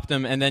you'll adopt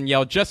them, and then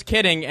yell "just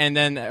kidding," and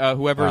then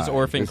whoever's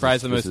orphan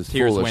cries the most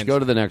tears foolish. wins. Go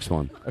to the next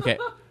one. Okay.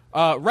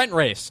 Rent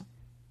race.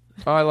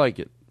 Oh, I like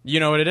it. You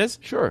know what it is?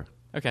 Sure.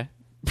 Okay.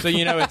 So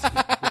you know it's.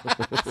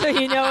 So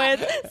you know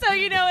it. So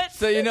you know it.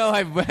 So you know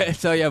I've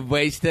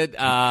wasted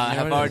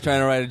half hour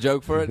trying to write a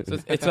joke for it. So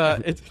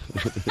it's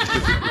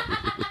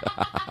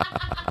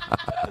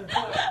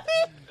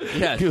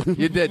Yes,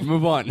 you did.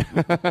 Move on. Go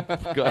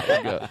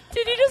ahead, go.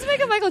 Did you just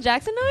make a Michael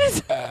Jackson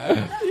noise?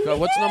 Go,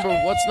 what's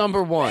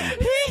number 1?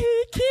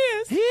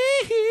 Kiss.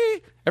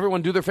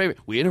 Everyone do their favorite.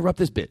 We interrupt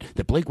this bit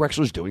that Blake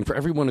Wexler's doing for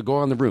everyone to go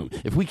on the room.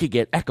 If we could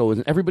get echo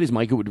in everybody's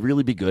mic, it would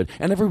really be good.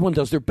 And everyone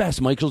does their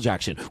best Michael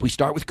Jackson. We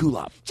start with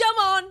Kulop. Jump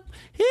on.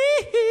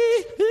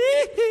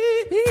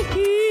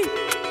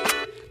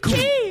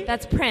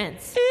 That's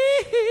Prince.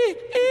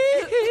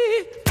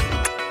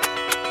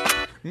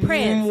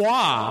 Prince.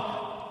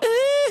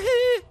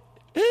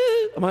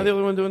 Am I the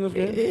only one doing this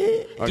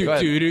game?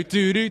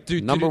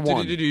 Right, Number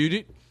 1.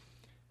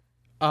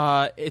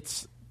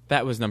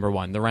 That was number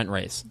 1. The rent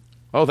race.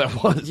 Oh,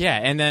 that was? Yeah,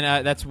 and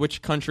then that's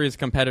which country's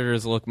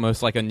competitors look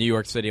most like a New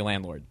York City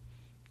landlord.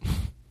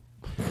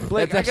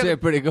 Blake, that's actually a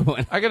pretty good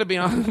one. I got to be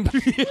honest.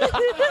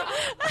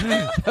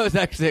 That was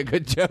actually a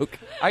good joke.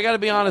 I got to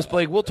be honest,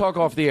 Blake. We'll talk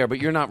off the air, but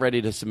you're not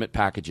ready to submit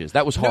packages.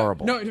 That was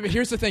horrible. No, but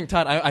here's the thing,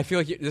 Todd. I feel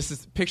like this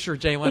is picture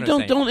Jay Leno.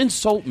 Don't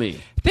insult me.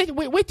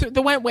 Mavis.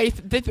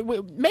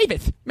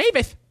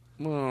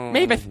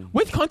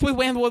 Which country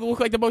landlord look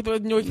like the most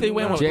New York City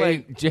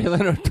landlord? Jay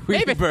Leno,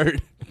 Tweety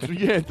Bird.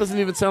 Yeah, it doesn't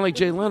even sound like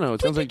Jay Leno. It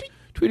sounds like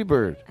Tweety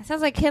Bird. It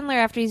sounds like Kindler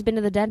after he's been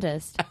to the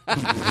dentist.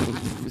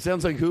 It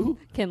sounds like who?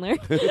 Kindler.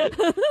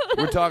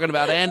 We're talking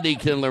about Andy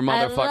Kindler,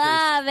 motherfuckers.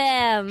 I love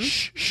him.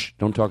 Shh.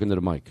 Don't talk into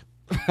the mic.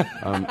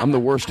 I'm the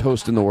worst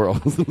host in the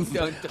world.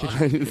 Tell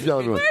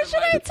everyone. Where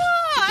should I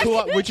talk?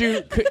 Cool.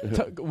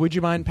 Would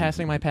you mind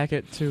passing my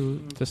packet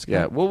to Scott?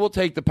 Yeah, we'll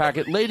take the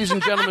packet. Ladies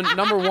and gentlemen,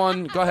 number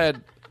 1. Go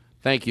ahead.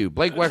 Thank you.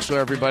 Blake Wexler,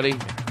 everybody.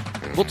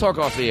 We'll talk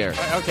off the air.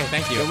 Okay,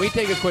 thank you. Can we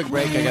take a quick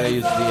break? I got to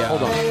use the...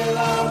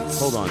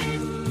 Hold on.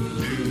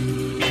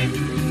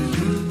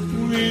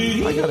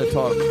 I got to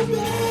talk.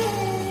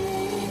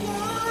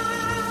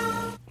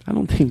 I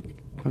don't think...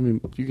 I mean,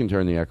 you can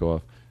turn the echo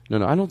off.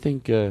 No, I don't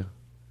think... I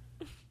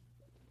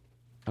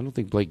don't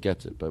think Blake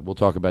gets it, but we'll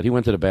talk about it. He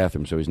went to the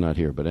bathroom, so he's not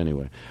here. But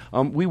anyway,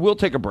 we will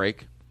take a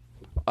break,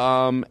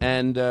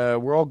 and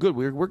we're all good.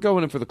 We're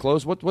going in for the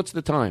close. What's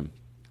the time?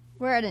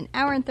 We're at 1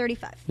 hour and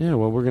 35. Yeah,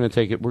 well, we're going to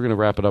take it. We're going to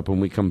wrap it up when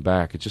we come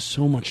back. It's just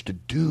so much to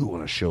do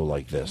on a show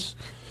like this.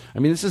 I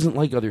mean, this isn't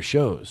like other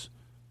shows.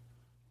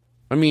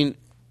 I mean,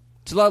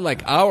 it's a lot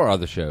like our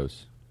other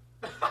shows.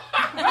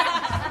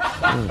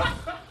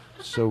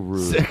 So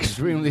rude. It's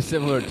extremely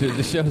similar to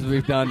the shows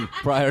we've done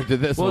prior to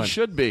this one. Well, it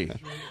should be.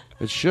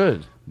 It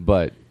should.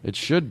 But it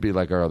should be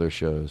like our other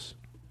shows.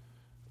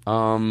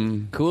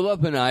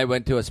 Kulop and I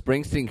went to a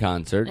Springsteen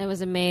concert. It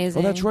was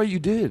amazing. Oh, that's right, you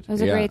did. It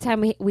was a great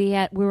time. We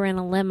were in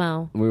a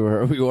limo. We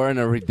were in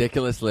a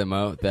ridiculous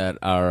limo that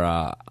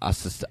our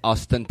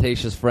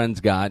ostentatious friends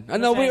got.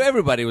 No,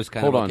 everybody was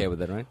kind of okay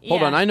with it, right?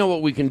 Hold on, I know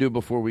what we can do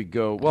before we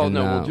go. Well,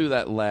 we'll do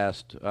that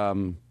last.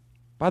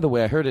 By the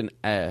way, I heard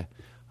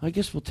I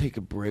guess we'll take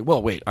a break.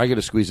 Well, wait, I got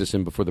to squeeze this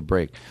in before the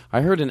break.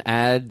 I heard an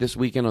ad this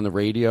weekend on the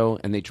radio,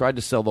 and they tried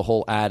to sell the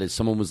whole ad as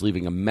someone was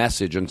leaving a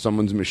message on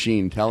someone's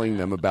machine telling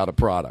them about a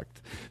product.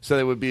 So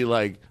they would be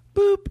like,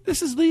 boop,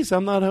 this is Lisa.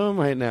 I'm not home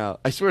right now.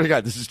 I swear to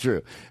God, this is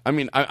true. I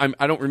mean,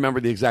 I don't remember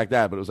the exact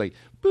ad, but it was like,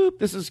 boop,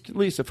 this is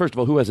Lisa. First of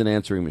all, who has an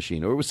answering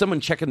machine? Or it was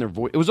someone checking their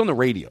voice. It was on the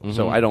radio,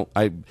 so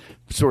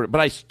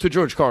to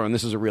George Carlin,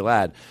 this is a real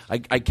ad.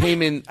 I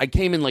came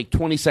in like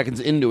 20 seconds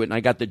into it, and I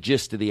got the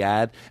gist of the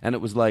ad, and it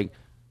was like,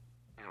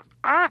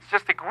 it's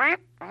just a great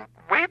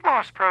weight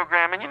loss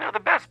program, and the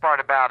best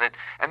part about it.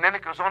 And then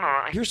it goes on and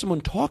on. I hear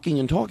someone talking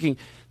and talking.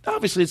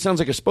 Obviously, it sounds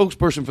like a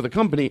spokesperson for the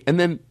company. And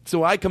then,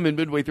 so I come in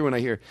midway through and I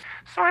hear,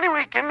 so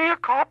anyway, give me a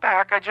call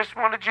back. I just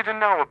wanted you to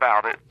know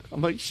about it. I'm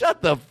like,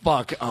 shut the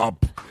fuck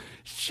up.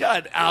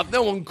 Shut up.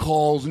 No one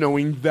calls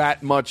knowing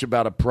that much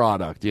about a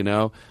product,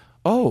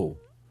 Oh.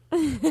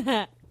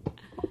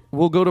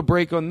 We'll go to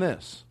break on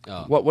this.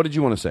 Oh. What did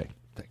you want to say?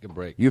 Take a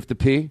break. You have to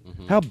pee?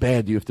 Mm-hmm. How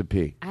bad do you have to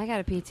pee? I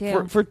gotta pee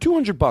too. For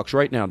 $200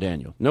 right now,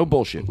 Daniel. No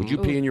bullshit. Would you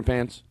pee in your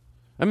pants?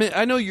 I mean,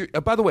 I know you're.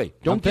 By the way,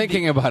 I'm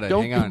thinking about it.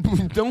 Hang on.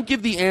 Don't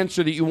give the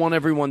answer that you want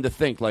everyone to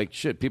think. Like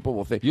shit, people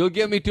will think. You'll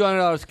give me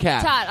 $200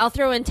 cash. Todd, I'll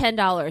throw in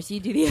 $10. You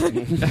do the other.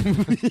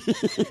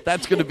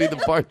 That's going to be the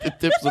part that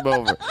tips them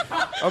over.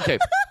 Okay.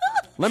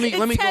 Let me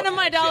 10 of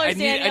my dollars,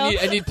 Daniel.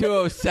 I need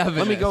 207.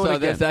 Let me go so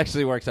again. This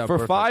actually works out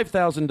for perfect.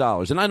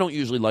 $5,000, and I don't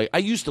usually like. I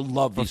used to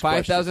love these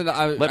questions.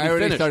 $5,000. I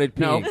already started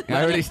peeing. No.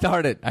 I already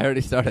started.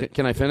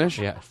 Can I finish?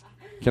 Yes.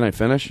 Can I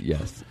finish?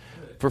 Yes.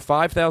 For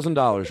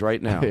 $5,000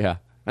 right now. Yeah.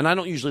 And I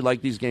don't usually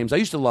like these games. I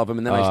used to love them,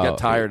 and then I just got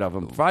tired of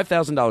them.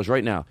 $5,000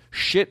 right now.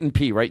 Shit and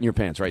pee right in your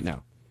pants right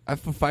now.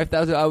 For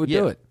 $5,000, I would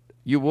do it.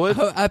 You would?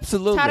 Oh,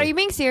 absolutely. Todd, are you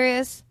being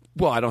serious?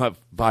 Well, I don't have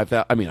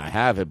 5,000. I mean, I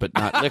have it, but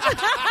not liquid.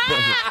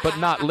 but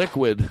not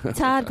liquid.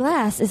 Todd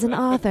Glass is an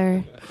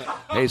author.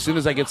 Hey, as soon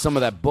as I get some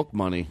of that book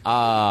money,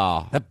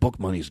 that book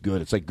money's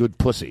good. It's like good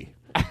pussy.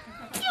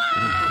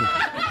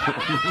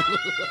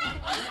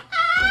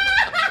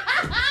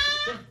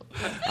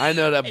 I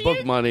know that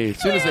book money.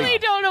 As soon as really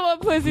don't know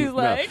what pussy's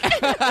like.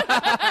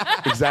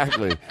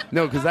 Exactly.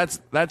 No, because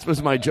that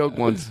was my joke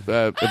once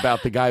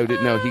about the guy who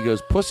didn't know. He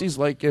goes, pussy's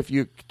like if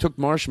you took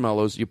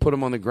marshmallows, you put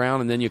them on the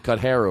ground, and then you cut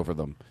hair over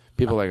them.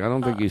 People are like, I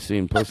don't think he's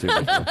seen pussy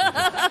before.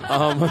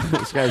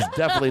 This guy's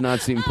definitely not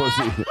seen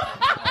pussy.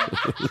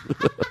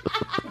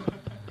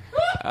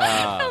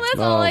 That's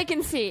all I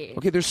can see.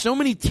 Okay, there's so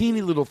many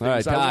teeny little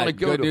things I want to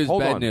go good to. News,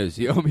 Hold bad on. news.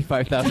 You owe me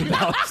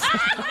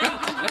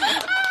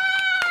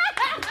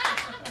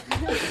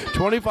 $5,000.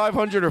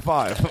 2,500 or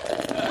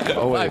 5?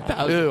 Oh wait,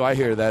 ew, I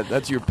hear that.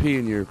 That's your pee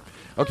and your.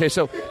 Okay,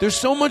 so there's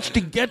so much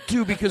to get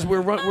to because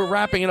we're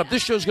wrapping it up.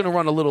 This show's going to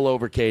run a little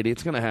over, Katie.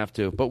 It's going to have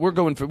to, but we're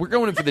going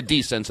in for the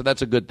descent, so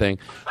that's a good thing.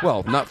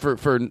 Well, not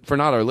for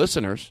not our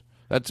listeners.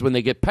 That's when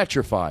they get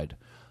petrified.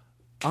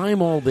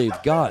 I'm all they've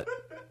got.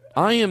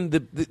 I am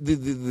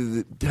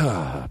the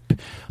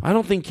I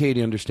don't think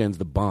Katie understands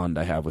the bond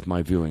I have with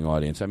my viewing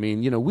audience. I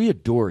mean, we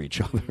adore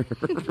each other.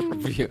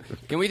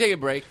 Can we take a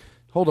break?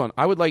 Hold on.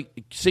 I would like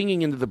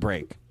singing into the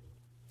break.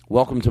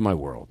 Welcome to my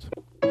world.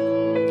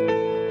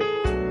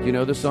 Do you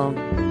know this song?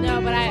 No,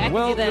 but I can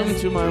Welcome do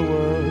this. to my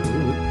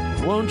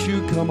world. Won't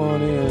you come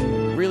on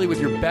in? Really, with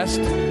your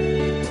best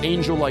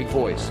angel-like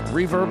voice.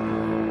 Reverb.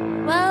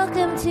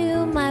 Welcome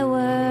to my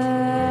world.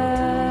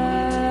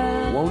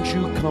 Won't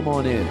you come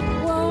on in?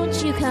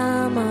 Won't you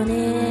come on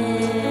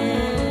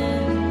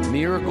in?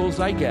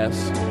 Miracles, I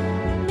guess.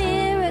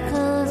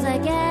 Miracles, I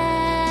guess.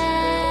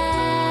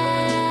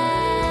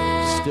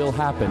 Still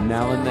happen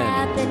now and then.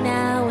 Happen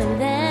now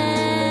and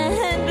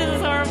then. This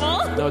is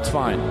horrible. No, it's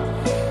fine.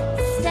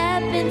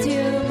 Step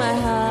into my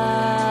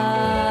heart.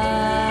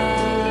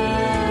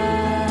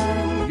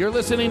 You're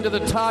listening to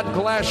the Todd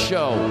Glass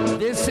Show.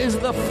 This is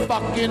the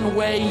fucking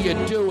way you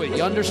do it.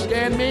 You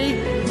understand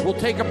me? We'll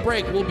take a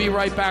break. We'll be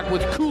right back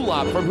with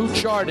Kulop from Who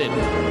Charted.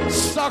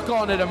 Suck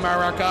on it,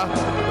 America.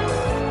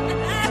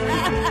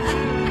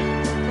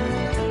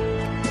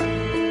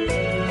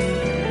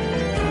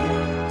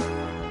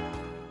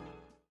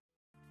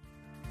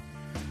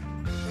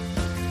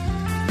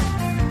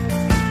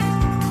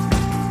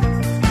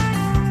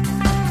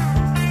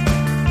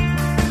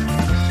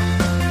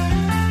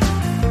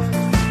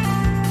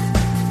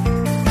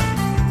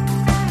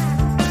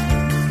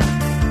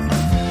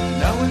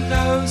 No one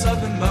knows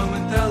of the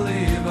moment they'll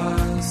leave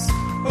us,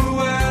 or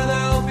where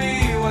they'll be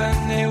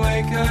when they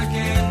wake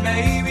again.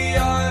 Maybe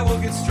I will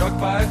get struck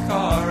by a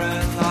car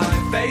and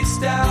lie face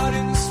down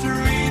in the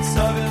streets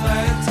of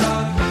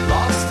Atlanta,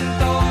 lost in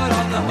thought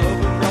on the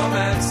hope of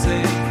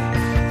romancing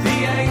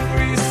the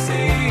angry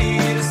sea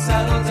to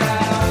settle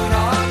down.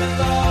 I'm in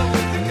love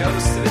with the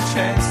ghost of a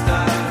chance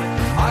that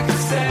I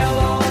could sail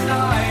all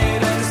night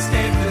and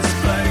escape this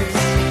place,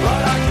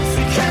 but I can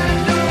see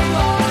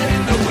candlelight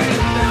in the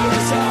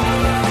windows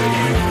all over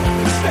you.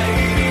 It's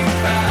fading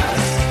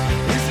fast.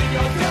 Losing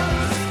your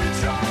ghost that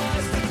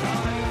tries to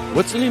climb.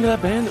 What's the name of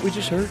that band that we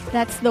just heard?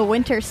 That's the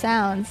Winter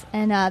Sounds,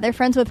 and they're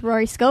friends with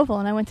Rory Scovel,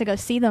 and I went to go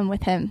see them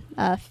with him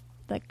like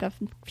a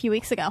few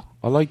weeks ago.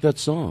 I like that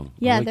song.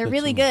 Yeah, I like they're that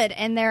really song. good,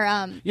 and they're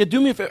Yeah,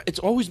 do me a favor. It's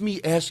always me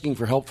asking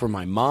for help from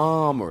my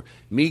mom or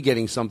me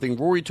getting something.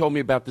 Rory told me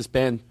about this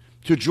band.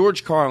 To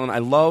George Carlin, I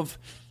love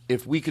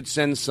if we could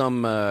send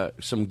some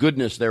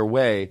goodness their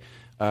way.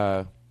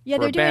 Yeah,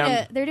 for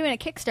they're doing a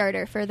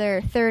Kickstarter for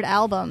their third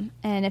album,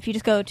 and if you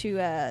just go to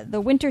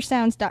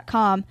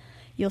thewintersounds.com,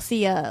 you'll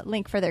see a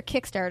link for their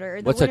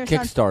Kickstarter. What's a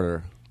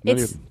Kickstarter?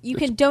 You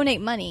can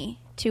donate money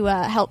to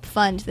help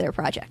fund their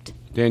project.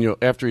 Daniel,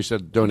 after he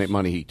said donate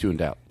money, he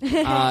tuned out.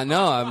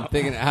 No, I'm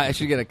thinking I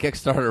should get a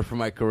Kickstarter for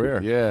my career.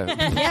 Yeah.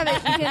 Yeah, but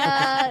you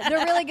can,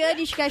 they're really good.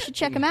 You guys should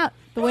check them out.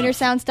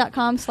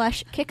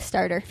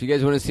 thewintersounds.com/Kickstarter. If you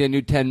guys want to see a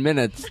new 10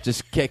 minutes,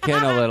 just kick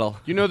in a little.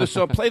 You know the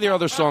song. Play the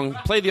other song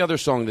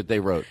that they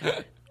wrote.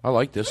 I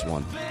like this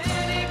one.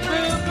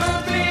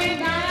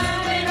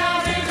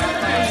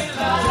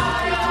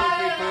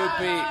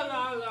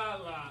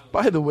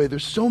 By the way,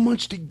 there's so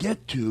much to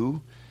get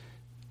to.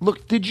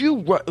 Look,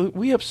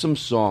 we have some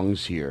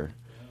songs here,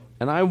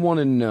 and I want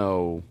to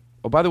know.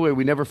 Oh, by the way,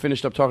 we never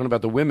finished up talking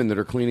about the women that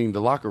are cleaning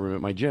the locker room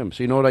at my gym.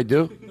 So you know what I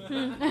do?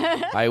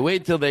 I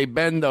wait till they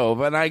bend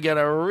over, and I get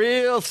a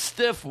real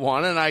stiff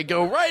one, and I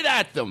go right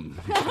at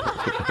them.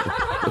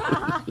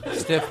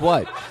 Stiff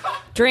what?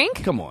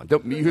 Drink? Come on, you're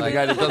the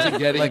guy that doesn't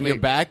get it. Like your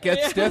back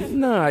gets stiff?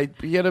 No, I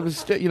get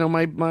a you know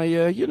my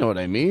you know what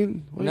I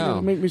mean. What no,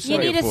 you make me say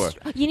it for?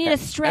 You need a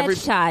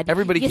stretch, Todd.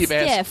 Everybody You're keep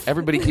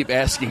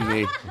asking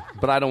me,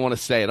 but I don't want to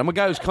say it. I'm a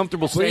guy who's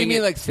comfortable saying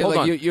it. What do you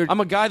mean, Hold on. I'm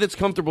a guy that's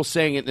comfortable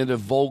saying it in a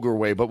vulgar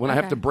way, but when I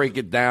have to break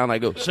it down, I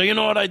go. So you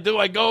know what I do?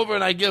 I go over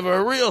and I give her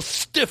a real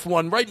stiff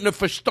one right in the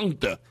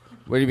verstunkte.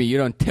 What do you mean? You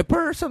don't tip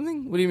her or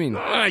something? What do you mean?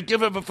 I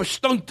give her a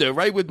verstunkte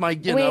right with my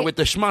with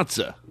the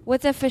schmatzer.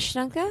 What's a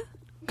verstunkte?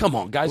 Come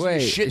on, guys. Wait, are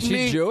you shitting is she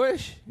me?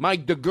 Jewish?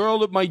 The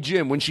girl at my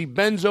gym, when she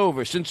bends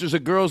over, since there's a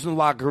girls in the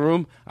locker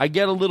room, I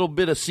get a little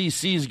bit of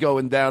CC's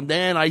going down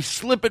there, and I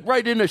slip it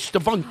right in her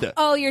stavunta.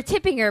 Oh, you're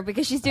tipping her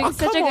because she's doing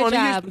such a good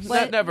job.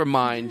 Never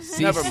mind.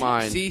 Never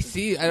mind.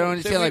 CC? I don't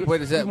understand. Like,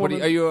 what is that? Were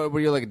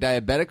you like a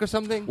diabetic or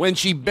something? When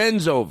she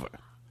bends over,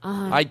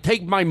 I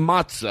take my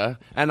matzah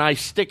and I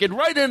stick it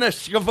right in her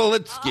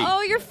Shkavalitsky.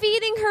 Oh, you're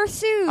feeding her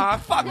soup.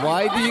 Fuck.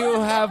 Why do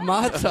you have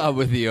matzah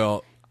with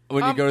you?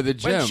 When you go to the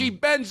gym. When she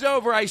bends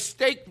over, I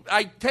take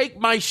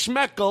my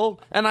schmeckel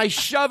and I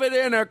shove it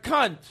in her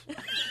cunt.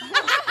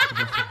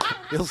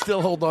 He'll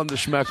still hold on to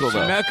schmeckel,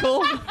 though.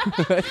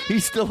 Schmeckel? He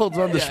still holds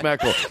on to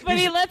schmeckel. But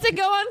he lets it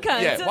go on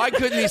cunt. Yeah, why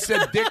couldn't he say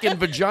dick and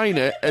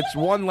vagina? It's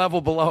one level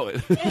below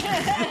it.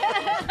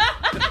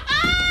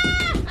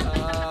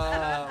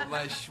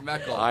 My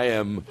schmeckel. I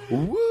am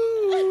woo.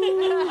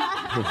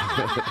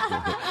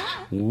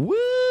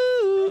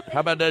 Woo.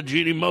 How about that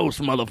Jeannie Mose,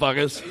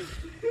 motherfuckers?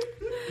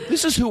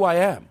 This is who I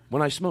am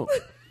when I smoke.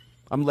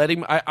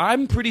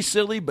 I'm pretty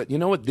silly, but you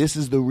know what? This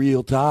is the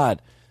real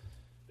Todd.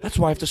 That's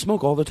why I have to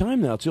smoke all the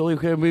time now. It's the only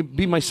way I can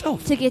be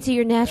myself. To get to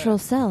your natural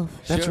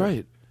self. That's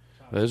right.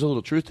 There's a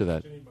little truth to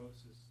that.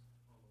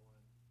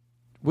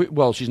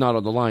 Well, she's not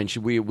on the line.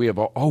 We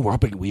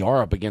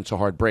are up against a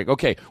hard break.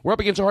 Okay, we're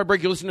up against a hard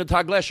break. You're listening to the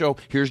Todd Glass Show.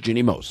 Here's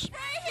Jeannie Mose.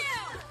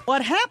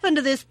 What happened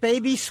to this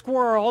baby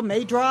squirrel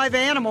may drive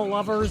animal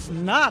lovers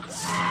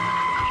nuts.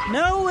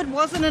 No, it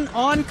wasn't an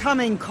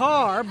oncoming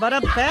car, but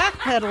a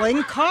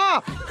backpedaling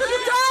cop.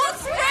 Don't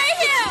spray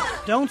him!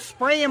 Don't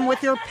spray him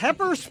with your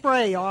pepper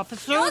spray,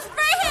 officer. Don't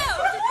spray him!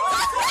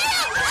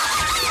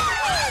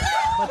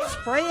 But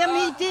spray him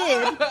he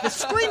did. The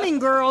Screaming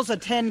Girls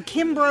attend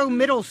Kimbrough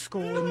Middle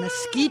School in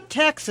Mesquite,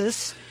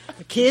 Texas.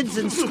 The kids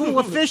and school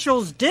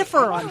officials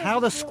differ on how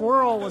the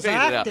squirrel was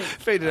acting.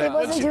 Fade it out.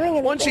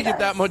 Once you get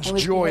that much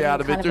joy out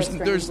of it, there's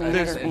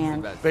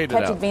fade it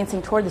out.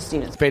 Advancing toward the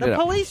students. Fade it The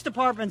out. police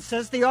department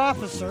says the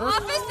officer.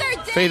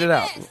 Fade it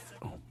out.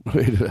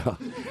 Fade it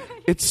out.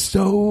 It's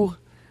so.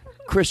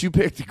 Chris, you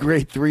picked the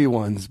grade 3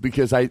 ones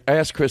because I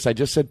asked Chris. I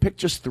just said pick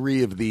just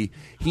 3 of the.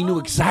 He knew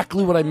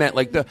exactly what I meant.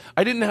 Like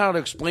I didn't know how to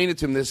explain it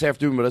to him this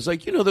afternoon, but I was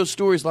like, those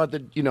stories a lot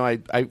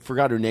that I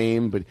forgot her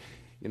name, but.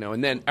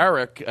 And then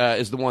Eric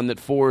is the one that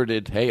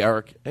forwarded. Hey,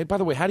 Eric. Hey, by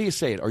the way, how do you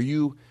say it?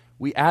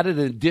 We added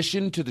an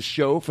addition to the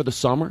show for the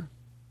summer?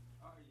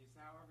 However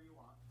you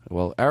want.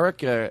 Well,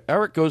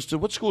 Eric goes to,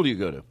 what school do you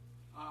go to?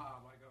 I go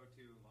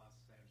to Los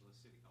Angeles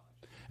City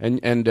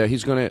College. And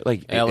he's going to,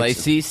 like...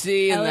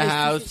 LACC in the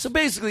house. So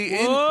basically,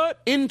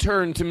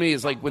 intern to me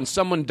is like when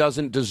someone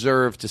doesn't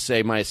deserve to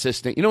say my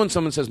assistant. You know when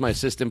someone says my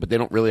assistant, but they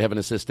don't really have an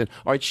assistant?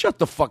 All right, shut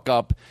the fuck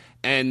up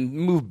and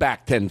move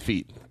back 10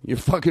 feet. You're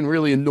fucking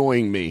really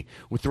annoying me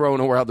with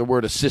throwing around the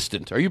word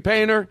assistant. Are you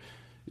paying her?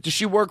 Does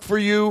she work for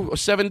you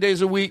 7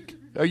 days a week?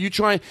 Are you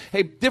trying?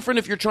 Hey, different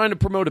if you're trying to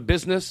promote a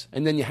business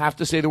and then you have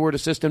to say the word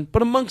assistant.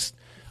 But amongst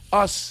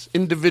us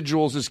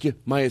individuals is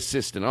my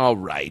assistant. All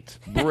right,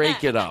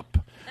 break it up.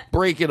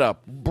 Break it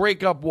up.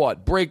 Break up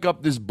what? Break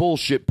up this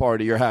bullshit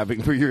party you're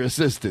having for your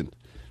assistant.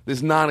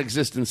 This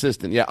non-existent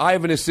assistant. Yeah, I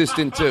have an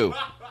assistant too.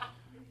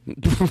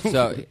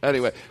 So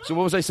anyway, so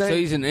what was I saying? So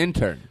he's an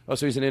intern. Oh,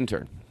 so he's an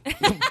intern.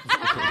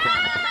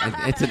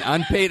 It's an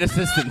unpaid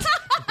assistant.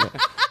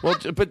 Well,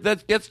 but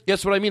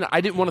guess what I mean. I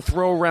didn't want to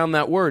throw around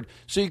that word.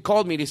 So he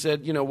called me and he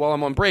said, while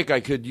I'm on break,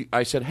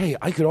 I said, hey,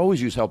 I could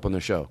always use help on the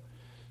show.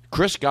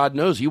 Chris, God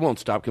knows, he won't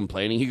stop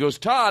complaining. He goes,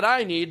 Todd,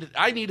 I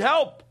need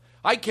help.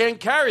 I can't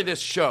carry this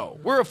show.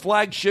 We're a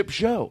flagship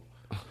show.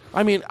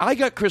 I mean, I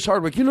got Chris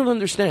Hardwick. You don't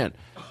understand.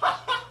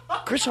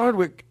 Chris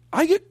Hardwick,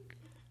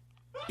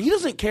 he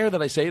doesn't care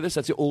that I say this.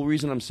 That's the only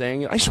reason I'm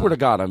saying it. I swear to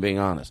God, I'm being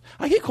honest.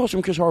 I get calls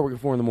from Chris Hardwick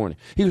at 4 a.m.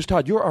 He goes,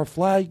 Todd, you're our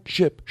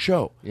flagship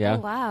show. Yeah. Oh,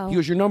 wow. He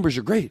goes, your numbers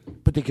are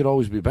great, but they could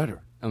always be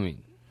better. I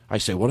mean, I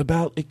say, what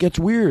about It Gets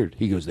Weird?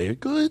 He goes, they're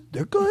good.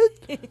 They're good.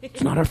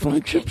 It's not our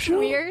flagship show.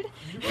 Weird?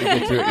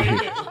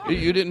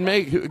 You didn't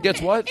make It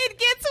Gets what? It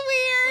gets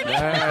weird.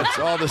 That's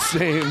all the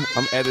same.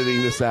 I'm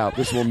editing this out.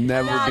 This will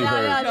never be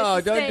heard. No,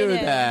 don't do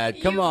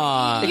that. Come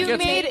on. You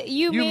made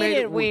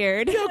it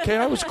weird. Yeah, okay,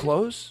 I was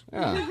close.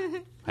 Yeah.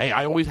 Hey,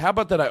 how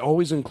about that? I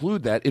always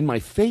include that in my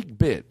fake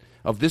bit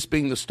of this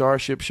being the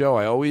Starship show.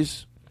 I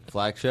always...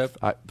 Flagship?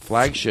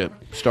 Flagship.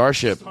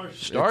 Starship.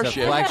 It's a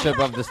flagship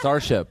of the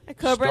Starship. A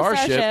Cobra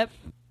Starship.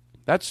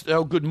 That's...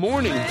 Oh, good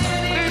morning.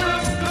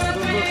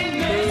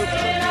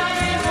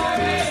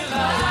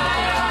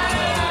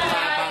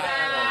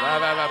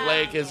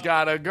 Blake has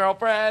got a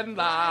girlfriend.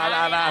 La,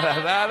 la, la, la,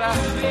 la, la.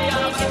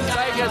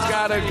 Blake has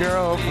got a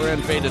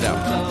girlfriend. Fade it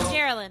out.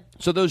 Carolyn.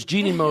 So those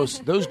Jeannie Moe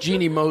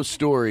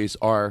stories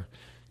are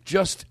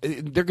just...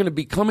 They're going to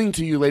be coming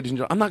to you, ladies and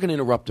gentlemen. I'm not going to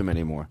interrupt them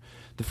anymore.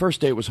 The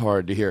first day was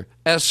hard to hear.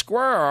 A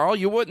squirrel,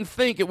 you wouldn't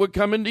think it would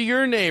come into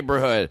your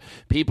neighborhood.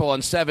 People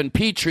on 7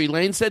 Peachtree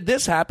Lane said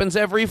this happens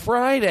every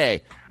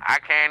Friday. I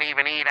can't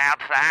even eat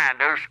outside.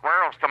 Those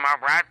squirrels come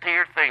up right to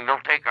your thing. They'll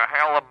take a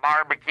hell of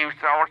barbecue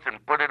sauce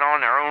and put it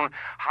on their own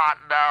hot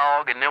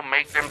dog, and they'll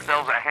make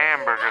themselves a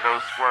hamburger,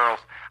 those squirrels.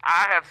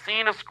 I have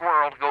seen a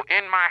squirrel go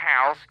in my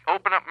house,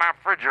 open up my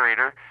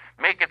refrigerator,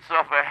 make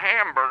itself a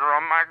hamburger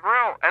on my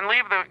grill, and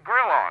leave the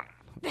grill on.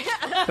 In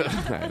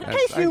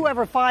case you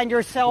ever find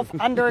yourself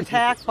under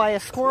attack by a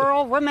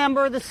squirrel,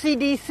 remember the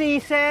CDC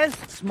says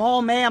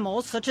small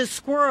mammals such as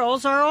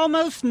squirrels are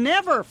almost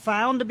never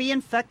found to be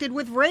infected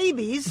with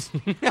rabies.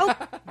 Well,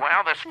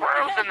 the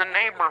squirrels in the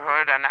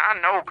neighborhood, and I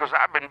know because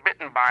I've been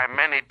bitten by them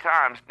many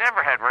times,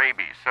 never had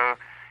rabies. So, yeah,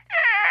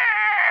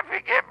 if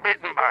you get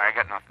bitten by, I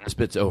got nothing. This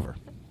bit's over.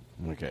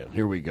 Okay,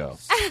 here we go.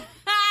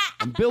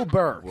 Bill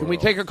Burr. Can we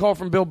take a call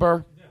from Bill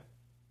Burr?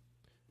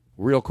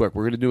 Real quick,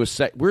 we're going to do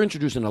we're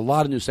introducing a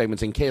lot of new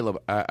segments, and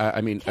Kulop.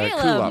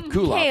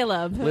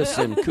 Caleb.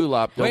 Listen,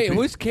 Kulop. Wait,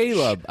 who's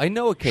Caleb? I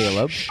know a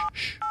Caleb. Shh.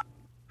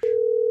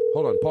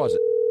 Hold on, pause it.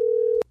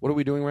 What are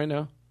we doing right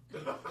now?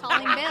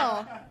 Calling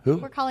Bill. Who?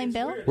 We're calling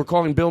Bill? We're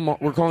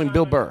calling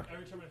Bill Burr.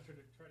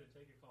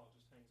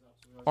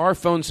 Our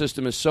phone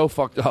system is so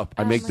fucked up.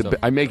 I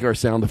make our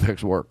sound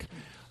effects work.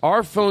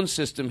 Our phone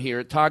system here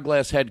at Todd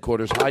Glass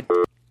headquarters.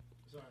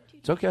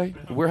 It's okay.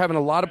 We're having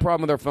a lot of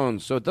problem with our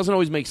phones, so it doesn't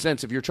always make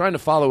sense if you're trying to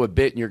follow a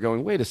bit and you're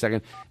going, wait a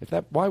second,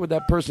 why would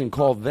that person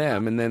call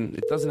them? And then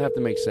it doesn't have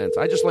to make sense.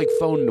 I just like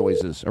phone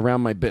noises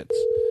around my bits.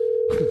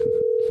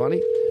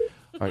 Funny?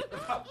 All right.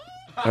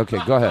 Okay,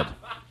 go ahead.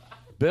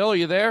 Bill,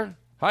 you there?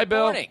 Hi,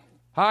 Bill. Morning.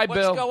 Hi,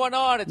 Bill. What's going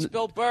on? It's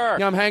Bill Burr.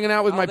 Yeah, I'm hanging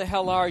out with How the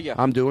hell are you?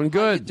 I'm doing good.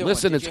 How you doing?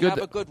 Listen, Did it's you good. Have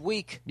a good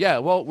week. Yeah,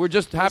 well, we're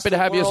just happy to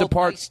have you as a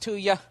part. Nice to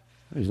you.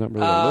 He's not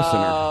really a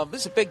listener.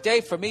 This is a big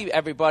day for me,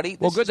 everybody.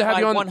 Well, good to have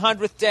you on. My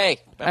 100th day.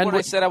 Remember And when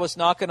I said I was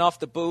knocking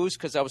off the booze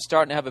because I was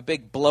starting to have a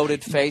big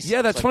bloated face?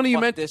 Yeah, that's It's funny you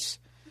fuck meant this.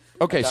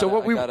 Okay, so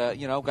what we got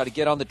to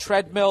get on the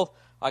treadmill.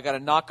 I got to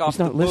knock off He's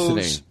not the booze.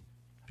 listening.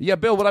 Yeah,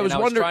 Bill, what I was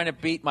wondering. trying to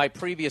beat my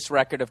previous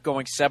record of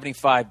going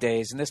 75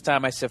 days, and this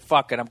time I said,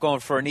 "Fuck it, I'm going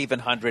for an even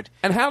 100."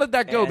 And how did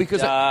that go? And,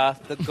 Because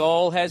the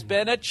goal has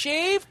been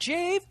achieved.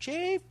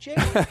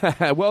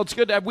 Well, it's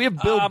good to have. We have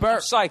Bill Burr. I'm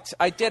psyched.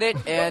 I did it,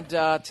 and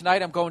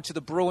tonight I'm going to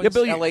the Bruins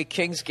LA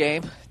Kings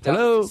game.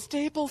 Hello,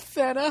 Staples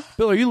Center.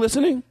 Bill, are you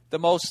listening? The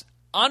most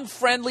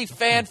unfriendly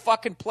fan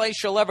fucking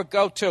place you'll ever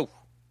go to.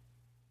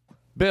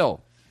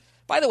 Bill.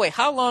 By the way,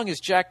 how long has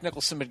Jack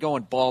Nicholson been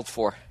going bald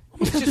for?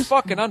 It's just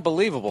fucking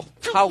unbelievable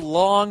how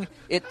long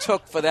it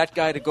took for that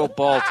guy to go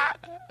bald.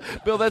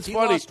 Bill, that's he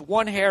funny. He lost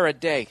one hair a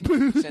day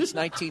since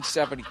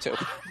 1972.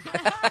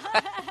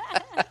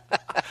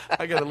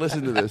 I got to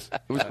listen to this.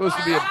 It was supposed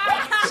to be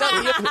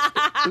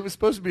it was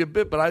supposed to be a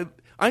bit, but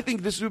I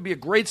think this would be a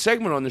great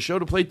segment on the show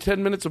to play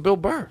 10 minutes of Bill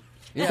Burr.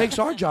 Yeah. It makes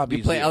our job You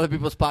easier. play other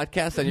people's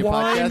podcasts on your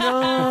Why podcast?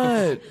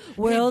 not?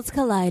 Worlds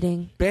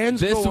colliding.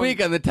 Bands this go on-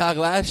 week on the Todd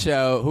Glass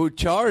Show, who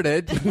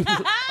charted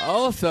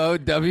also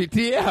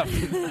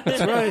WTF.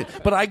 That's right.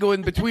 But I go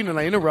in between and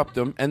I interrupt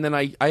them, and then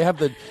I have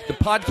the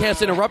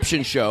podcast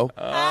interruption show.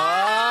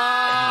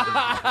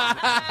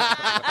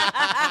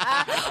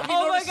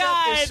 Oh my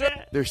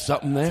God! There's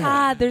something there.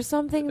 Todd, there's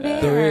something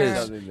there. There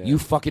is. You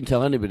fucking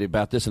tell anybody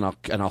about this, and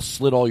I'll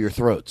slit all your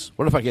throats.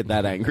 What if I get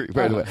that angry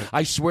right away?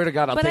 I swear to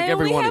God, I'll But take I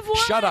only everyone. have one.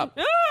 Shut up,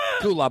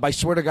 Kulop. I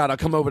swear to God, I'll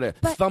come over there.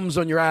 Thumbs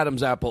on your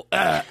Adam's apple.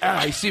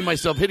 I see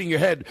myself hitting your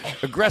head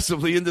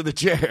aggressively into the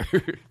chair.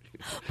 But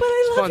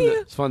I love you.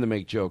 It's fun to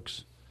make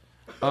jokes.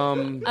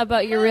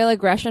 About your real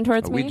aggression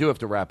towards me? We do have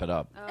to wrap it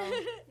up.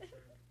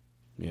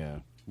 Yeah,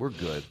 we're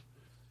good.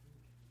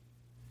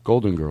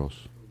 Golden Girls.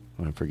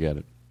 I forget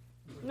it.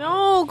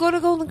 No, go to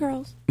Golden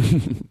Girls.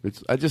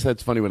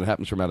 It's funny when it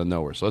happens from out of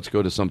nowhere. So let's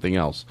go to something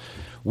else.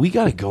 We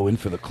got to go in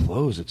for the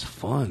close. It's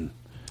fun.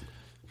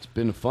 It's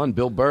been fun.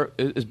 Bill Burr.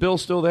 Is Bill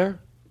still there?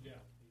 Yeah.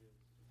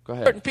 Go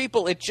ahead. Certain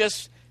people, it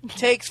just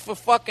takes for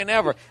fucking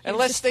ever.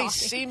 Unless they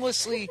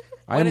seamlessly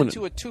went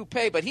into a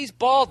toupee. But he's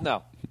bald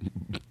now.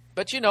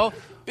 But,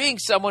 being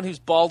someone who's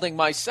balding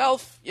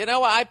myself,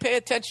 I pay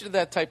attention to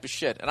that type of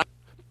shit.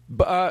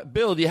 And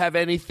Bill, do you have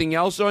anything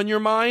else on your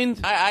mind?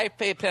 I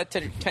pay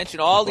attention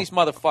to all these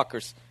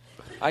motherfuckers.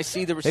 I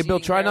see the receding Hey, Bill,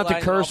 try not to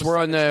curse. We're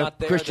on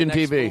Christian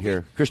TV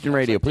here. Christian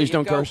radio. Please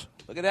don't curse.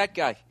 Look at that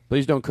guy.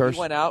 Please don't curse. He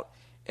went out,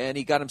 and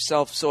he got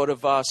himself sort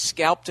of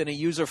scalped in a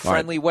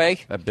user-friendly way.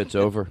 That bit's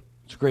over.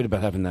 It's great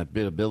about having that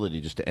bit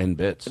ability just to end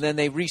bits. And then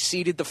they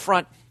reseeded the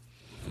front.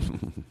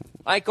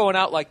 I ain't going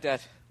out like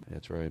that.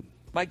 That's right.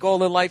 My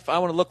goal in life, I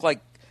want to look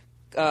like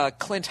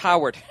Clint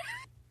Howard.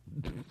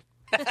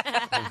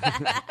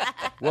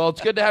 Well,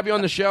 it's good to have you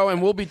on the show, and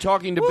we'll be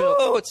talking to Bill.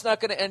 Oh, it's not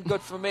going to end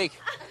good for me.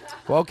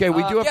 Well, okay,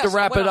 we do have to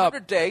wrap it up.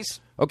 100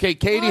 days. Okay,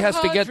 Katie has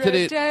to get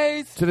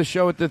to the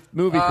show at the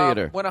movie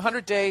theater. Went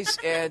 100 days,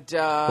 and...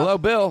 Hello,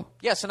 Bill.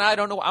 Yes, and I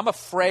don't know. I'm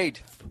afraid.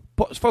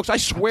 Folks, I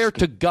swear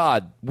to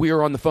God, we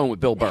are on the phone with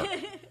Bill Burr.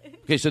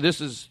 Okay, so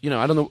this is,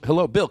 I don't know.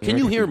 Hello, Bill, can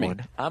you hear me?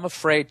 I'm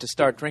afraid to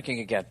start drinking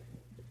again.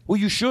 Well,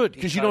 you should,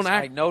 because you don't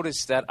act... I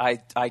noticed that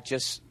I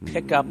just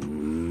pick up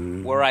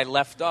where I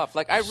left off.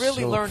 Like, I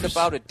really learned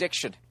about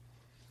addiction.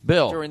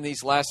 Bill. During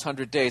these last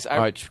 100 days. All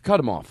right, cut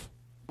him off.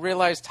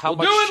 Realized how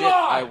much shit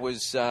I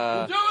was,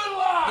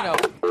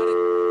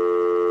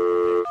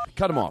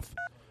 Cut him off.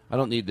 I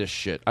don't need this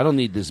shit. I don't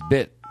need this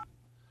bit.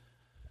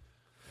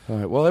 All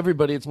right. Well,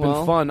 everybody, it's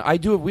been fun.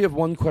 We have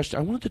one question.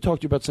 I wanted to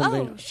talk to you about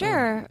something. Oh,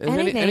 sure.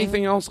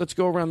 Anything else? Let's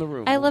go around the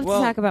room. I love to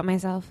talk about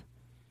myself.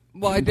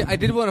 Well, I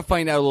did want to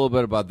find out a little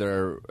bit about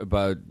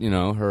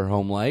her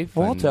home life.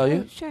 Well, I'll tell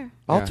you. Sure.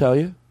 I'll tell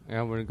you.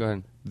 Yeah, we're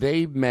going.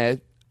 They met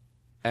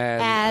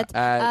at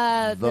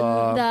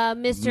the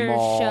Mr.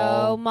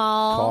 Show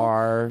Mall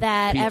car,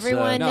 that pizza.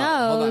 everyone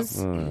knows.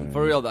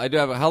 For real, I do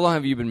have. How long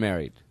have you been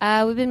married?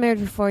 We've been married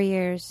for 4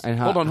 years. And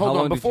hold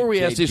on. Before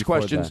we ask these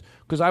questions,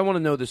 because I want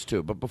to know this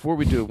too. But before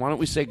we do, why don't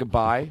we say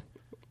goodbye?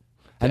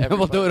 And then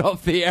we'll do it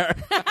off the air.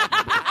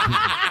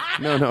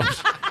 No.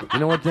 You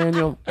know what,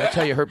 Daniel? That's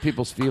how you hurt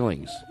people's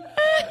feelings.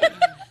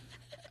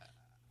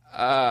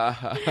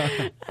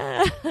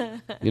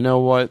 You know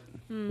what?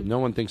 No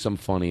one thinks I'm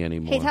funny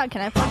anymore. Hey, Todd,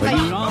 can I play?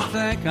 You don't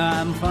think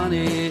I'm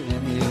funny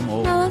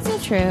anymore. No, that's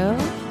not true.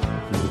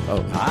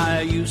 Oh.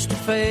 I used to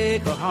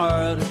fake a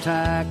heart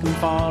attack and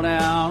fall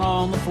down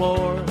on the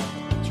floor.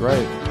 That's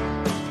right.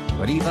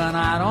 But even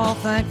I don't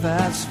think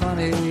that's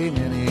funny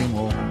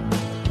anymore.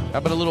 How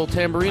about a little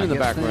tambourine in the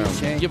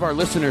background? Give our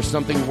listeners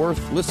something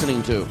worth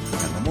listening to.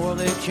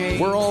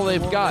 We're all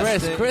they've got.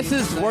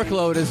 Chris's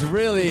workload is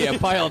really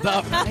piled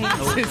up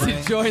since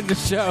he joined the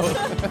show.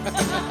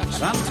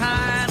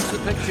 Sometimes the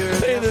picture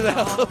Fade it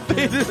out.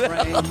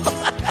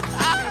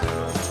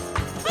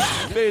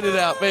 Fade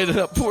it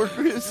out. Poor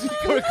Chris.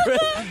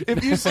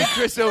 If you see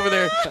Chris over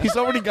there, he's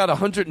already got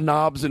 100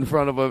 knobs in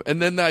front of him,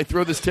 and then I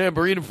throw this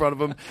tambourine in front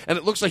of him, and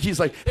it looks like he's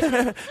like...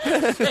 tambourine.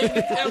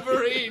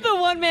 The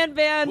one-man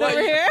band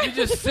over here. You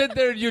just sit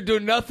there and you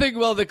do nothing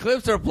while the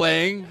clips are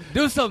playing.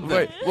 Do something.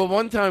 Right. Well,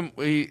 one time,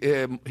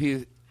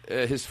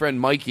 his friend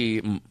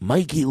Mikey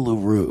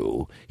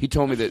LaRue, he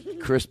told me that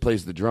Chris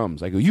plays the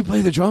drums. I go, you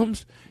play the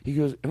drums? He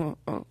goes, like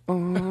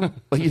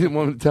he didn't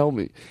want to tell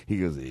me. He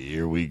goes,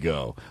 here we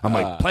go. I'm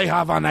like, play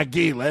Havana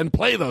Gila and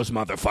play those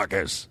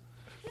motherfuckers.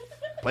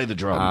 Play the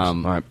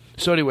drums. All right.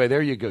 So anyway,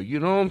 there you go. You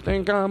don't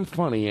think I'm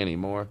funny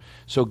anymore.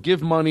 So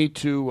give money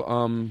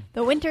to...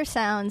 The Winter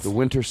Sounds. The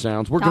Winter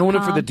Sounds. We're going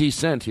in for the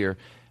descent here.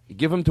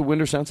 Give them to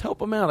Winter Sounds. Help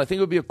them out. I think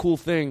it would be a cool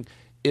thing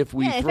if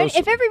we if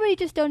everybody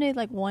just donated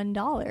like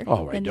 $1.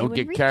 All right, don't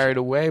get carried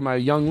away, my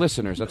young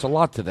listeners. That's a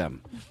lot to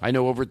them. I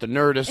know over at the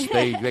Nerdist,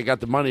 they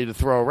got the money to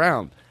throw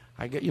around.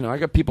 I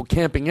got people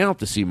camping out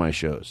to see my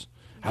shows.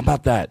 How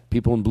about that?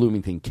 People in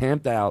Bloomington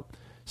camped out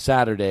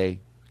Saturday,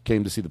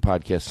 came to see the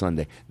podcast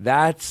Sunday.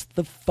 That's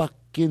the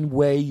fucking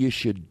way you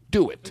should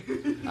do it.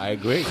 I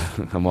agree.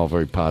 I'm all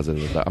very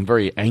positive. I'm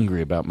very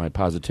angry about my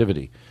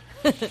positivity.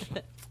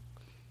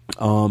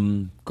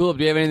 Cool. Do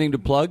you have anything to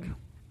plug?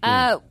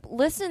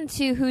 Listen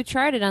to Who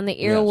Charted on the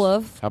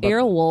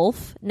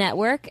Earwolf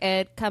Network.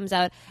 It comes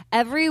out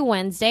every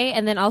Wednesday,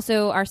 and then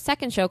also our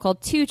second show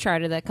called Two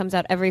Charted that comes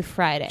out every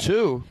Friday.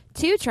 Two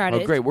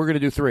Charted. Oh, great. We're going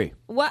to do 3.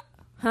 What?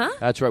 Huh?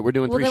 That's right. We're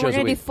doing 3 shows a week. We're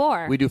going to do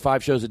 4. We do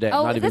 5 shows a day. Oh,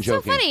 I'm not even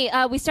joking. That's so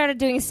funny. We started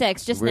doing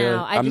 6 just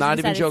now. I'm not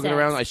even joking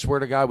around. I swear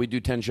to God, we do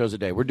 10 shows a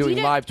day. We're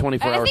doing live 24-hour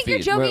feeds. I think you're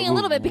joking a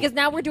little bit because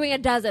now we're doing a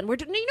dozen. We're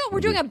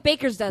doing a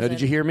baker's dozen. No,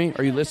 did you hear me?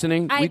 Are you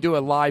listening? We do a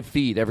live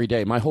feed every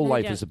day. My whole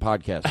life is a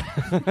podcast.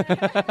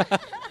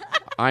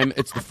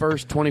 It's the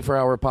first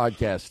 24-hour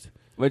podcast.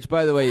 Which,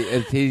 by the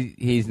way,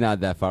 he's not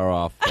that far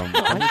off from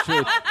the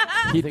truth.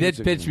 He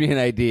did pitch me an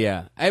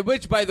idea.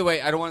 Which, by the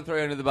way, I don't want to throw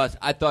you under the bus.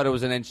 I thought it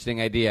was an interesting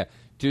idea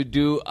to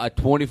do a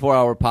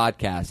 24-hour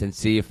podcast and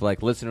see if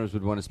like listeners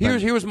would want to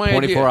spend Here's my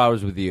 24 idea.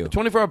 hours with you. A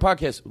 24-hour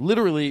podcast.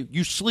 Literally,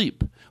 you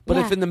sleep. But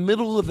if in the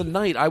middle of the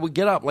night I would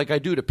get up like I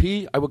do to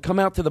pee, I would come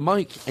out to the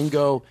mic and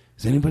go,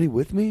 "Is anybody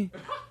with me?"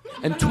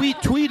 And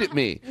tweet at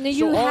me. No, you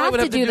so all I have would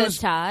to have do do this, is-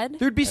 Todd.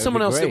 There'd be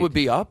someone else that would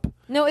be up.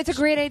 No, it's a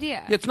great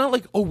idea. Yeah, it's not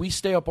like, oh, we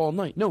stay up all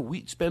night. No,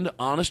 we spend an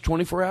honest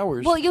 24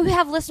 hours. Well, you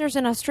have listeners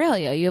in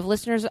Australia. You have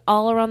listeners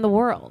all around the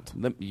world.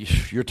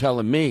 You're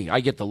telling me.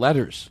 I get the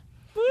letters.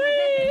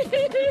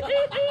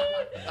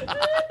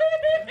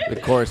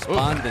 The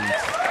correspondence.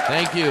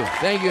 Thank you.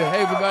 Thank you.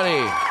 Hey,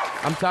 everybody.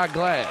 I'm Todd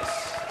Glass.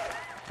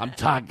 I'm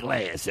Todd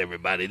Glass,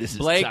 everybody. This is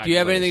Blake, Todd do you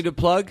have Glass. anything to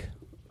plug?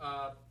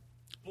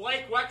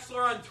 Blake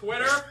Wexler on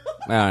Twitter.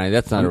 All right,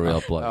 that's not a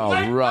real plug.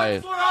 Oh,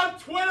 right. Wexler on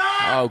Twitter.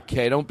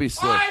 Okay, don't be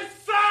silly. I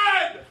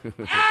said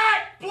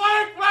at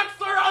Blake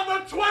Wexler on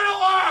the Twitter.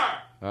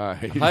 All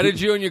right. How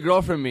did you and your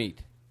girlfriend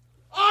meet?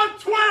 On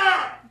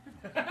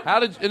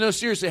Twitter. No,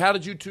 seriously, how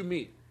did you two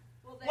meet?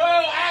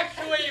 Well,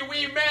 actually,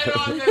 we met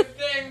on this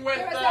thing with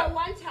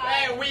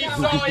Hey, we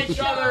saw each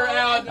other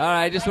out. All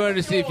right, I just wanted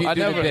to see if you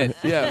do the bit.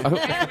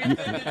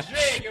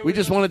 Yeah. We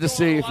just wanted to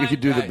see if you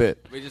could do the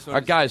bit. All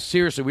right, guys,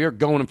 seriously, we are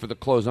going for the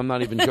close. I'm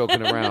not even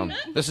joking around.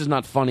 This is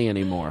not funny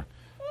anymore.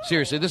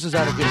 Seriously, this is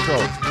out of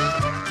control.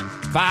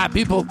 5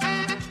 people.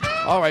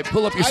 All right,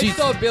 pull up your seats.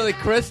 I saw Billy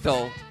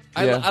Crystal.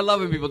 Yeah. I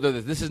love when people do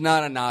this. This is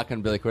not a knock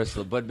on Billy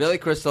Crystal, but Billy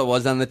Crystal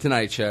was on The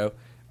Tonight Show.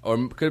 Or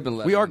could have been.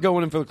 We are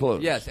going in for the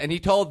close. Yes, and he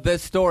told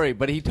this story,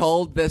 but he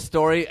told this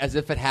story as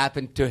if it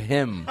happened to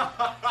him,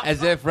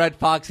 as if Red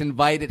Fox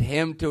invited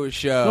him to a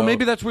show. No,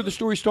 maybe that's where the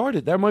story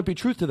started. There might be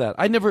truth to that.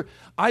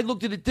 I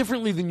looked at it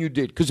differently than you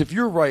did. Because if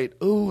you're right,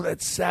 oh,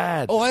 that's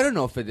sad. Oh, I don't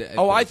know if it.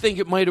 I think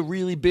it might have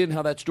really been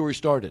how that story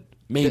started.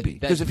 Maybe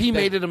because if he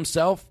made it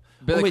himself,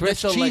 Billy wait,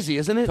 Crystal, that's cheesy,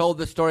 isn't it? Told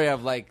the story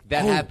of like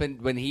that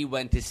happened when he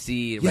went to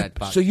see Red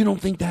Fox. So you don't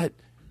think that?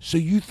 So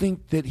you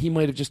think that he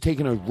might have just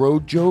taken a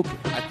road joke?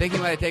 I think he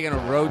might have taken a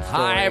road story.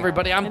 Hi,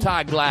 everybody. I'm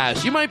Todd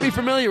Glass. You might be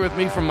familiar with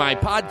me from my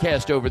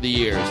podcast over the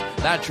years.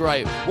 That's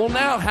right. Well,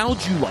 now,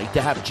 how'd you like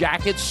to have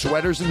jackets,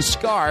 sweaters, and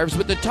scarves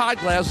with the Todd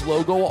Glass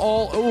logo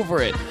all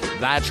over it?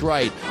 That's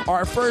right.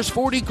 Our first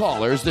 40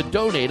 callers that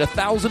donate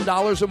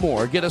 $1,000 or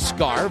more get a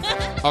scarf,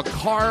 a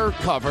car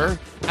cover,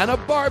 and a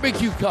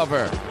barbecue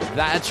cover.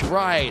 That's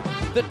right.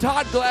 The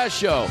Todd Glass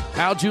Show.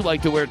 How'd you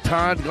like to wear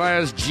Todd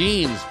Glass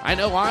jeans? I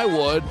know I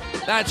would.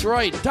 That's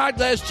right. Todd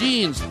Glass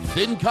jeans.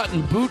 Thin cut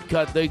and boot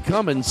cut. They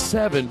come in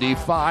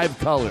 75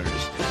 colors.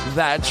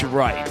 That's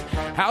right.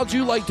 How'd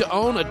you like to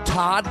own a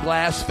Todd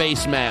Glass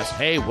face mask?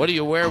 Hey, what do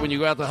you wear when you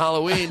go out to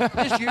Halloween?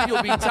 This year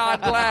you'll be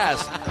Todd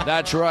Glass.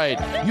 That's right.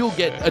 You'll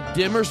get a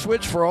dimmer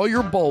switch for all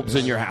your bulbs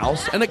in your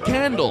house and a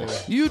candle.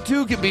 You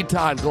too can be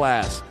Todd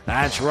Glass.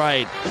 That's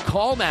right.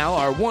 Call now.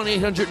 Our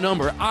 1-800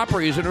 number.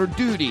 Operators are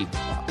duty.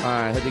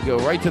 I had to go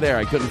right to there.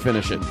 I couldn't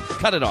finish it.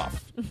 Cut it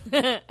off.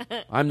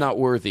 I'm not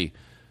worthy.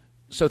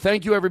 So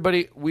thank you,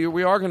 everybody.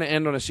 We are going to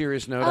end on a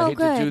serious note. I hate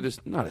to do this.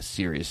 Not a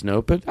serious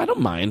note, but I don't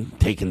mind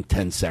taking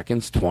 10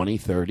 seconds, 20,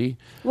 30.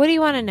 What do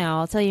you want to know?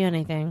 I'll tell you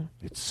anything.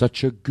 It's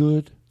such a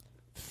good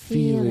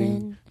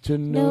feeling to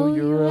know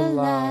you're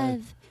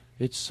alive.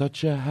 It's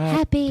such a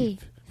happy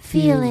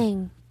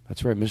feeling.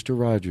 That's right, Mr.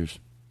 Rogers.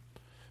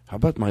 How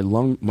about my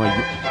lung...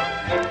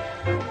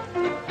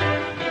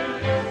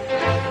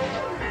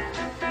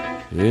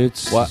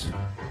 It's... What?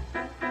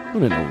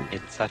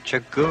 It's such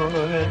a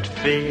good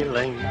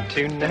feeling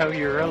to know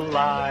you're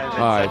alive. All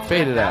right,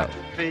 fade it out.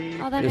 He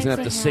doesn't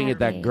have to sing it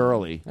that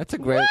girly. That's a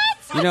great...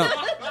 You know...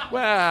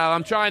 Well,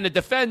 I'm trying to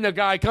defend the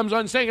guy comes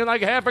on singing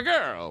like half a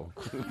girl.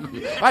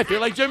 I feel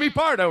like Jimmy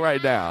Pardo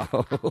right now.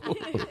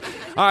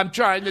 I'm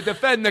trying to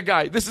defend the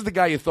guy. This is the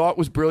guy you thought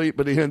was brilliant,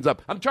 but he ends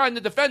up, I'm trying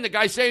to defend the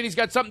guy saying he's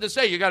got something to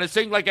say. You got to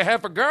sing like a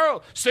half a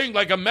girl, sing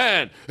like a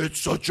man.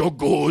 It's such a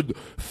good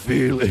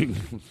feeling.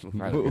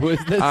 Who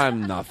is this?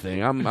 I'm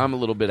nothing. I'm a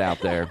little bit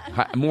out there.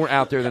 More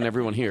out there than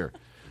everyone here.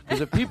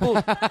 Because if people...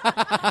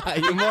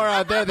 You're more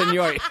out there than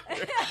you're...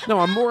 No,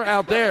 I'm more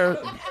out there.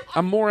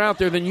 I'm more out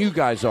there than you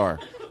guys are.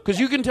 Because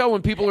you can tell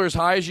when people are as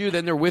high as you,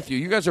 then they're with you.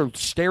 You guys are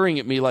staring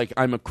at me like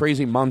I'm a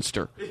crazy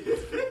monster.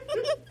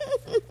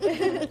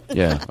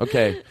 Yeah,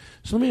 okay.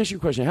 So let me ask you a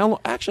question. How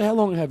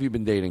long have you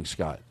been dating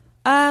Scott?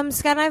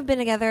 Scott and I have been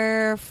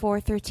together for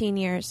 13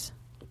 years.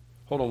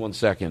 Hold on one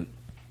second.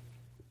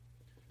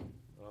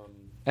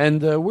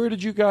 And where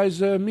did you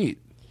guys meet?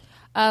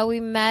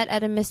 We met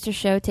at a Mr.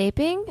 Show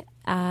taping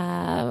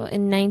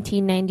in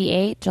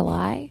 1998,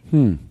 July.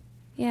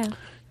 Yeah.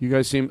 You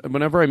guys seem,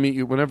 whenever I meet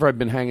you, whenever I've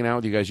been hanging out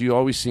with you guys, you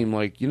always seem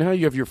like, you know how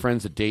you have your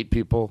friends that date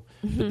people,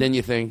 but then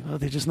you think, oh,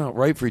 they're just not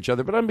right for each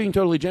other. But I'm being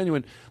totally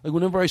genuine. Like,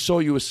 whenever I saw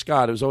you with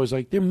Scott, it was always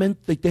like, they're meant,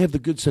 like, they have the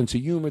good sense of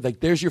humor. Like,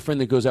 there's your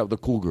friend that goes out with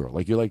a cool girl.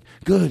 Like, you're like,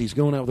 good, he's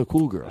going out with a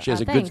cool girl. She has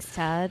a thanks, good.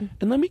 Todd.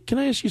 And can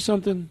I ask you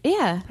something?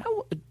 Yeah.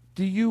 How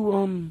do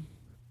you,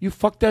 you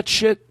fuck that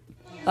shit?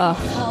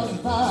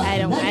 I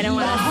don't want to.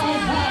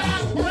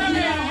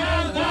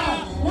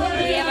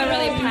 We have a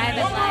really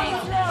private life.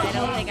 I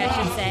don't think I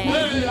should say.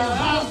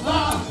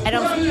 I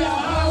don't.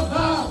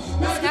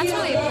 Scott's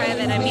really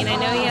private. I mean, I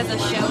know he has a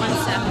show and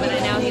stuff, but I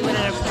know he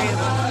wouldn't approve.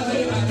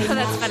 Oh,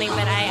 that's funny,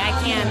 but I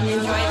can't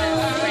enjoy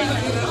this right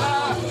now.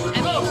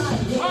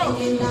 I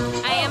mean,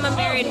 I am a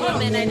married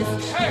woman.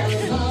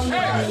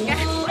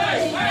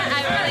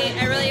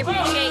 I really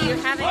appreciate you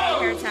having me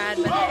here, Todd,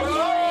 but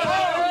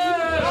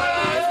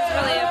this is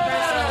really a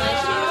personal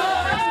issue, a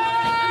personal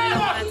thing that I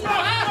don't want to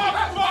talk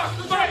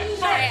about.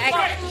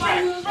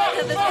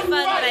 This is fun,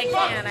 but I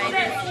can't.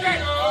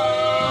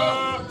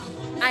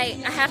 I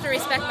have to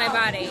respect my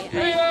body.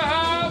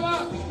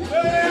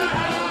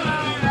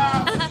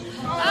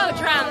 Oh,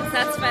 drums,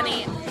 that's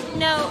funny.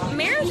 No,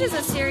 marriage is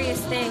a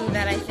serious thing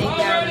that I think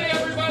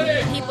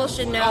people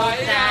should know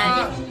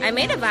that I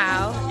made a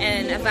vow,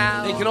 and a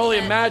vow... They can only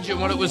imagine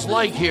what it was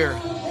like here.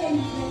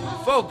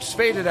 Folks,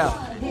 fade it out.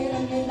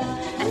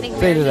 I think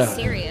marriage is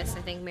serious.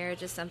 I think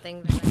marriage is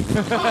something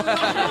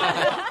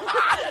that...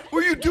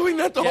 Were you doing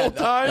that the whole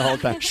time? The whole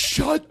time.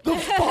 Shut the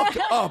fuck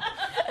up.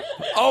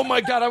 Oh, my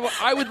God.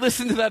 I would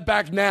listen to that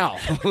back now.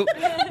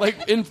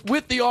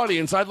 With the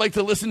audience, I'd like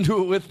to listen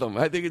to it with them.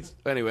 I think it's...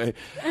 Anyway,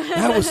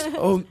 that was...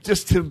 Oh,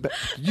 just...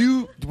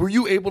 Were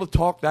you able to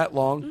talk that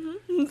long?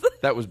 Mm-hmm.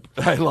 That was...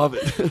 I love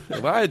it.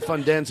 Well, I had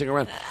fun dancing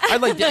around.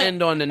 I'd like to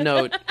end on a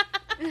note.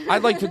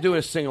 I'd like to do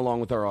a sing-along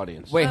with our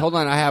audience. Wait, hold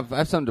on. I have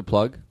something to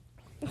plug.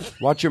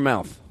 Watch your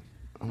mouth.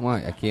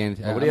 Why? I can't.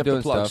 What do you have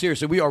to plug? Stuff.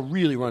 Seriously, we are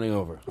really running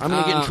over. I'm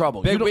going to get in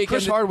trouble.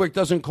 Chris Hardwick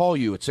doesn't call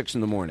you at 6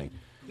 in the morning.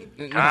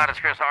 God, it's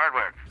Chris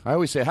Hardwick. I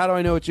always say, how do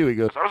I know it's you? He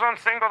goes, I was on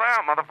Singled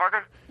Out,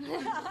 motherfucker.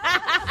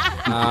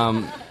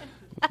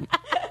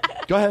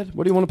 Go ahead.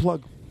 What do you want to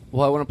plug?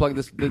 Well, I want to plug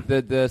this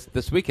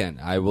weekend.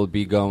 I will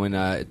be going.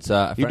 It's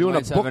a you doing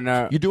a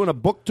book? You doing a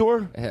book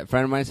tour? A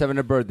friend of mine's having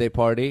a birthday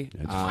party.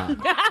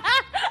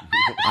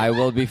 I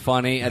will be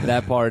funny at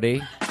that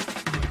party.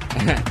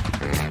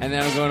 And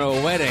then I'm going to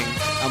a wedding.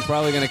 I'm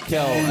probably going to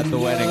kill at the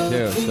wedding,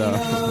 too. So.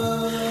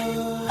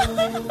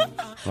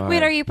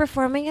 Wait, are you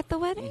performing at the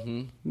wedding?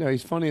 Mm-hmm. No,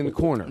 he's funny in the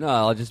corner. No,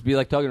 I'll just be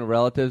like talking to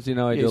relatives. I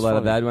do a lot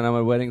of that when I'm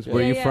at weddings.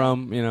 Where are you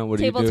from? What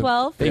do you do? Table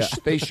 12?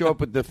 They show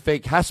up with the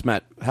fake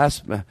hazmat.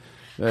 Hazmat.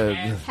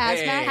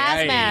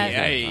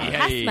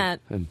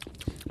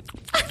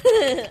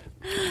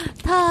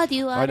 Todd,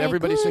 you are all right,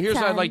 everybody. So here's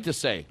what I'd like to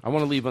say. I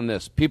want to leave on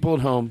this. People at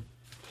home,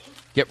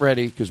 get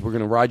ready because we're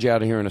going to ride you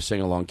out of here in a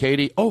sing-along.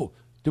 Katie,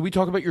 did we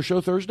talk about your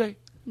show Thursday?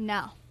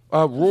 No.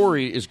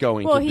 Rory is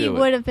going to do it. Well, he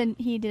would have been.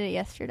 He did it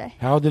yesterday.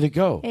 How did it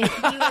go? He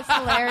was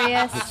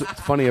hilarious.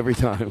 It's funny every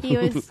time. He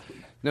was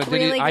no,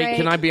 really great.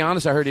 Can I be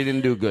honest? I heard he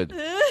didn't do good.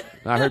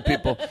 I heard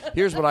people.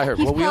 Here's what I heard.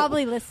 He's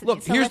probably listening.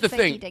 Look, so here's the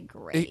thing. He did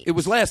great. It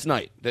was last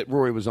night that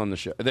Rory was on the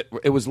show.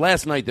 It was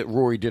last night that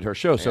Rory did her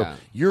show. So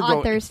you're on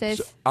going Thursdays.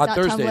 So, on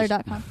Thursdays.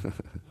 Tumblr.com.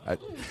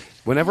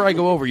 Whenever I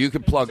go over, you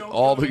can plug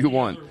all that you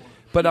want.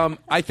 But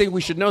I think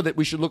we should know that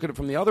we should look at it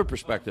from the other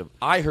perspective.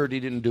 I heard he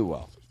didn't do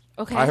well.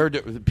 Okay. I heard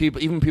that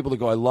even people that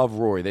go, I love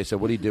Rory, they said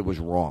what he did was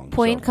wrong.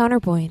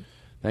 Counterpoint.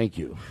 Thank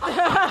you.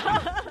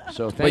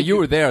 But you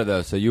were there,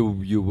 though, so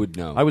you would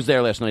know. I was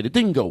there last night. It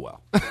didn't go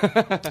well.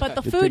 But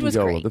the food was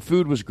great. The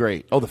food was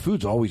great. Oh, the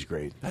food's always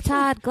great.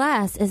 Todd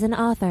Glass is an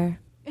author.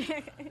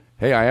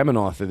 Hey, I am an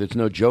author. It's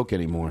no joke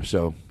anymore.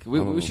 So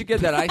we should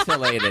get that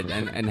isolated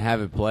and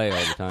have it play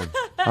all the time.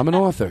 I'm an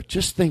author.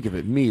 Just think of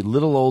it. Me,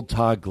 little old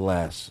Todd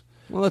Glass.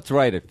 Well, let's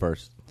write it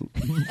first.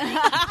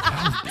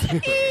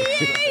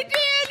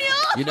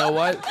 You know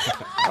what?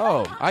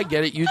 Oh, I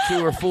get it. You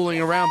two are fooling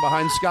around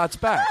behind Scott's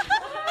back.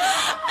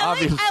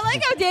 I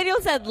like how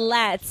Daniel said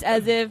 "let's"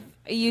 as if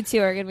you two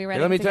are going to be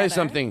running. Let me together. tell you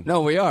something.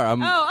 No, we are.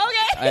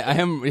 Okay. I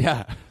am.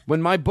 Yeah.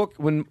 When my book,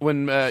 when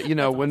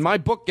my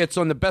book gets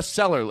on the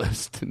bestseller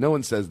list, no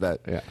one says that.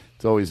 Yeah.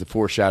 It's always a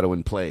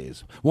foreshadowing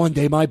plays. One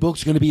day my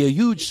book's going to be a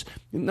huge.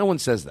 No one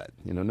says that.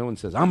 No one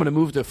says I'm going to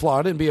move to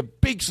Florida and be a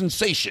big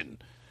sensation.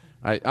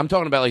 I'm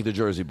talking about like the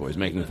Jersey Boys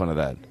making fun of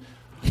that.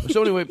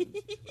 So anyway,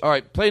 all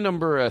right, play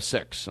number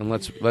 6, and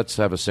let's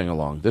have a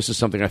sing-along. This is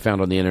something I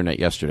found on the internet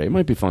yesterday. It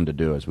might be fun to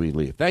do as we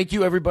leave. Thank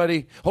you,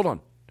 everybody. Hold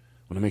on. I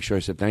want to make sure I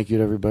said thank you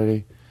to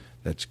everybody.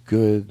 That's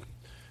good.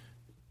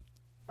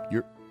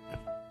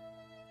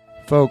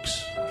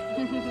 Folks,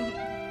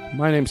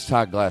 my name's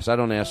Todd Glass. I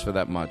don't ask for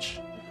that much,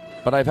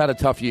 but I've had a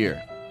tough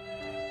year.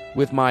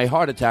 With my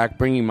heart attack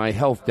bringing my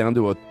health down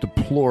to a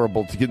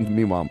deplorable...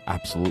 Meanwhile, I'm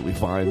absolutely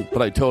fine,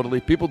 but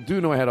people do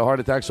know I had a heart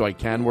attack, so I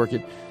can work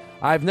it.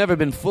 I've never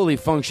been fully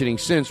functioning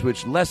since,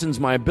 which lessens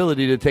my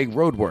ability to take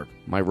road work.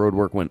 My road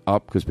work went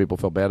up because people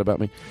felt bad about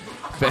me.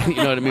 You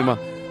know what I mean?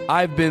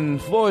 I've been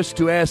forced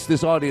to ask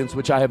this audience,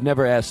 which I have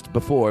never asked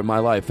before in my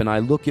life, and I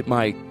look at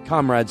my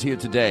comrades here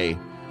today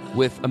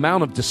with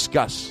amount of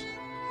disgust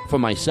for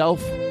myself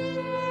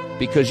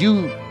because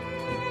you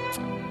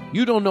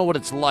don't know what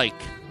it's like,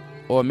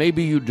 or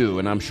maybe you do,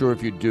 and I'm sure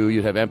if you do,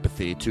 you'd have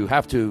empathy to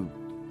have to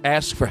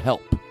ask for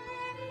help,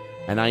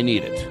 and I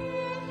need it.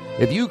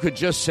 If you could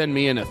just send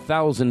me in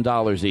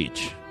 $1,000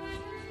 each,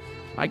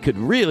 I could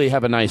really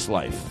have a nice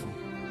life.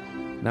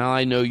 Now,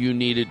 I know you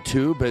need it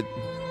too, but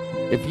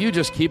if you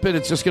just keep it,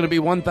 it's just going to be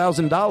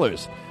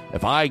 $1,000.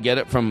 If I get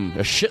it from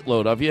a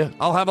shitload of you,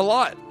 I'll have a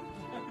lot.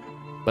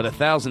 But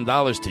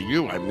 $1,000 to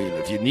you, I mean,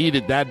 if you need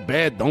it that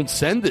bad, don't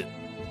send it.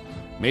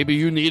 Maybe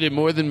you need it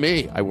more than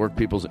me. I work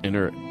people's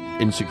inner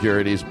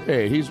insecurities.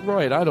 Hey, he's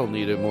right. I don't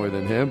need it more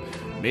than him.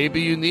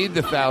 Maybe you need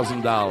the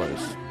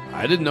 $1,000.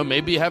 I didn't know.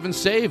 Maybe you haven't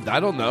saved. I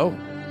don't know.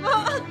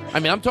 I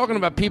mean, I'm talking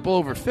about people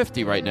over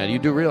 50 right now. You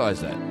do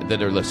realize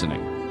that are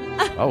listening.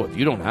 Oh, if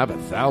you don't have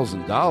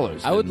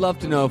 $1,000. I would love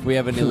to know if we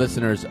have any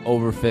listeners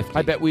over 50.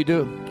 I bet we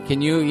do.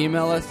 Can you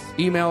email us?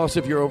 Email us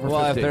if you're over 50.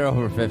 Well, if they're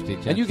over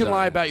 50. And you can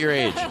lie about your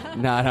age.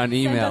 Not on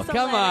email.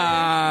 Come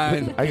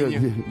on.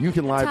 You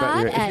can lie about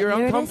your age. If you're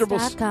uncomfortable,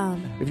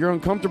 if you're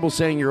uncomfortable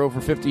saying you're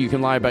over 50, you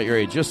can lie about your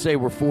age. Just say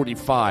we're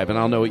 45, and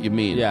I'll know what you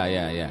mean. Yeah.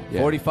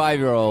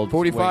 45-year-olds.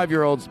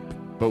 45-year-olds,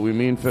 but we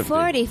mean 50.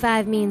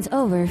 45 means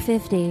over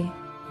 50.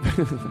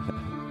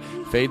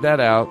 Fade that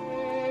out.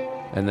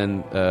 And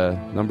then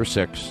number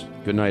 6.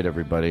 Good night,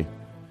 everybody.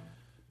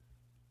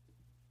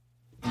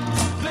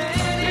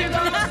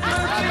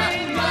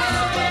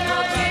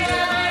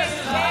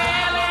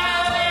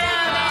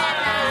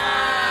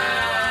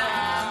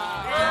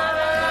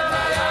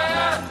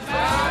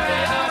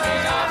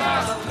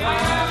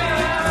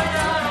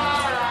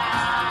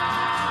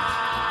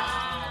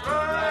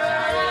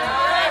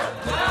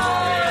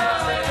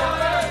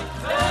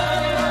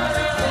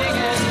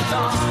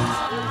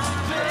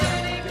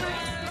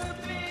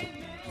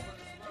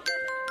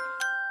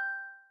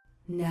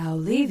 Now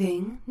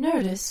leaving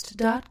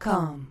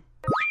Nerdist.com.